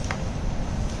এটা।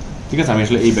 ঠিক আছে, আমি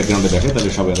আসলে এই ব্যাকগ্রাউন্ডে দেখে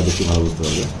তাহলে সবাই আরো বেশি ভালো বুঝতে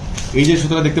পারবে। এই যে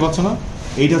সুতাটা দেখতে পাচ্ছ না,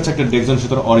 এইটা হচ্ছে একটা ডেক্সন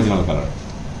সুতার অরিজিনাল কালার,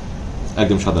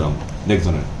 একদম সাদা রঙ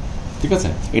ডেক্সনের। ঠিক আছে,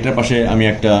 এটার পাশে আমি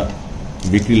একটা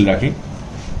ভিক্রিল রাখি,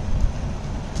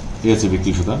 ঠিক আছে,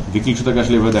 ভিক্রিল সুতা। ভিক্রিল সুতাকে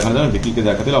আসলে এভাবে দেখানো যাবে। ভিক্রিলকে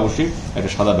দেখাতে হলে অবশ্যই একটা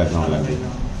সাদা ব্যাকগ্রাউন্ড লাগবে,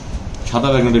 সাদা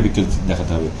ব্যাকগ্রাউন্ডে ভিক্রিল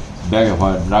দেখাতে হবে,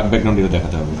 ব্ল্যাক ব্যাকগ্রাউন্ডে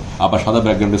দেখাতে হবে, আবার সাদা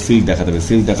ব্যাকগ্রাউন্ডে সিল্ক দেখাতে হবে,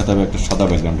 সিল্ক দেখাতে হবে একটা সাদা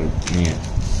ব্যাকগ্রাউন্ডে নিয়ে।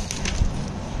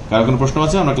 কারো কোনো প্রশ্ন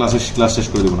আছে? আমরা ক্লাস শেষ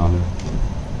করে দেবো না হলে।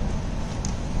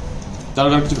 কারো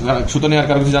কিছু সুতো নিয়ে আর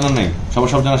কারো কিছু জানার নেই? সবার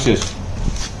সব জানা শেষ?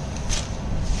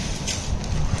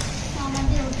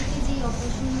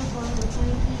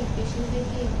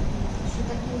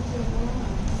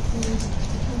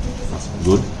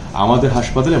 গুড। আমাদের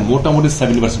হাসপাতালে মোটামুটি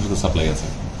 70% সুতো সাপ্লাই আছে,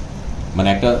 মানে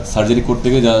একটা সার্জারি করতে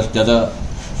গিয়ে যা যা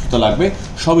সুতো লাগবে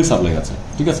সবই সাপ্লাই আছে।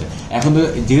 ঠিক আছে, এখন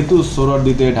যেহেতু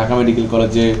সোহরাওয়ার্দীতে ঢাকা মেডিকেল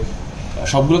কলেজে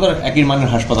সবগুলো তো একই মানের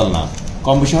হাসপাতাল না,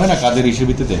 কম বেশি হয় না কাজের হিসেবে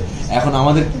ভিত্তিতে। এখন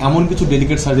আমাদের এমন কিছু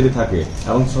ডেলিকেট সার্জারি থাকে,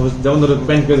 এবং যেমন ধরো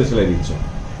প্যানক্রিয়াসে সেলাই দিচ্ছ,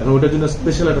 এখন ওটার জন্য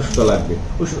স্পেশাল একটা সুতো লাগবে,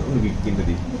 ওই কিনতে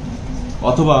দিই।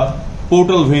 অথবা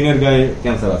পোর্টাল ভেইনের গায়ে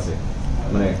ক্যান্সার আছে,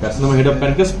 মানে carcinoma head of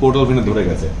pancreas portal ভেইনে ধরে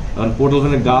গেছে, এখন পোর্টাল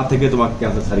ভেইনের গা থেকে তোমাকে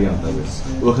ক্যান্সার ছাড়িয়ে আনতে হবে,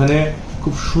 ওখানে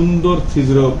খুব সুন্দর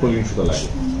 30 প্রোলিন সুতো লাগে।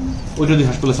 ওইটা যদি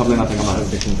হাসপাতালে সাপ্লাই না থাকে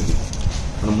আমরা কিনতে দিই,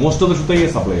 মানে মোস্ট অফ দ্য সুতাই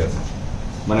সাপ্লাই আছে।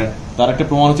 মানে তার একটা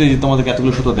প্রমাণ হচ্ছে যে তোমাদেরকে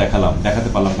এতগুলো সুতো দেখাতে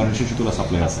পারলাম, কারণ সেই সুতোগুলো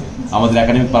সাপ্লাই আছে আমাদের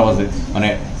একাডেমিক পারপাসে। মানে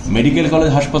মেডিকেল কলেজ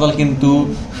হাসপাতাল কিন্তু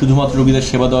শুধুমাত্র রোগীদের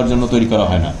সেবা দেওয়ার জন্য তৈরি করা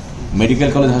হয় না। মেডিকেল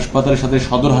কলেজ হাসপাতালের সাথে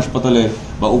সদর হাসপাতালে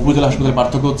বা উপজেলা হাসপাতালের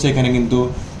পার্থক্য হচ্ছে এখানে কিন্তু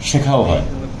শেখাও হয়।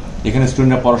 এখানে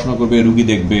স্টুডেন্টরা পড়াশোনা করবে, রুগী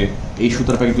দেখবে, এই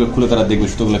সুতার প্যাকেটগুলো খুলে তারা দেখবে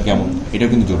সুতোগুলো কেমন, এটাও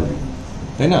কিন্তু জরুরি,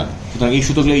 তাই না? সুতরাং এই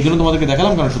সুতোগুলো এই জন্য তোমাদেরকে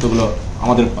দেখালাম, কারণ সুতোগুলো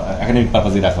আমাদের একাডেমিক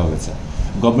পারপাসে রাখা হয়েছে।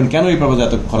 গভর্নমেন্ট কেন এই পারপাজে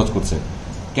এত খরচ করছে,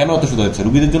 কেন এত সুবিধা দিচ্ছে?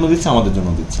 রুগীদের জন্য দিচ্ছে, আমাদের জন্য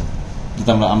দিচ্ছে,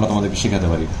 যাতে আমরা তোমাদেরকে শেখাতে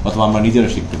পারি অথবা আমরা নিজেরা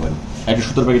শিখতে পারি। একটা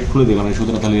সুতার প্যাকেট খুলে দিলাম, এই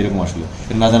সুতাটা তাহলে এরকম আসলে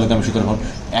না জানলে তো আমি সুতার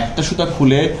একটা সুতা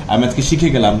খুলে আমি আজকে শিখে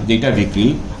গেলাম যে এটা ভিক্রিল,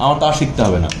 আমার তো আর শিখতে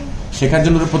হবে না, শেখার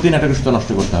জন্য প্রতিদিন একটা সুতা নষ্ট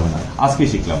করতে হবে না, আজকেই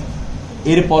শিখলাম।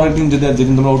 এর পরের দিন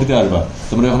যেদিন তোমরা ওটিতে আসবা,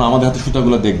 তোমরা যখন আমাদের হাতে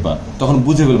সুতাগুলো দেখবা তখন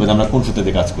বুঝে ফেলবে যে আমরা কোন সুতা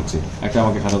দিয়ে কাজ করছি। একটা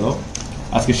আমাকে খাতা দাও,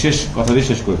 আজকে শেষ কথা দিয়ে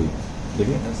শেষ করে দিই,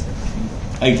 দেখি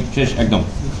এই শেষ একদম।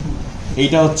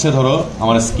 এইটা হচ্ছে ধরো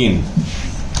আমার স্কিন,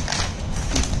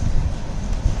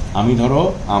 আমি ধরো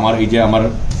আমার এই যে আমার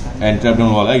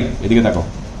অ্যান্টিঅ্যাবডোমিনাল ওয়াল, এদিকে দেখো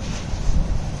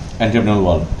অ্যান্টিঅ্যাবডোমিনাল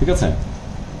ওয়াল, ঠিক আছে,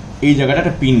 এই জায়গাটা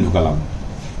একটা পিন ঢুকালাম,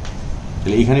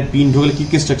 তাহলে এইখানে পিন ঢুকালে কি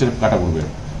কি স্ট্রাকচার কাটা পড়বে,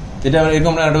 এটা এরকম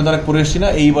আমরা অ্যানাটমি দ্বারা পড়ে এসেছি না,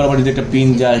 এই বরাবর যদি একটা পিন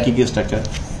যায় কি কি স্ট্রাকচার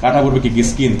কাটা পড়বে, কি কি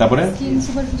স্কিন, তারপরে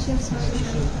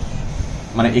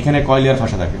মানে এখানে কয় লেয়ার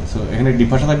ফাঁসা থাকে, এখানে ডিপ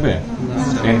ফাঁসা থাকবে,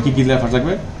 এখানে কি কি লেয়ার ফাঁসা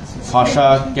থাকবে, ফাঁসা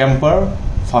ক্যাম্পার,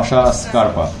 ফাঁসা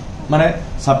স্কারপা, মানে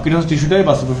সাবকিউটাস টিস্যুটাই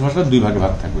বা সুপারফিশিয়াল দুই ভাগে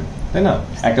ভাগ থাকবে, তাই না,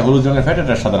 একটা হলুদ রঙের ফ্যাট,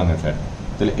 একটা সাদা রঙের ফ্যাট,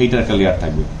 তাহলে এইটার একটা লেয়ার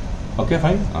থাকবে। Okay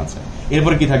fine. আচ্ছা,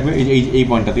 এরপরে কি থাকবে, এই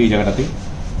পয়েন্টটাতে, এই জায়গাটাতে,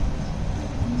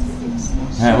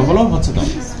 হ্যাঁ বলো হচ্ছে তো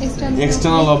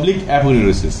এক্সটার্নাল অবলিক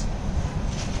অ্যাপোনিউরিসিস,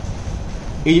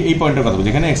 এই পয়েন্টের কথা বলছি,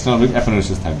 এখানে এক্সটার্নাল অবলিক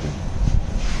অ্যাপোনিউরিসিস থাকবে,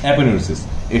 অ্যাপোনিউরিসিস,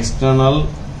 এক্সটার্নাল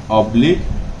অবলিক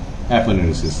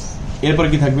অ্যাপোনিউরিসিস। এরপরে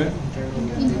কি থাকবে,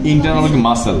 ইন্টারনাল অবলিক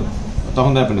মাসেল,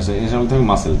 তখন তো অ্যাপোনিউরিসিস, ইন্টারনাল থাকবে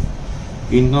muscle,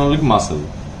 internal oblique muscle,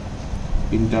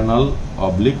 internal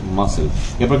oblique muscle.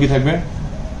 এরপর কি থাকবে,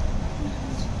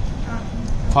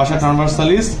 ফাসা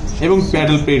ট্রান্সভার্সালিস এবং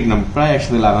প্যারাটাল পেরিটোনিয়াম, প্রায়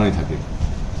একসাথে লাগানোই থাকে,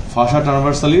 ফাসা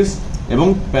ট্রান্সভার্সালিস এবং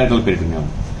প্যারাটাল পেরিটোনিয়াম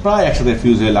প্রায় একসাথে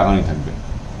ফিউজ হয়ে লাগানোই থাকবে,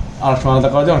 আর সময় আলাদা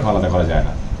করা যায়, অনেক আলাদা করা যায়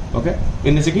না। ওকে,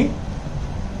 এর নিচে কি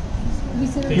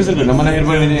মানে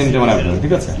এরপরে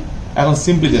ঠিক আছে। এখন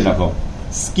সিম্পলি যে রাখো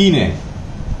স্কিনে,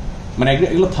 মানে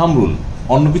এগুলো থাম্ব রুল,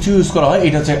 অন্য কিছু ইউজ করা হয়,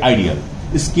 এটা হচ্ছে আইডিয়াল।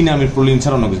 স্কিনে আমি প্রোলিন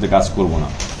ছাড়া অন্য কিছুতে কাজ করবো না।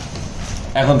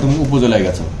 এখন তুমি উপজেলায়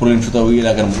গেছো, প্রোলিন সুতা ওই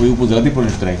এলাকার ওই উপজেলাতেই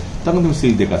প্রোলিন সুতা নেই, তখন তুমি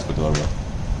সিল্ক দিয়ে কাজ করতে পারবে,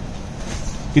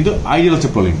 কিন্তু আইডিয়াল হচ্ছে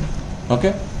প্রোলিন। ওকে,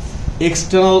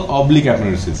 এক্সটার্নাল অবলিক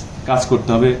অ্যাপোনিউরিসিস কাজ করতে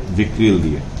হবে ভিক্রিল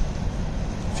দিয়ে,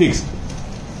 ফিক্সড।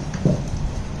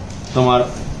 তোমার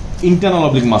ইন্টারনাল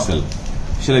অবলিক মাসেল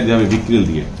সেলাই দিতে হবে ভিক্রিল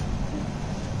দিয়ে,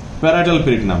 প্যারাটাল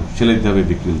পেরিটোনিয়াম সেলাই দিতে হবে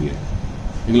ভিক্রিল দিয়ে,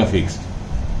 এগুলো ফিক্সড।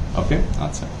 ওকে,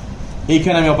 আচ্ছা,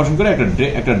 এইখানে আমি অপারেশন করে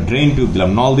একটা ড্রেন টিউব দিলাম,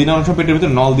 নল দিই না, অনেক সময় পেটের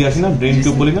ভিতরে নল দিয়ে আসি না, ড্রেন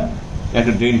টিউব বলি না,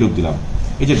 একটা ড্রেন টিউব দিলাম।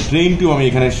 এই যে ড্রেন টিউব আমি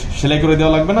এখানে সেলাই করে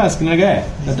দেওয়া লাগবে না, স্কিনের গায়ে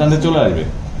টানতে চলে আসবে,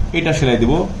 এটা সেলাই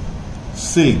দিব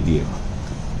সিল্ক দিয়ে।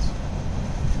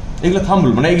 এগুলো থাম্বল,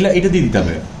 মানে এগুলো এটা দিয়ে দিতে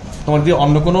হবে। তোমার যদি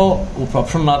অন্য কোনো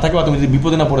অপশন না থাকে বা তুমি যদি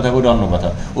বিপদে না পড়ে থাকো, ওটা অন্য কথা।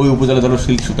 ওই উপজেলা ধরো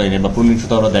সিল্ক সুতাই নেই বা প্রোলিন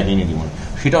সুতা ওরা দেখেনি জীবন,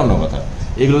 সেটা অন্য কথা।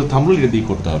 এগুলো থাম্বল এটা দিয়ে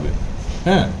করতে হবে।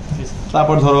 হ্যাঁ,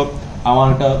 তারপর ধরো আমার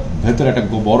একটা ভেতরে একটা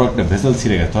বড় একটা ভেসেল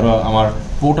ছিঁড়ে গেছে, ধরো আমার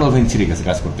পোর্টাল ভেইন ছিঁড়ে গেছে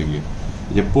কাজ করতে গিয়ে,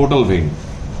 যে পোর্টাল ভেইন,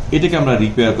 এটাকে আমরা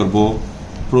রিপেয়ার করব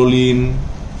প্রোলিন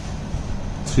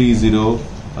 30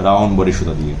 রাউন্ড বডি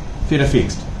সুতা দিয়ে, এটা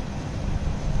ফিক্সড,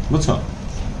 বুঝছো।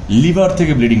 লিভার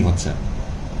থেকে ব্লিডিং হচ্ছে,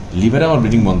 লিভারে আমার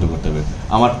ব্লিডিং বন্ধ করতে হবে।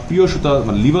 আমার প্রিয় সুতা,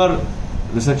 মানে লিভার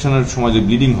রিসেকশনের সময় যে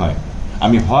ব্লিডিং হয়,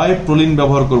 আমি হয় প্রোলিন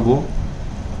ব্যবহার করব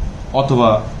অথবা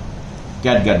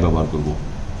ক্যাটগ্যাট ব্যবহার করব,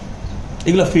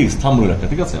 এগুলো ফিক্স থাম্বল একটা,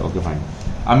 ঠিক আছে। ওকে ফাইন,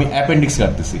 আমি অ্যাপেন্ডিক্স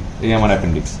কাটতেছি, এই আমার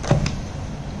অ্যাপেন্ডিক্স,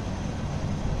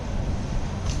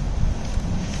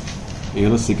 এই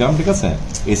হলো সিকাম, ঠিক আছে।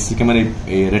 এই সিকামের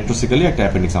এই রেট্রোসিকালি একটা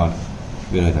অ্যাপেন্ডিক্স আমার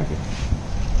বের হয়ে থাকে,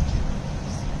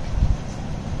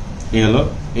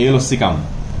 এই হলো সিকাম,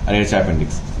 আর এই হচ্ছে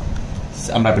অ্যাপেন্ডিক্স।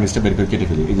 আমরা অ্যাপেন্ডিক্সটা বের করে কেটে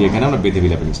ফেলি, এই যে এখানে আমরা বেঁধে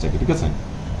ফেলি অ্যাপেন্ডিক্সটাকে, ঠিক আছে,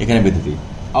 এখানে বেঁধে দিই।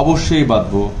 অবশ্যই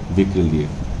বাঁধবো ভিক্রিল দিয়ে,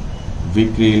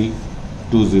 ভিক্রিল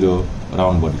 20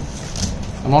 রাউন্ড বডি।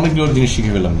 আমরা অনেকগুলো জিনিস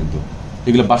শিখে ফেললাম, কিন্তু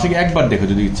এগুলো বাসাকে একবার দেখো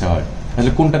যদি ইচ্ছা হয়,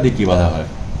 তাহলে কোনটা দিয়ে কি বাঁধা হয়।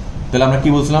 তাহলে আমরা কি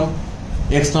বলছিলাম,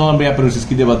 এক্সটার্নাল অ্যাপোনিউরিসিস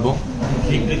কি দিয়ে বাঁধবো,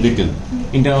 ভিক্রিল,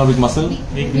 internal oblique muscle,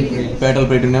 parietal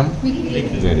peritoneum,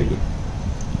 very good,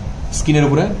 স্কিনের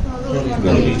উপরে।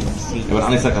 এবার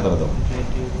আনিসার খাতাটা দাও,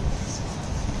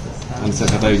 আনিসার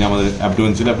খাতা, এই যে আমাদের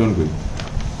অ্যাবডোমেন ছিল, অ্যাবডোমেন করি,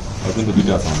 অ্যাবডোমেন তো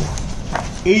দুটো আছে আমাদের।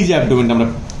 এই যে অ্যাবডোমেনটা আমরা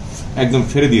একদম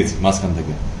ফেলে দিয়েছি মাঝখান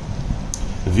থেকে,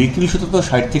 ভিক্রিল সুতো তো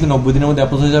 60 থেকে 90 দিনের মধ্যে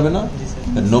অ্যাপ্রোচ হয়ে যাবে না,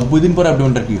 90 দিন পর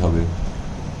অ্যাবডোমেনটা কি হবে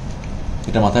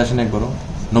এটা মাথায় আসে না একবারও।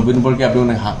 90 দিন পর কি অ্যাবডোমেন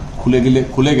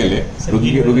খুলে গেলে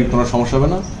রোগীর কোনো সমস্যা হবে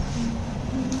না?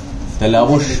 তাহলে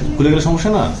অবশ্যই খুলে গেলে সমস্যা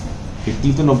না,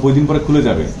 ভিক্রিল তো 90 দিন পরে খুলে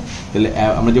যাবে। তাহলে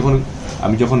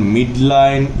আমি যখন মিড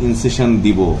লাইন ইনসেশন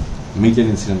দিব, মিড লাইন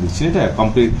ইনসেশন দিচ্ছি, এটা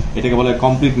কমপ্লিট, এটাকে বলে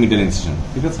কমপ্লিট মিড লাইন ইনসেশন,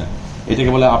 ঠিক আছে।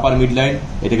 এটাকে বলে আপার মিড লাইন,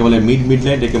 এটাকে বলে মিড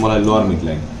লাইন, এটাকে বলে লোয়ার মিড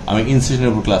লাইন। আমি ইনসেশনের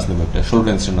উপর ক্লাস নেবো, একটা 16টা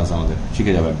ইনসেশন আছে আমাদের,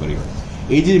 শিখে যাবো একবারই।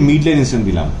 এই যে মিড লাইন ইনস্ট্যান্ট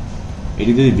দিলাম,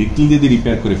 এটি যদি ভিক্টিল দিয়ে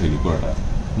রিপেয়ার করে ফেলি পুরোটা,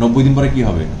 90 দিন পরে কি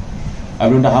হবে?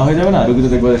 আইব্রেনটা হা হয়ে যাবে না? রোগী তো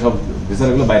দেখবে সব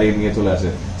ভিসারগুলো বাইরে নিয়ে চলে আসে,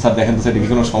 স্যার দেখেন তো সেটা কি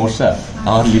কোনো সমস্যা,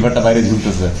 আমার লিভারটা বাইরে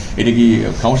ঝুলতেছে, এটা কি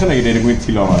সমস্যা নাকি? এটা এরকমই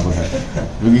ছিল আমার কোথায়।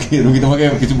 রুগী তোমাকে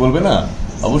কিছু বলবে না?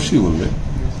 অবশ্যই বলবে।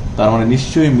 তার মানে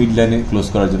নিশ্চয়ই মিড লাইনে ক্লোজ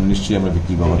করার জন্য নিশ্চয়ই আমরা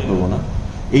ভিক্টিল ব্যবহার করবো না।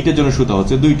 এইটার জন্য সুতা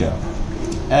হচ্ছে দুইটা,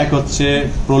 এক হচ্ছে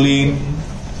proline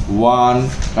 1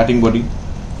 cutting body.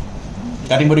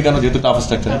 Cutting body কেন? যেহেতু টাফ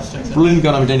স্ট্রাকচার। প্রোলিন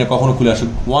কেন? আমি জানি না, কখনো খুলে আসুক।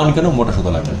 1 কেন? মোটা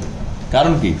সুতা লাগবে।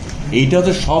 কারণ কি? এইটা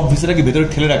হচ্ছে সব ভিসাটাকে ভেতরে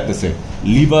ঠেলে রাখতেছে,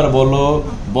 লিভার বলো,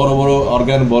 বড় বড়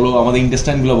অর্গান বলো, আমাদের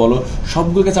ইন্টেস্টাইন গুলো বলো,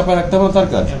 সবগুলোকে চাপায় রাখতে হবে তার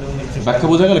কাজ। ব্যাখ্যা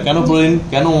বোঝা গেল কেন প্রোলিন,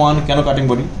 কেন 1, কেন কাটিং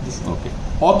বডি? ওকে।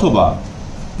 অথবা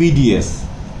পিডিএস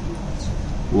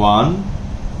 1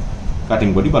 কাটিং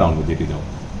বডি বা রাউন্ড বডি, এটি দাও।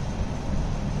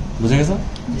 বুঝে গেছে?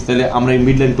 তাহলে আমরা এই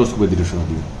মিড লাইন ক্লোজ করে দিতে সময়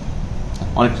দিই।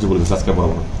 অনেক কিছু বলবে আজকে বড়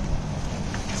বড়।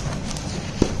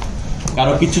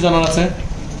 কারো কিচ্ছু জানার আছে?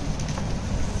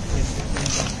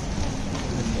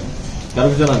 কারো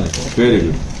কিছু জানার নেই? Very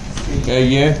good.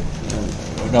 ইয়ে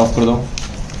এটা অফ করে দাও।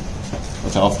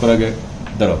 আচ্ছা, অফ করার আগে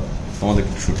দাঁড়াও, তোমাদের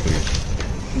কিছু শুট করি।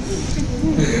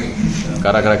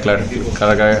 কারা কারা ক্লায়েন্ট,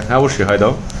 কারা কারা? হ্যাঁ অবশ্যই, হয়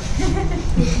দাও।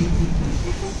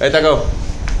 এই তাকাও।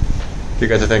 ঠিক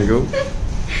আছে, থ্যাংক ইউ।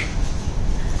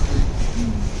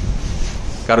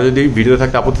 কারো যদি ভিডিও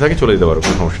থাকতে আপত্তি থাকে চলে যেতে পারো,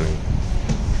 কোনো সমস্যা নেই।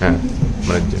 হ্যাঁ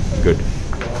মানে গুড।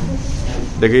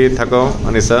 দেখি থাকো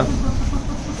আনিসা।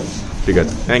 ঠিক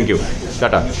আছে, থ্যাংক ইউ,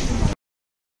 টাটা।